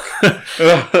fuck.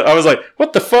 I was like,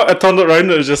 what the fuck? I turned it around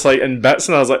and it was just like in bits,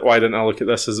 and I was like, why didn't I look at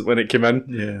this as when it came in?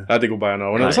 yeah. I had to go buy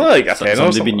another one. It was Aye. like a 10 or Somebody's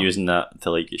something. been using that to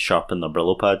like sharpen their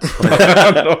Brillo pads.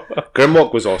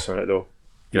 Grimlock was awesome in it, though.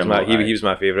 He Grimlock, was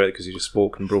my favourite because he just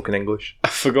spoke in broken English. I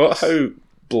forgot how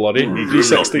bloody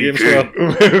 360 games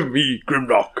were. Me,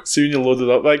 Grimlock. See, when you loaded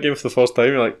up that game for the first time,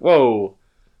 you're like, whoa,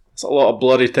 that's a lot of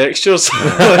bloody textures.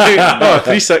 Like, oh,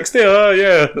 360, oh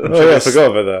yeah. Oh, yeah, I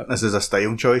forgot about that. This is a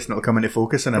style choice, and it'll come into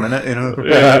focus in a minute, you know.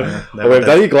 Yeah. Oh, wait,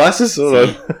 done your glasses? Hold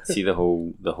on. See the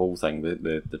whole thing.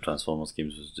 The Transformers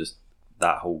games was just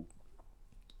that whole.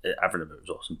 Everything about it was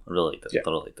awesome. I really liked it. Yeah.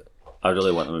 Thoroughly liked it. I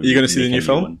really want them. You gonna see the make a new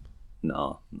film? one.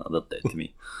 No, they're dead to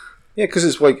me. Yeah, because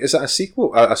it's like, is that a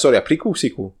sequel? Sorry, a prequel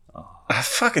sequel? I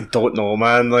fucking don't know,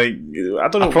 man. Like, I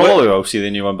don't know. I probably will see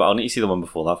the new one, but I'll need to see the one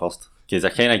before that first. Because I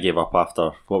kind of gave up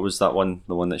after. What was that one?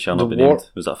 The one that shall not be The war- named.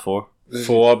 Was that 4?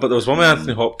 4, but there was one with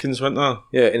Anthony Hopkins, wasn't there?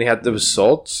 Yeah, and there was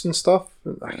swords and stuff.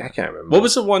 I can't remember. What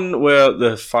was the one where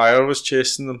the fire was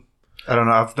chasing them? I don't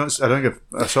know. I don't think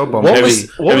I saw Bomb. It was-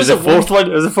 was, what it was was the the one- fourth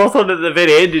one. It was the fourth one at the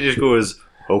very end. He just goes,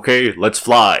 "Okay, let's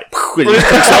fly." And he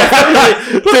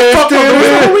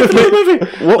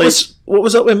What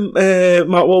was it with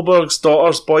Matt Wahlberg's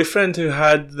daughter's boyfriend who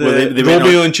had the Well, they went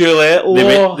Romeo on- and Juliet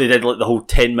law? They did like the whole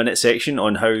 10-minute section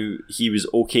on how he was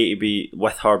okay to be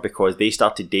with her because they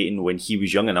started dating when he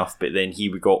was young enough, but then he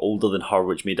got older than her,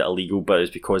 which made it illegal. But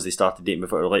it's because they started dating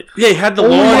before. Like, Yeah, he had the Oh,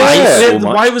 law. yeah. So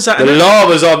much. Why was that? The in it? law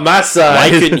was on my why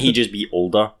side. couldn't he just be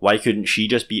older? Why couldn't she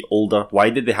just be older? Why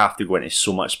did they have to go into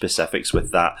so much specifics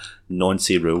with that nonce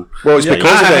rule? Well, it's Yeah,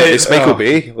 because of it. It's Michael oh.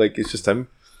 Bay. Like, it's just him.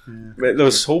 There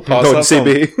was whole parts of Don't that say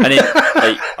film. Bay. And it,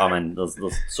 like, I mean, there's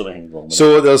so many things wrong with it.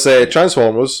 So there's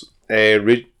Transformers,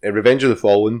 Revenge of the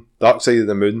Fallen, Dark Side of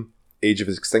the Moon, Age of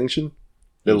Extinction,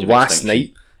 The Age of Last Extinction.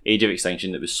 Night. Age of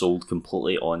Extinction that was sold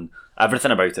completely on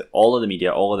everything about it. All of the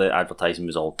media, all of the advertising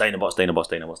was all Dinobots, Dinobots,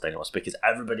 Dinobots, Dinobots, because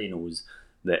everybody knows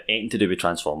that anything to do with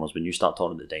Transformers, when you start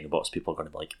talking about the Dinobots, people are going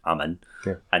to be like, I'm in.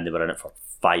 Yeah. And they were in it for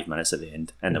 5 minutes at the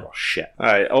end, and they were shit.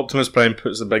 Aye, Optimus Prime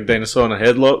puts the big dinosaur in a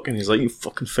headlock, and he's like, "You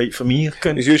fucking fight for me, you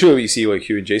cunt." It's usually what you see like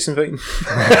Hugh and Jason fighting.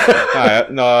 Aye,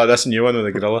 no, that's a new one with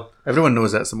the gorilla. Everyone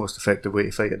knows that's the most effective way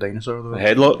to fight a dinosaur, though. The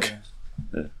headlock.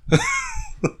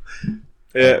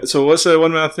 Yeah. So what's the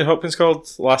one with Anthony Hopkins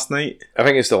called? Last Night. I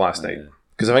think it's The Last Night.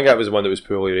 Because I think that was the one that was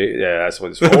poorly rated. Yeah, that's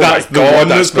what it's. Oh That's my the god, one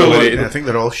that's that's poorly poorly rated. rated. I think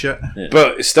they're all shit.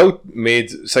 But it still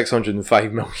made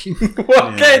 605 million.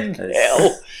 Fucking Yeah.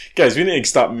 hell, guys! We need to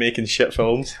start making shit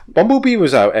films. Bumblebee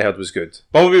was out. I heard was good,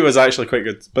 Bumblebee was actually quite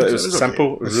good, but it was, It was simple.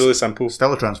 okay. It was really simple.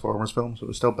 Still a Transformers film, so it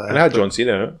was still bad. and it had John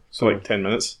Cena in it. So like 10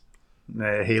 minutes.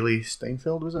 Haley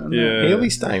Steinfeld, was it? in Yeah. Haley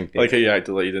Steinfeld. Like how you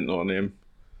acted like you didn't know her name.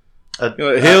 that?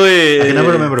 You're like, Haley. I can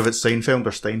never remember if it's Seinfeld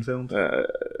or Steinfeld.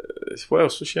 What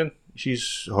else was she in?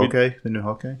 She's Hawkeye, the new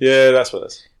Hawkeye. Yeah, that's what it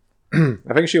is.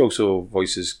 I think she also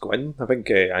voices Gwen. I think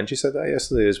Angie said that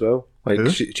yesterday as well. Like Who?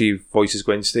 she voices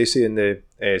Gwen Stacy in the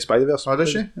Spider Verse. Oh, does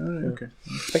she? Oh, right, okay.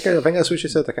 I think that's what she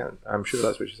said. I'm sure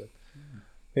that's what she said.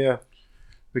 Yeah.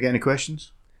 We get any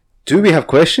questions? Do we have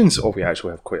questions? Oh, we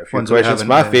actually have quite a few Ones we questions. haven't,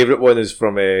 My favourite one is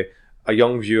from a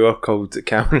young viewer called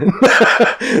Cameron.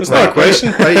 It's not a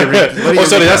question. Why don't you read, why don't you Oh,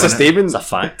 sorry, read that's a that one out? statement. It's a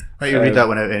fact. Why don't you read that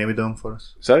one out anyway, Dom, for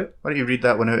us? Sorry? Why don't you read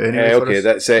that one out anyway for Okay, us?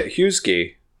 that's Hugh's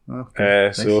gay.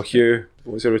 Okay. So, Nice. Hugh,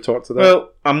 what was your retort to that?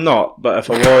 Well, I'm not, but if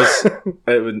I was,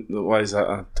 it would. Why is that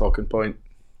a talking point?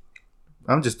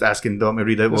 I'm just asking Dom to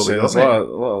read out what we There's got, a mate.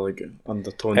 lot of like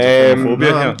undertones Um, of homophobia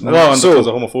no, here. no. A lot of So- undertones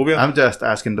of homophobia. I'm just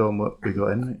asking Dom what we got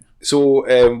in, mate. So,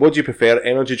 what do you prefer,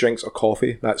 energy drinks or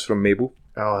coffee? That's from Mabel.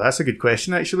 Oh, that's a good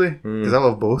question, actually, because I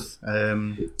love both.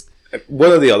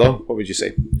 One or the other, what would you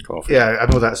say? Coffee. Yeah, I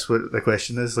know that's what the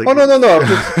question is. Like, Oh, no.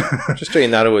 I'm just trying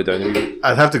to narrow it down.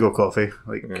 I'd have to go coffee.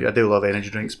 Like, I do love energy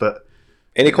drinks, but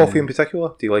Any coffee in particular?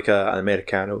 Do you like an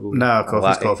Americano? nah, a coffee's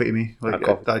latte? coffee to me. Like,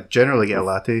 coffee. I generally get a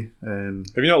latte.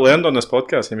 Have you not learned on this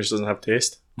podcast Hamish doesn't have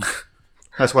taste?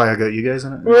 That's why I got you guys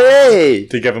in it. Hey!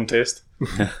 To give him taste.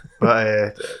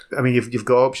 But I mean, you've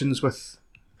got options with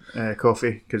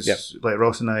coffee because, Yep. like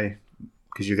Ross and I,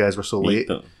 because you guys were so Me, late,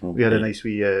 but- we had a nice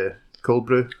wee cold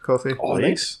brew coffee. Oh,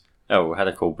 nice. Oh, we had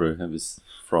a cold brew. It was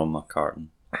from a carton.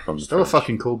 From the Still a fridge.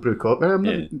 fucking cold brew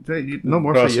coffee. Yeah. No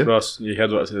more Ross, for you. Ross, you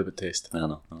heard what I said about taste. I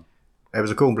know. I know. It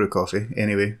was a cold brew coffee,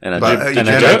 anyway. And a But, Jack you can't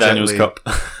Jack Daniels exactly-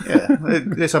 cup. Yeah,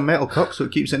 it's a metal cup, so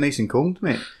it keeps it nice and cold,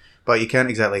 mate. But you can't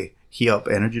exactly heat up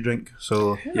energy drink.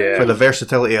 So Yeah. for the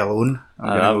versatility alone, I'm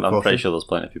going to go I'm coffee. pretty sure there's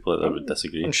plenty of people out there would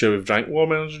disagree. I'm sure we've drank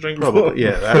warm energy drink before. Probably,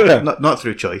 yeah. That, not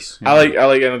through choice. I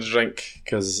like energy drink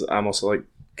because I'm also like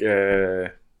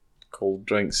cold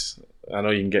drinks. I know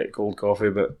you can get cold coffee,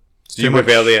 but Do you too much-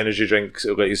 prefer the energy drinks?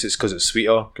 Like, is it because it's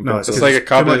sweeter? No, It's 'cause like a too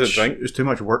carbonated much- drink. It's too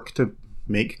much work to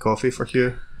make coffee for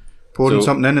Hugh. Pouring So-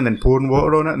 something in and then pouring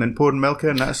water on it and then pouring milk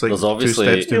in. That's like There's 2 obviously-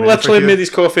 steps too he many for literally Hugh. made his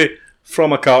coffee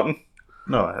from a carton.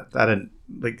 No, I didn't.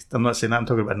 Like, I'm not saying that. I'm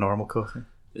talking about normal coffee.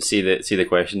 See the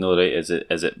question though, right? Is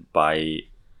it by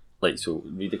like so?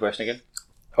 Read the question again.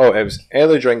 Oh, it was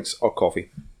energy drinks or coffee.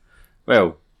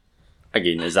 Well,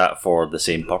 again, is that for the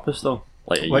same purpose though?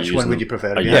 Like, are you Which one using would them- you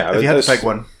prefer? are If you- you had, if you had to that's- pick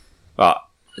one.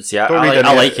 See, I Don't read like, any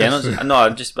I of like it. energy. No,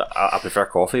 I prefer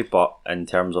coffee, but in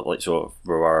terms of like, so if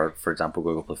we were, for example,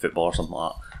 going to play football or something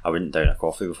like that, I wouldn't down a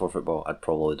coffee before football. I'd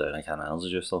probably down a can of energy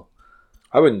juice though.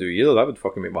 I wouldn't do either. That would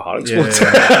fucking make my heart Yeah,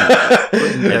 explode.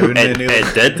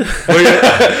 It did.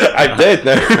 I did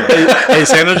now.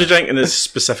 It's energy drink and it's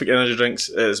specific energy drinks.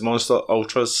 It's Monster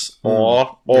Ultras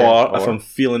or Yeah, if or. I'm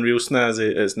feeling real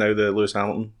snazzy, it's now the Lewis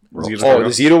Hamilton. Zero Oh, sugar.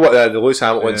 the zero, the Lewis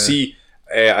Hamilton. Yeah. See,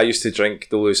 I used to drink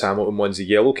the Lewis Hamilton ones, the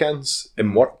yellow cans,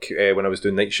 in work when I was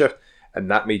doing night shift,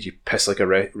 and that made you piss like a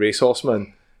racehorse,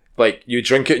 man. Like, you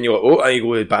drink it and you're like, oh, I need to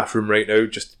go to the bathroom right now,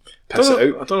 just piss it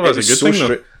out. I don't know if It that's was a good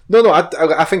thing, though. No,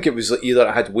 I think it was like either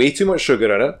it had way too much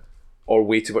sugar in it or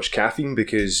way too much caffeine,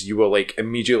 because you were like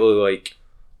immediately like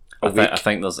awake. I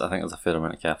think there's a fair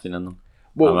amount of caffeine in them.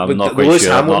 Well, I'm but not the quite Lewis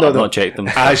sure. Hamilton, I've not checked them.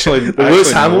 Actually, the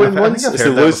Lewis Hamilton I ones, think I've it's the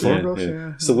heard that Lewis, before, Ross,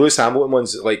 yeah. it's the Lewis Hamilton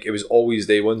ones. Like, it was always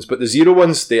day ones, but the zero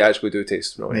ones, they actually do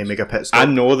taste really When you nice. make a pit I stop.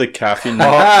 know the caffeine.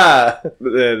 Ah!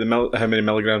 How many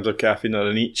milligrams of caffeine are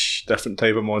in each different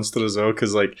type of monster as well,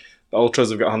 because like the ultras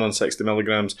have got 160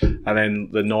 milligrams, and then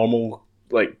the normal,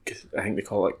 like, I think they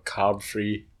call it carb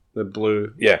free, the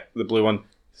blue one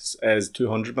is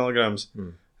 200 milligrams,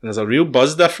 and there's a real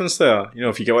buzz difference there. You know,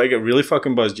 if you want to get really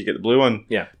fucking buzzed, you get the blue one.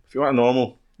 Yeah. If you want a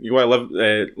normal, you want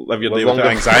to live your day longer.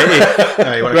 without anxiety,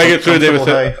 Yeah, you you want want to get through the day comfortable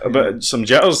with high. a bit some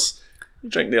jitters, you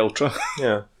drink the ultra.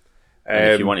 Yeah.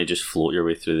 And if you want to just float your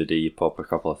way through the day, you pop a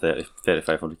couple of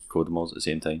 3,500 codemols at the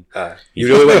same time. You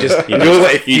really want to just, you really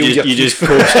want to feel your You just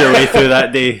coast your way through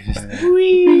that day.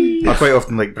 I quite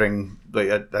often like bring like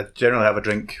I generally have a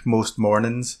drink most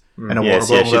mornings in a Yes,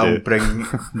 water yes, bottle you that I'll do. bring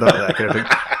that kind of drink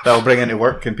that I'll bring into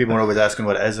work, and people are always asking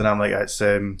what it is, and I'm like, it's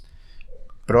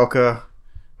Broca,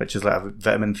 which is like a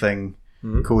vitamin thing,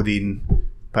 codeine,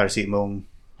 paracetamol,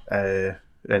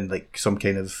 and like some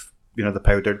kind of, you know, the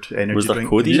powdered energy Was there drink.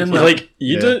 codeine in that? Like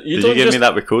you Yeah. don't Did don't you give just me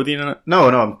that with codeine in it? No,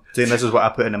 I'm saying this is what I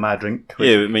put into my drink. Like,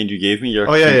 Yeah, mind you gave me your.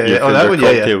 oh yeah. your Oh, that your one,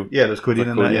 yeah. cocktail. Yeah, there's codeine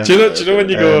in that. codeine. Yeah. Do you know when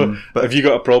you go, But- have you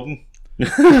got a problem?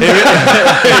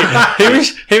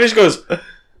 Hamish goes,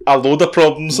 a load of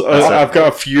problems. I've got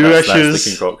a few That's the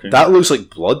issues. concoction. That looks like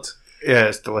blood. Yeah,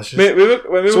 it's delicious. Mate,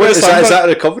 when we So were what, is that a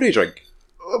recovery drink?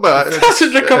 Oh, but That's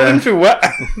recovering from what?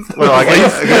 well, I gave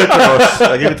it to Ross.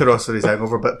 I gave it to Ross for his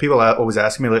hangover, but people always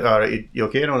ask me like, "All right, you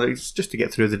okay?" And I was like, "It's just to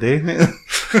get through the day." mate."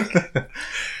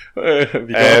 Have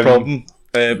you got a problem?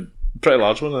 Pretty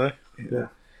large one, eh?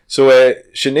 So,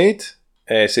 Sinead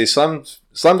says, Slam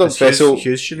Dunk It's Festival.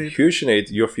 Hughes Sinead. Hugh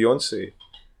Sinead, your fiance,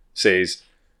 says,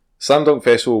 Slam Dunk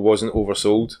Festival wasn't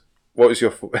oversold. What's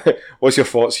your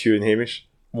thoughts, Hugh and Hamish?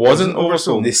 Wasn't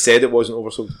oversold. They said it wasn't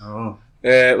oversold. Oh,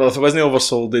 Well, if it wasn't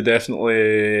oversold, they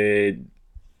definitely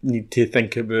need to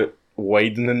think about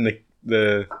widening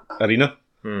the arena,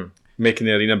 making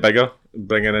the arena bigger,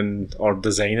 bringing in or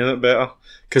designing it better.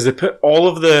 Because they put all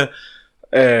of the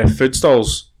food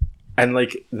stalls in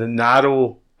like the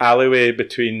narrow alleyway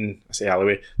between,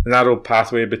 the narrow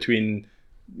pathway between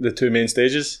the two main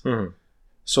stages.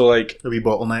 So like, a wee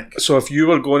bottleneck. so if you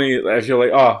were going to, if you're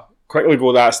like, quickly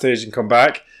go that stage and come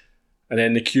back, and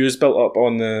then the queue's built up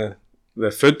on the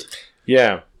food,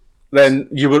 Yeah. then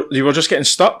you were just getting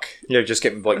stuck. Yeah, just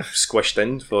getting like squished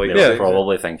in for like. They were Yeah.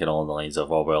 probably thinking along the lines of,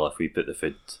 oh well, if we put the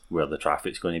food where the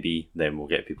traffic's going to be, then we'll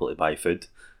get people to buy food.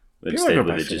 Instead, gonna what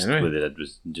buy they food just anyway. what they did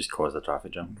was just cause the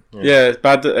traffic jam. Yeah, it's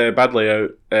bad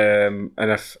layout. And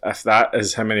if that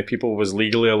is how many people was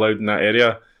legally allowed in that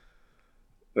area,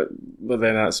 but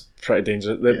then that's pretty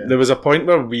dangerous. There was a point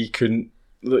where you couldn't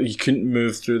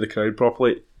move through the crowd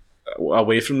properly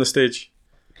away from the stage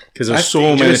because there's That's so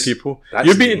dangerous. many people. That's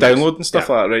You'd be dangerous. downloading stuff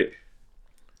like that, right?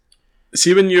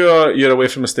 See, when you're away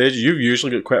from the stage, you've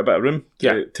usually got quite a bit of room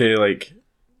to like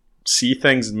see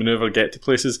things and maneuver, get to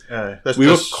places. We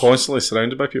were constantly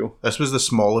surrounded by people. This was the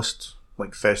smallest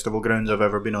like festival grounds I've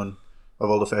ever been on of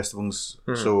all the festivals.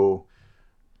 So,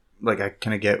 like, I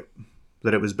kind of get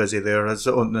that it was busy there. It's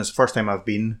the first time I've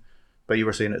been, but you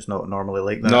were saying it's not normally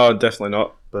like that. No, definitely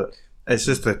not. But it's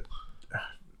just that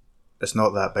it's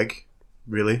not that big,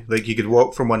 really. Like, you could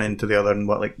walk from one end to the other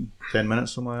in 10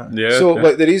 minutes, something like that. Yeah. So yeah.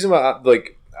 like the reason why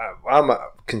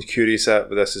I'm curious at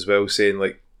with this as well, saying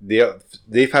like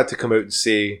they've had to come out and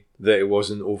say that it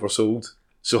wasn't oversold.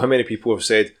 So how many people have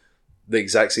said the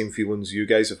exact same feelings you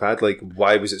guys have had? Like,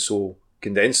 why was it so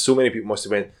condensed? So many people must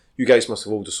have went, you guys must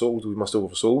have oversold. We must have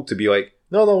oversold. To be like,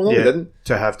 no, we Yeah. didn't.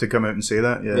 To have to come out and say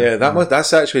that, yeah. Yeah,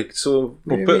 that's actually so.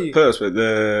 Well, maybe- put it this way,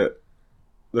 the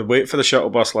wait for the shuttle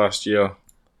bus last year,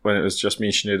 when it was just me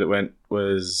and Sinead that went,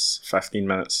 was 15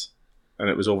 minutes, and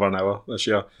it was over an hour this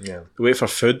year. Yeah. The wait for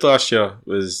food last year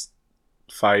was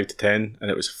 5 to 10,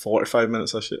 and it was 45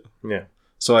 minutes this year. Yeah.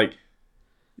 So like,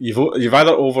 you've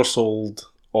either oversold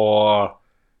or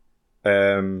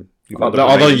the other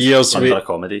undermined. years, Under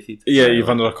accommodated. you've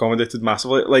under accommodated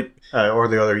massively. Like, Or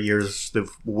the other years, they've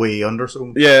way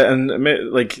undersold. yeah, and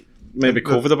maybe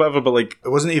COVID or whatever, but like, It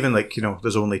wasn't even like,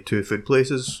 there's only 2 food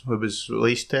places. It was at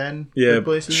least 10 yeah, food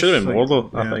places. should have been more though.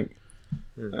 I yeah. think.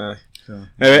 So-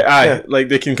 Anyway, like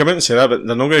they can come out and say that, but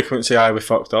they're not going to come out and say, we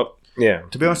fucked up. Yeah.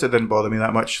 To be honest, it didn't bother me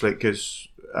that much, like, because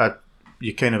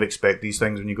you kind of expect these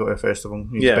things when you go to a festival.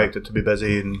 You Yeah. expect it to be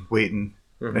busy and waiting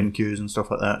in queues and stuff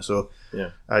like that. So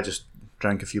Yeah. I just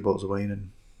drank a few bottles of wine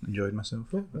and enjoyed myself.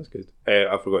 Yeah, that's good.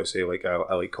 I forgot to say, like, I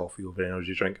like coffee over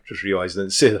energy drink. I've just realised I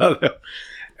didn't say that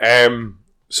there.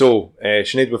 So,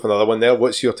 Sinead, with another one there.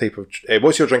 What's your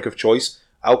drink of choice?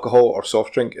 Alcohol or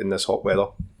soft drink in this hot weather?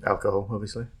 Alcohol,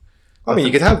 obviously. I mean,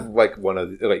 you could have like one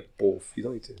of like both. You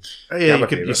don't need to. Yeah, have you a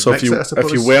could. favourite. So mix it, I suppose.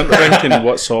 if you weren't drinking,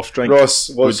 what soft drink? Ross,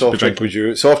 what would you soft be drink drinking? would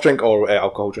you? Soft drink or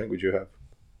alcohol drink would you have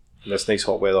in this nice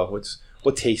hot weather?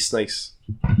 What tastes nice?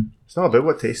 It's not about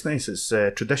what tastes nice. It's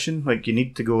tradition. Like you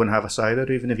need to go and have a cider,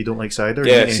 even if you don't like cider.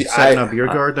 Yeah, you need see, to sit in I- a beer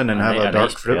garden and have a dark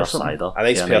nice fruit pear or something. cider. A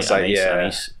nice Yeah, pear cider, yeah. A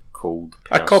nice cold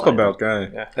A pear Copperberg guy.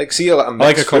 Yeah, like see a I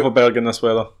like a Copperberg in this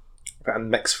weather.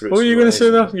 and mixed fruits. What were you going to say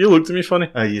there? You looked at me funny.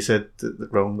 You said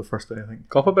wrong the first day, I think.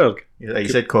 Copperberg. Yeah, you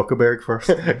said Cockerberg first.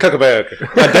 Cockerberg.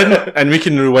 I didn't, and we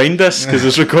can rewind this because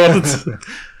it's recorded. cider.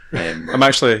 I'm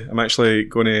actually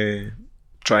going to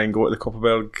try and go to the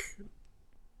Copperberg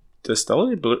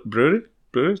distillery, brewery.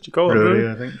 Do you call it Brewery,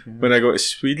 brewery? I think. Yeah. When I go to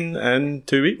Sweden in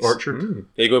 2 weeks. Orchard.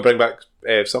 Are you going to bring back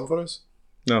some for us?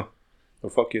 No. Well,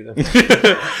 fuck you then.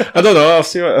 I don't know. I'll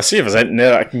see if there's anything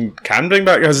there that I can bring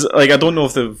back. Because like I don't know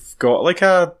if they've got like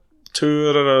a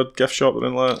tour or a gift shop or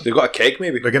anything like that. They've got a keg,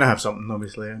 maybe. They're going to have something,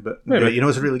 obviously. But Maybe. you know,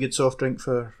 it's a really good soft drink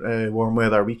for warm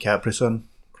weather. Wee Capri Sun.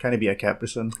 Can it be a Capri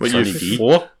Sun? What Sunny you D.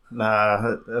 for?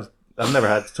 Nah, I've never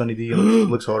had Sunny D. It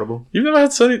looks horrible. You've never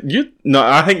had Sunny? No,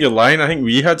 I think you're lying. I think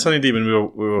we had Sunny D when we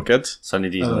were kids. Sunny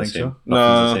D's I not don't the think same. so. Nothing's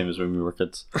No. the same as when we were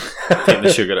kids. Take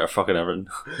the sugar out of fucking everything.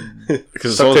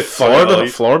 Because it's Suck all it, fuck it, Ollie.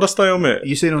 Florida style, mate.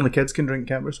 You saying only kids can drink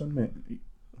Capri Sun, mate?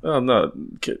 Oh, no.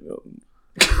 Well,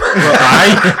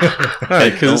 aye.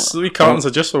 Because we cartons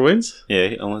are just for wins.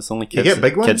 Yeah, it's only You kids. get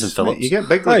big ones. Kids and mate. Phillips. You get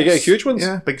big Oh, ones. you get huge ones?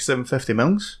 Yeah, big 750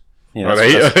 mils. Yeah, All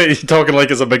that's- right, that's- you're talking like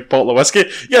it's a big bottle of whiskey.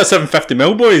 Yeah,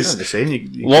 750ml, I'm boys. just saying,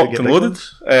 you Locked get and big loaded.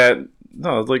 ones.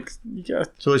 No, like you get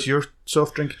So it's your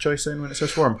soft drink of choice then when it's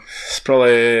this warm? it's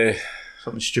probably.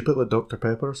 Something stupid like Dr.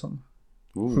 Pepper or something?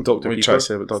 Ooh. Dr. What you Pepper. try to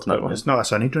say about Dr. not Pepper? nice. It's not a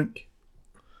sunny drink.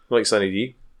 Like Sunny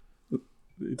D.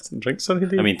 He doesn't drink Sunny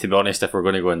D. I mean, to be honest, if we're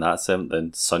going to go in that sense,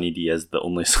 then Sunny D is the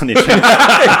only Sunny drink.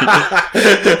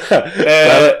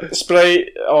 Sprite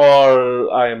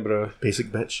or Iron Brew. Basic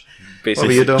bitch. What Basically.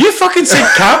 were you doing? You fucking said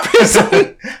Capri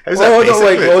Sun. How's Oh, that no, basic,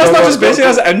 like, mate? oh, That's no, not no, just no, basically no.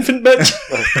 as an infant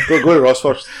bitch. go to Ross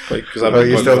first. Like, because I'm Oh,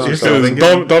 you still thinking?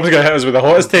 Dom's gonna hit us with the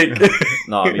hottest take.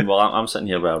 No, I mean, well, I'm sitting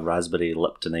here with a raspberry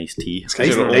Lipton iced tea.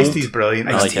 Iced tea's brilliant.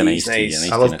 I like an iced tea. nice. an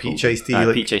iced I tea love and a peach Coke. iced tea,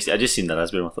 like- Peach iced tea. I just seen the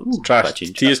raspberry and I thought, ooh, Trash. bit of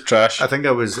change. Tea is trash. I think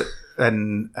I was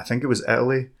in, I think it was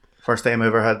Italy. First time I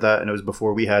ever had that, and it was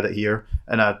before we had it here.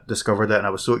 And I discovered it, and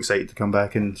I was so excited to come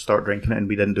back and start drinking it. And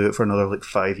we didn't do it for another like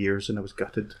 5 years, and I was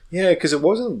gutted. Yeah, because it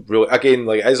wasn't really. Again,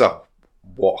 like, as a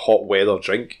hot weather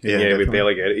drink. Yeah, Yeah, we definitely.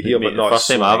 barely get it here, Mate, but not the first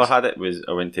so time I ever nice. had it was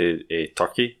I went to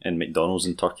Turkey, and McDonald's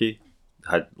in Turkey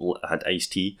had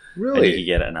iced tea. And you Really? could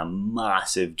get it in a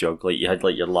massive jug. Like you had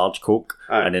like your large Coke,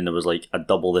 Aye. and then there was like a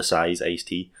double the size iced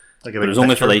tea. Like But it was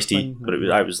only for the iced tea. But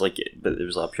it was like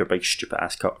a pure big stupid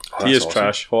ass cup. Oh, Tea that's is awesome.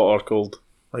 trash, hot or cold.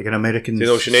 like an American. Do you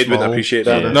know Sinead wouldn't small appreciate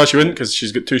that? soda. No, she wouldn't because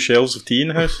she's got 2 shelves of tea in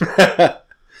the house.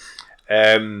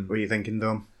 What are you thinking,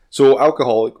 Dom? So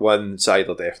alcoholic one,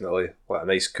 cider definitely. Like a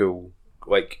nice cool,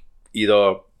 like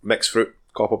either mixed fruit,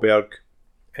 Copperberg.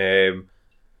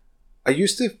 I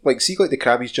used to like see like the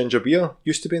Krabby's ginger beer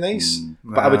used to be nice,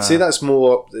 but I would say that's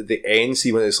more the end.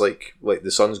 See when it's like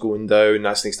the sun's going down,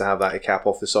 that's nice to have that to cap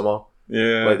off the summer.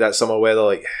 Yeah, Like that summer weather,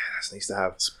 like that's nice to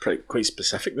have. it's quite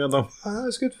specific there, though. Ah,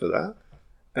 that's good for that.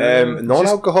 It's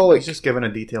Non-alcoholic, He's just giving a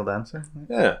detailed answer.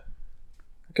 yeah.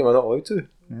 How come I'm not allowed to?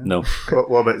 No.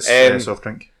 What about Um, soft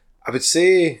drink? I would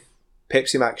say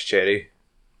Pepsi Max Cherry.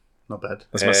 Not bad.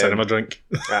 That's my cinema drink.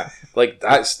 Like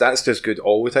that's just good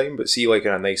all the time. But see, like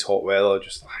in a nice hot weather,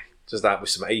 just that with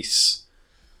some ice.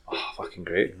 Oh, fucking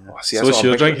great! Oh, see, So that's what's what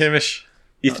your I'm drink, thinking. Hamish?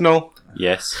 Ethanol?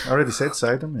 Yes. I already said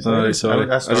cider, mate. Sorry. I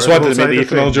started just wanted to the make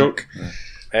the cider ethanol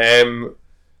thing. joke.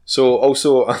 So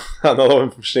also another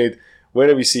one from Sinead. When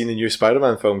are we seeing the new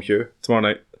Spider-Man film, Hugh? Tomorrow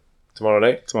night. Tomorrow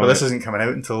night. Well, this isn't coming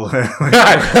out until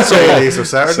so, so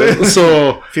Saturday.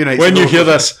 so Few nights when ago. you hear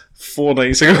this 4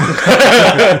 nights ago,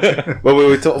 Well,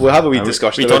 we'll have a wee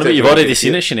discussion. We talked about it you've when we already get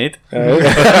seen to it,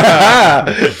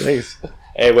 Sinead. Nice.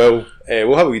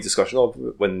 We'll have a wee discussion of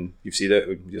when you've seen it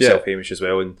with yourself, Hamish, as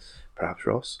well, and perhaps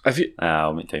Ross. have you,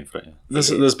 I'll make time for it.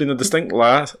 there's been a distinct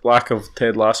lack of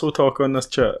Ted Lasso talk on this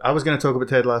chat. I was going to talk about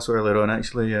Ted Lasso earlier on,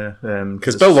 actually.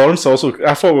 Because Bill Lawrence also,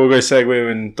 I thought we were going to segue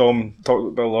when Dom talked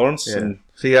about Bill Lawrence. Yeah. And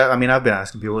See, I mean, I've been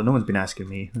asking people. No one's been asking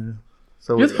me.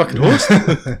 So you're the fucking host.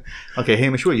 Okay,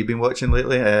 Hamish, what have you been watching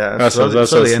lately? I That's saw us, the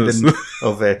that's us. ending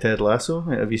of Ted Lasso.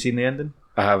 Have you seen the ending?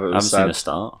 I have it. I It haven't was seen sad. the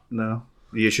start. No.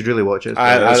 You should really watch it.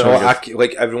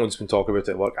 Like everyone's been talking about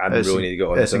it at work. I really need to get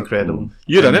on. It's it. incredible.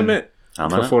 You're in it, mate. I'm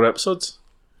For in it. 4 episodes.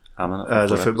 I'm in it.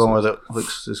 As a for footballer that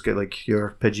looks, it's got like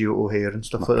your Pidgeotto hair and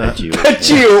stuff like that.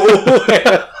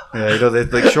 Pidgeotto. Yeah, you know, they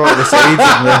like short of the sides.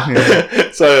 And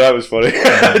yeah. Sorry, that was funny.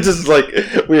 Just like,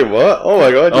 wait, what? Oh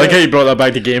my god! I like how you brought that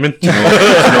back to gaming.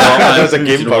 That's a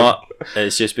game part.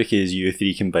 It's just because you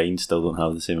three combined still don't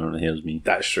have the same amount of hair as me.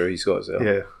 That's true. He's got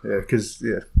it. Yeah, because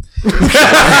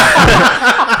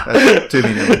that's too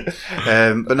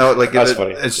mean. But no, like That's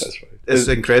funny. It's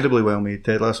incredibly well made.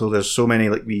 Ted Lasso. There's so many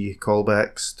like wee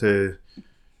callbacks to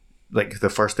like the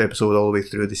first episode all the way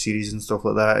through the series and stuff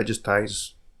like that. It just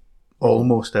ties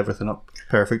almost everything up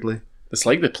perfectly. It's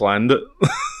like they planned it.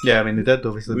 Yeah, I mean they did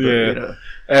obviously. But, Yeah. you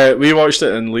know. We watched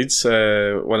it in Leeds one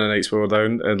of the nights we were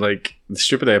down, and like the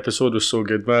stupid episode was so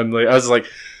good, man. Like I was like,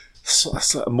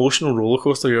 it's an emotional roller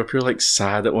coaster. You're up here like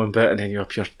sad at one bit, and then you're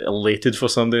up here elated for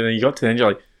something, and then you got to the end, you're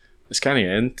like, this can't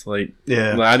end. Like,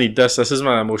 Yeah. I need this. This is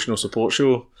my emotional support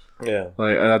show. Yeah.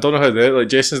 Like, and I don't know how they like.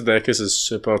 Jason Sudeikis is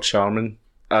super charming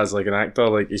as like an actor.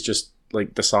 Like he's just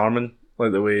like disarming.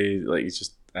 Like the way like he's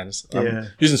just innocent. I'm Yeah.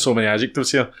 using so many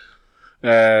adjectives here.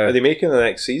 Are they making the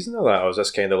next season of that, or is this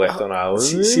kind of left on island?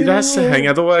 See, that's the thing.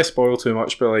 I don't want to spoil too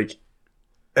much, but like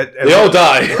They all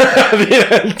die. At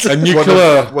the end. a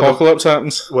nuclear apocalypse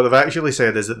happens. What they've actually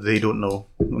said is that they don't know,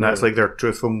 and that's like their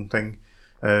truthful thing.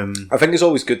 I think it's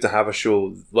always good to have a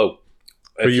show. Well,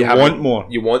 if But you haven't- want more.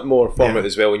 You want more from Yeah. it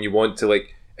as well, and you want to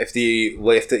like. If they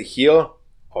left it here,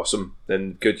 awesome.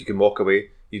 Then good, you can walk away.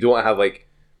 You don't want to have like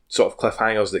sort of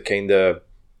cliffhangers that kind of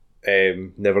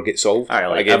never get solved. Alright,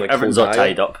 like, Again, everything's Cold not Eye.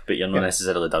 tied up, but you're not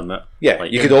necessarily done with it. Yeah,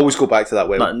 Like, you could always go back to that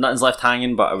well. Nothing's left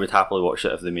hanging, but I would happily watch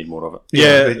it if they made more of it.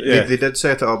 Yeah, They did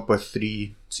set it up with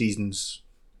 3 seasons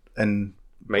in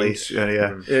Mind. place.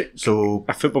 Yeah. It- So,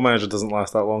 a football manager doesn't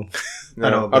last that long. No. I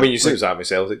know, I but, mean, you said it like-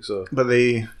 was at Celtic, so but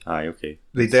they Aye, okay.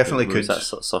 definitely Was could. that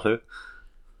Sir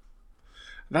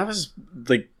That was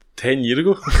like 10 years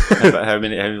ago.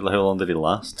 how long did he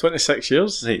last? 26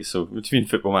 years. Right, so what do you mean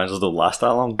football managers don't last that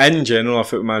long? In general, a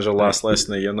football manager lasts less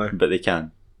than a year now. But they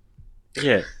can.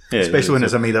 Yeah. Yeah, Especially when so-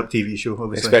 it's a made-up TV show,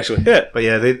 obviously. especially. Yeah. But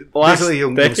yeah, they Last basically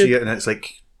you'll decade. see it, and it's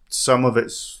like some of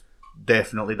it's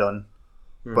definitely done,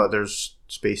 but there's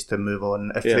space to move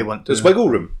on if Yeah. they want to. There's wiggle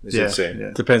room, as yeah, you'd say.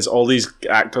 yeah. Depends. All these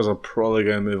actors are probably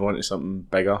going to move on to something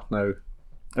bigger now.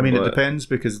 I mean, it But- depends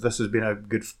because this has been a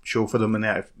good show for them, and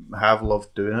they have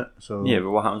loved doing it. So Yeah, but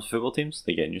what happens to football teams?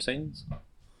 They get new signings.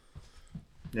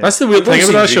 Yeah. That's the weird I've thing not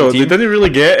about that seen show. Dream They Team. didn't really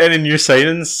get any new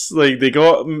signings. Like they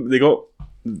got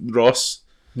Ross.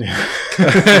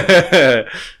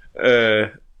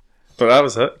 But that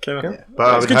was it. Kind of. But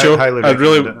I It's would a good show. highly I'd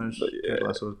really- recommend it. Ted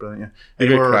Lasso was brilliant. Yeah.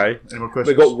 You could cry. Any more We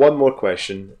questions? got one more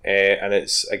question, and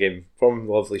it's again from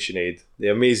lovely Sinead, the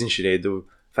amazing Sinead, though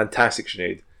fantastic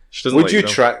Sinead. She doesn't Would like you them.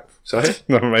 try? Sorry.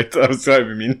 Never mind. I was trying to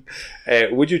be mean.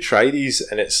 Would you try these?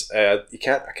 And it's you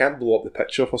can't. I can't blow up the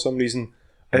picture for some reason.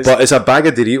 It's- But it's a bag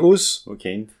of Doritos, What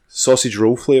kind? sausage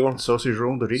roll flavour. Sausage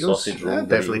roll Doritos. Sausage roll Yeah,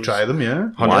 definitely Doritos. try them. Yeah,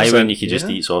 100%. Why when you could just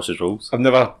yeah. eat sausage rolls? I've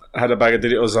never had a bag of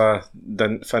Doritos I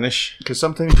didn't finish. because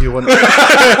sometimes you want.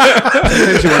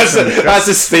 sometimes you want some That's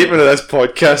the statement of this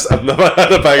podcast. I've never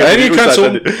had a bag of Any Doritos cancel- I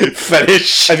didn't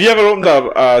finish. Have you ever opened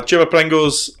a tube of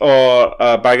Pringles or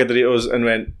a bag of Doritos and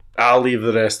went, I'll leave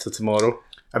the rest to tomorrow?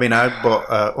 I mean, I bought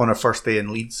on our first day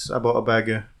in Leeds. I bought a bag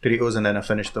of Doritos, and then I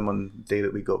finished them on the day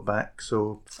that we got back.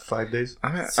 So 5 days.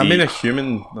 I mean a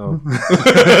human. No.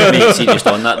 Mate, see, just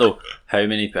on that though, how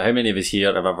many of us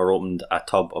here have ever opened a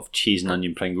tub of cheese and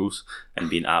onion Pringles and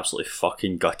been absolutely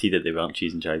fucking gutted that they weren't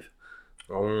cheese and chive?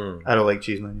 I don't like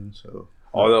cheese and onions, so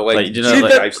Oh, no, like, Like, do you know, see,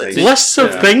 like- chives like- nice. Lists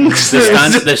of Yeah. things.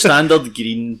 The standard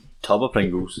green tub of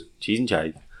Pringles, cheese and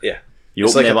chive. Yeah. You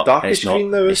It's open like them a up, darkish it's not.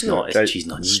 green now, It's isn't not. it? It's cheese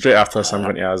and onion. Straight after this, I'm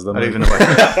going to ask them. I don't even know what,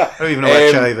 I don't even know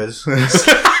what chive is.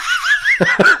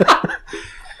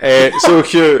 So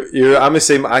Hugh, I'm the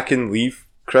same. I can leave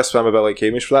crisp. I'm a bit like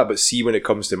Hamish for that. But see, when it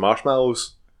comes to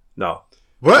marshmallows, no.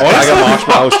 What? A bag of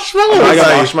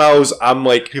marshmallows. I'm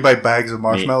like, You buy bags of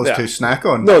marshmallows Yeah. to snack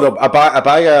on? no. I buy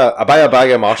a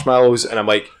bag of marshmallows, and I'm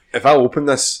like, if I open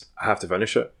this, I have to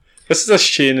finish it. This is a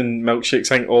Shane and milkshake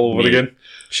thing all over Me. again.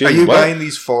 Shane, Are you what? buying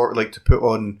these for like to put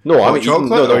on? No, I'm hot eating. chocolate,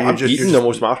 No, or I'm you're eating just, the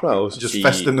most marshmallows. just See-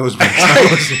 fisting those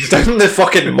marshmallows. Down the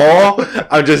fucking maw.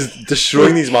 I'm just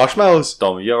destroying these marshmallows.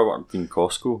 Dom, have you ever worked in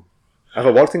Costco? Have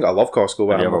I worked in? I love Costco.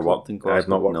 But Have you I'm ever not- worked in Costco? I've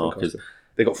not worked No, in 'cause Costco.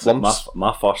 They got flumps.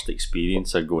 My first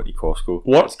experience of going to Costco.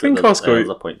 Worked in Costco? There's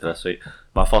a point to this, right?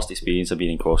 My first experience of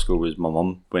being in Costco was my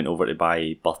mum went over to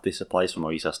buy birthday supplies for my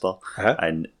wee sister, Uh-huh.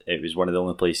 and it was one of the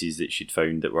only places that she'd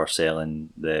found that were selling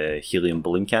the helium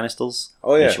balloon canisters.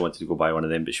 Oh, yeah. And she wanted to go buy one of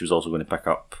them, but she was also going to pick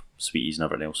up sweeties and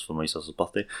everything else for my sister's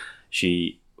birthday.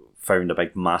 She found a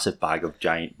big, massive bag of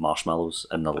giant marshmallows,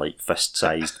 and they're like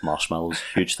fist-sized marshmallows,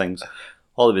 huge things,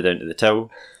 all the way down to the till.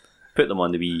 Put them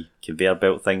on the wee conveyor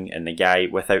belt thing, and the guy,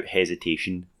 without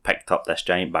hesitation, picked up this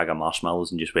giant bag of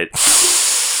marshmallows and just went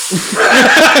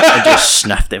and just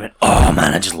sniffed it and went, oh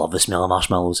man, I just love the smell of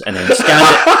marshmallows, and then scanned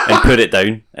it and put it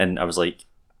down, and I was like,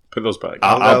 Put those back.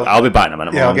 I'll be back in a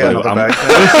minute. Yeah, I'll Mum. get another bag.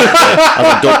 I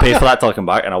was like, don't pay for that till I come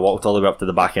back, and I walked all the way up to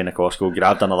the back end of Costco,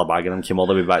 grabbed another bag of them, came all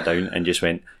the way back down, and just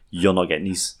went, you're not getting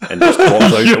these, and just walked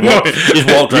out. Just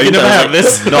walked around. You can never have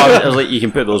this. No, I was like, you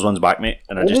can put those ones back, mate.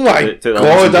 And I just Oh my took the God,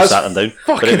 ones and just that's sat them down.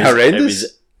 fucking But horrendous.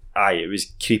 It was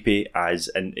creepy as,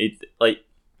 and it like,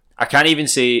 I can't even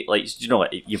say, like, you know,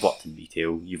 like, you've worked in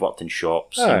retail, you've worked in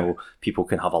shops, Aye. you know, people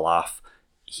can have a laugh.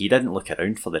 He didn't look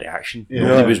around for the reaction. Yeah.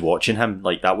 Nobody was watching him.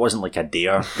 Like, that wasn't like a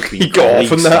dare between He got off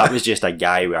colleagues. on that. That was just a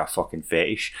guy with a fucking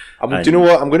fetish. Do you know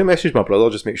what? I'm going to message my brother,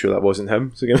 just make sure that wasn't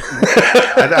him. So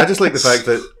I just like the fact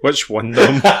that Which one,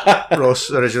 Dom? Ross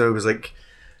originally was like,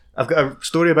 I've got a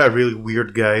story about a really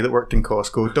weird guy that worked in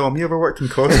Costco. Dom, you ever worked in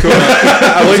Costco?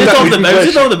 I like that. It was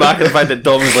just on the back of the fact that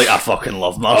Dom was like, I fucking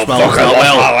love marshmallows. fuck, I love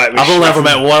well, that, like, I've only ever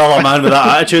met one other man with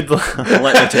that attitude.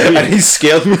 Let me tell And you. he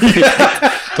scared me.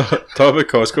 Talk about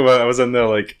Costco. I was in there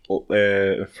like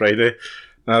Friday.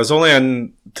 And I was only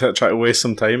in to try to waste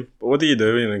some time. But what do you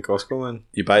do when you're in Costco, man?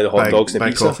 You buy the hot dogs and buy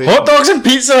pizza. coffee. Hot dogs and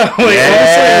pizza. Like,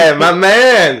 Yeah, my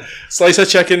man. slice of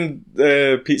chicken,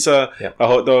 pizza, Yep. a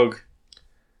hot dog,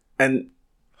 and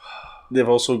they've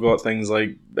also got things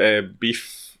like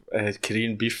beef,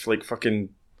 Korean beef, like fucking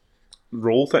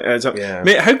roll thing. Yeah.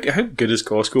 Mate, how good is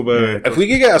Costco? But If we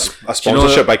could get a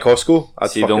sponsorship by Costco,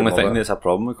 I'd See, the fucking only love thing it. that's a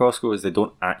problem with Costco is they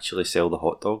don't actually sell the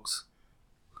hot dogs.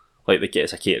 Like,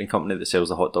 it's a catering company that sells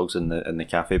the hot dogs in the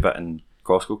cafe bit in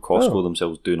Costco. Costco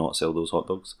themselves do not sell those hot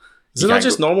dogs. is it not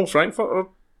just normal Frankfurt?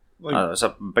 It's a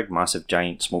big, massive,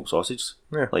 giant smoked sausage.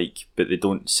 Yeah. Like, but they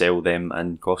don't sell them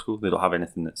in Costco. They don't have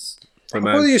anything that's. I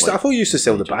thought you used to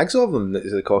sell the bags of them,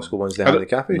 the Costco ones they have in the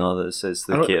cafe. No, that says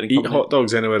I the don't catering eat company. hot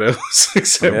dogs anywhere else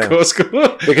except Yeah.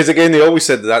 Costco. Because again, they always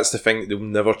said that's the thing that they'll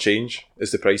never change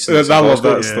is the price. I love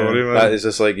that Yeah. story, man. That is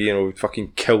just like,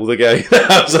 fucking kill the guy.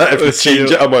 I was like, if they The change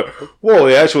CEO. it, I'm like, whoa,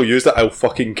 they actually used it, I'll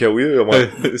fucking kill you. I'm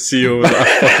like, The CEO was like,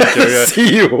 I fucking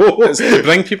kill you. CEO. It's to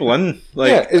bring people in.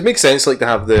 Like, Yeah, it makes sense like to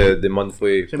have the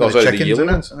monthly, Same with the the chickens yearly in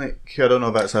ones. it. Like, I don't know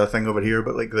if that's a thing over here,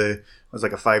 but like it was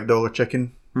like a $5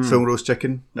 chicken, full roast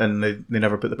chicken, and they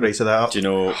never put the price of that up. Do you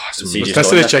know? See, just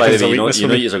Rotisserie on this, by the chicken's a way, weakness you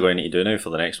know for me. what you're going to do now for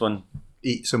the next one?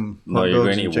 Eat some No, hot you're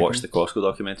dogs going and to watch chicken. the Costco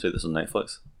documentary that's on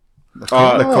Netflix. The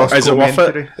Costco is it worth it?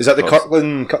 commentary. Is that the Cost-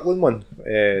 Kirkland one?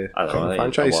 I don't know.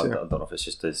 Franchise. I don't know if it's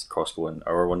just as Costco and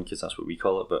our one because that's what we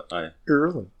call it. But aye.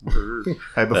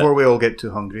 Right, before we all get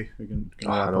too hungry, we can.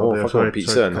 I know, fucking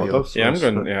pizza and hot dogs. yeah,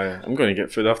 I'm going to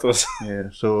get food after this. Yeah,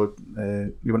 so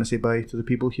you want to say bye to the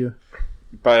people here?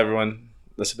 Bye, everyone.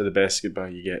 This will be the best goodbye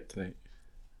you get tonight.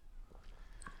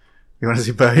 You want to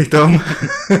say bye, Tom?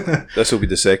 This will be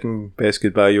the second best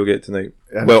goodbye you'll get tonight.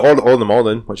 Yeah. Well, all in the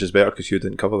morning, which is better because you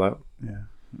didn't cover that.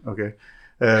 Okay.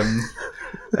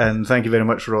 And thank you very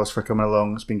much, Ross, for coming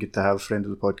along. It's been good to have friend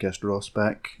of the podcast, Ross,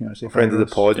 back. You want to say Friend bye, of the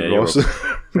Ross? pod, Yeah, you're Ross.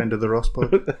 Friend of the Ross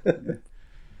pod.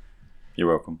 You're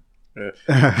welcome.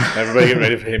 Everybody get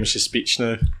ready for Hamish's speech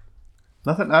now.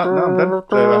 Nothing. No, I'm done.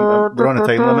 We're on a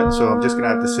time limit, so I'm just going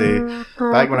to have to say,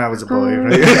 back when I was a boy,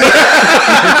 right?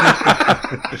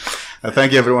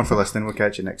 Thank you, everyone, for listening. We'll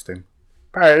catch you next time.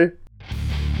 Bye.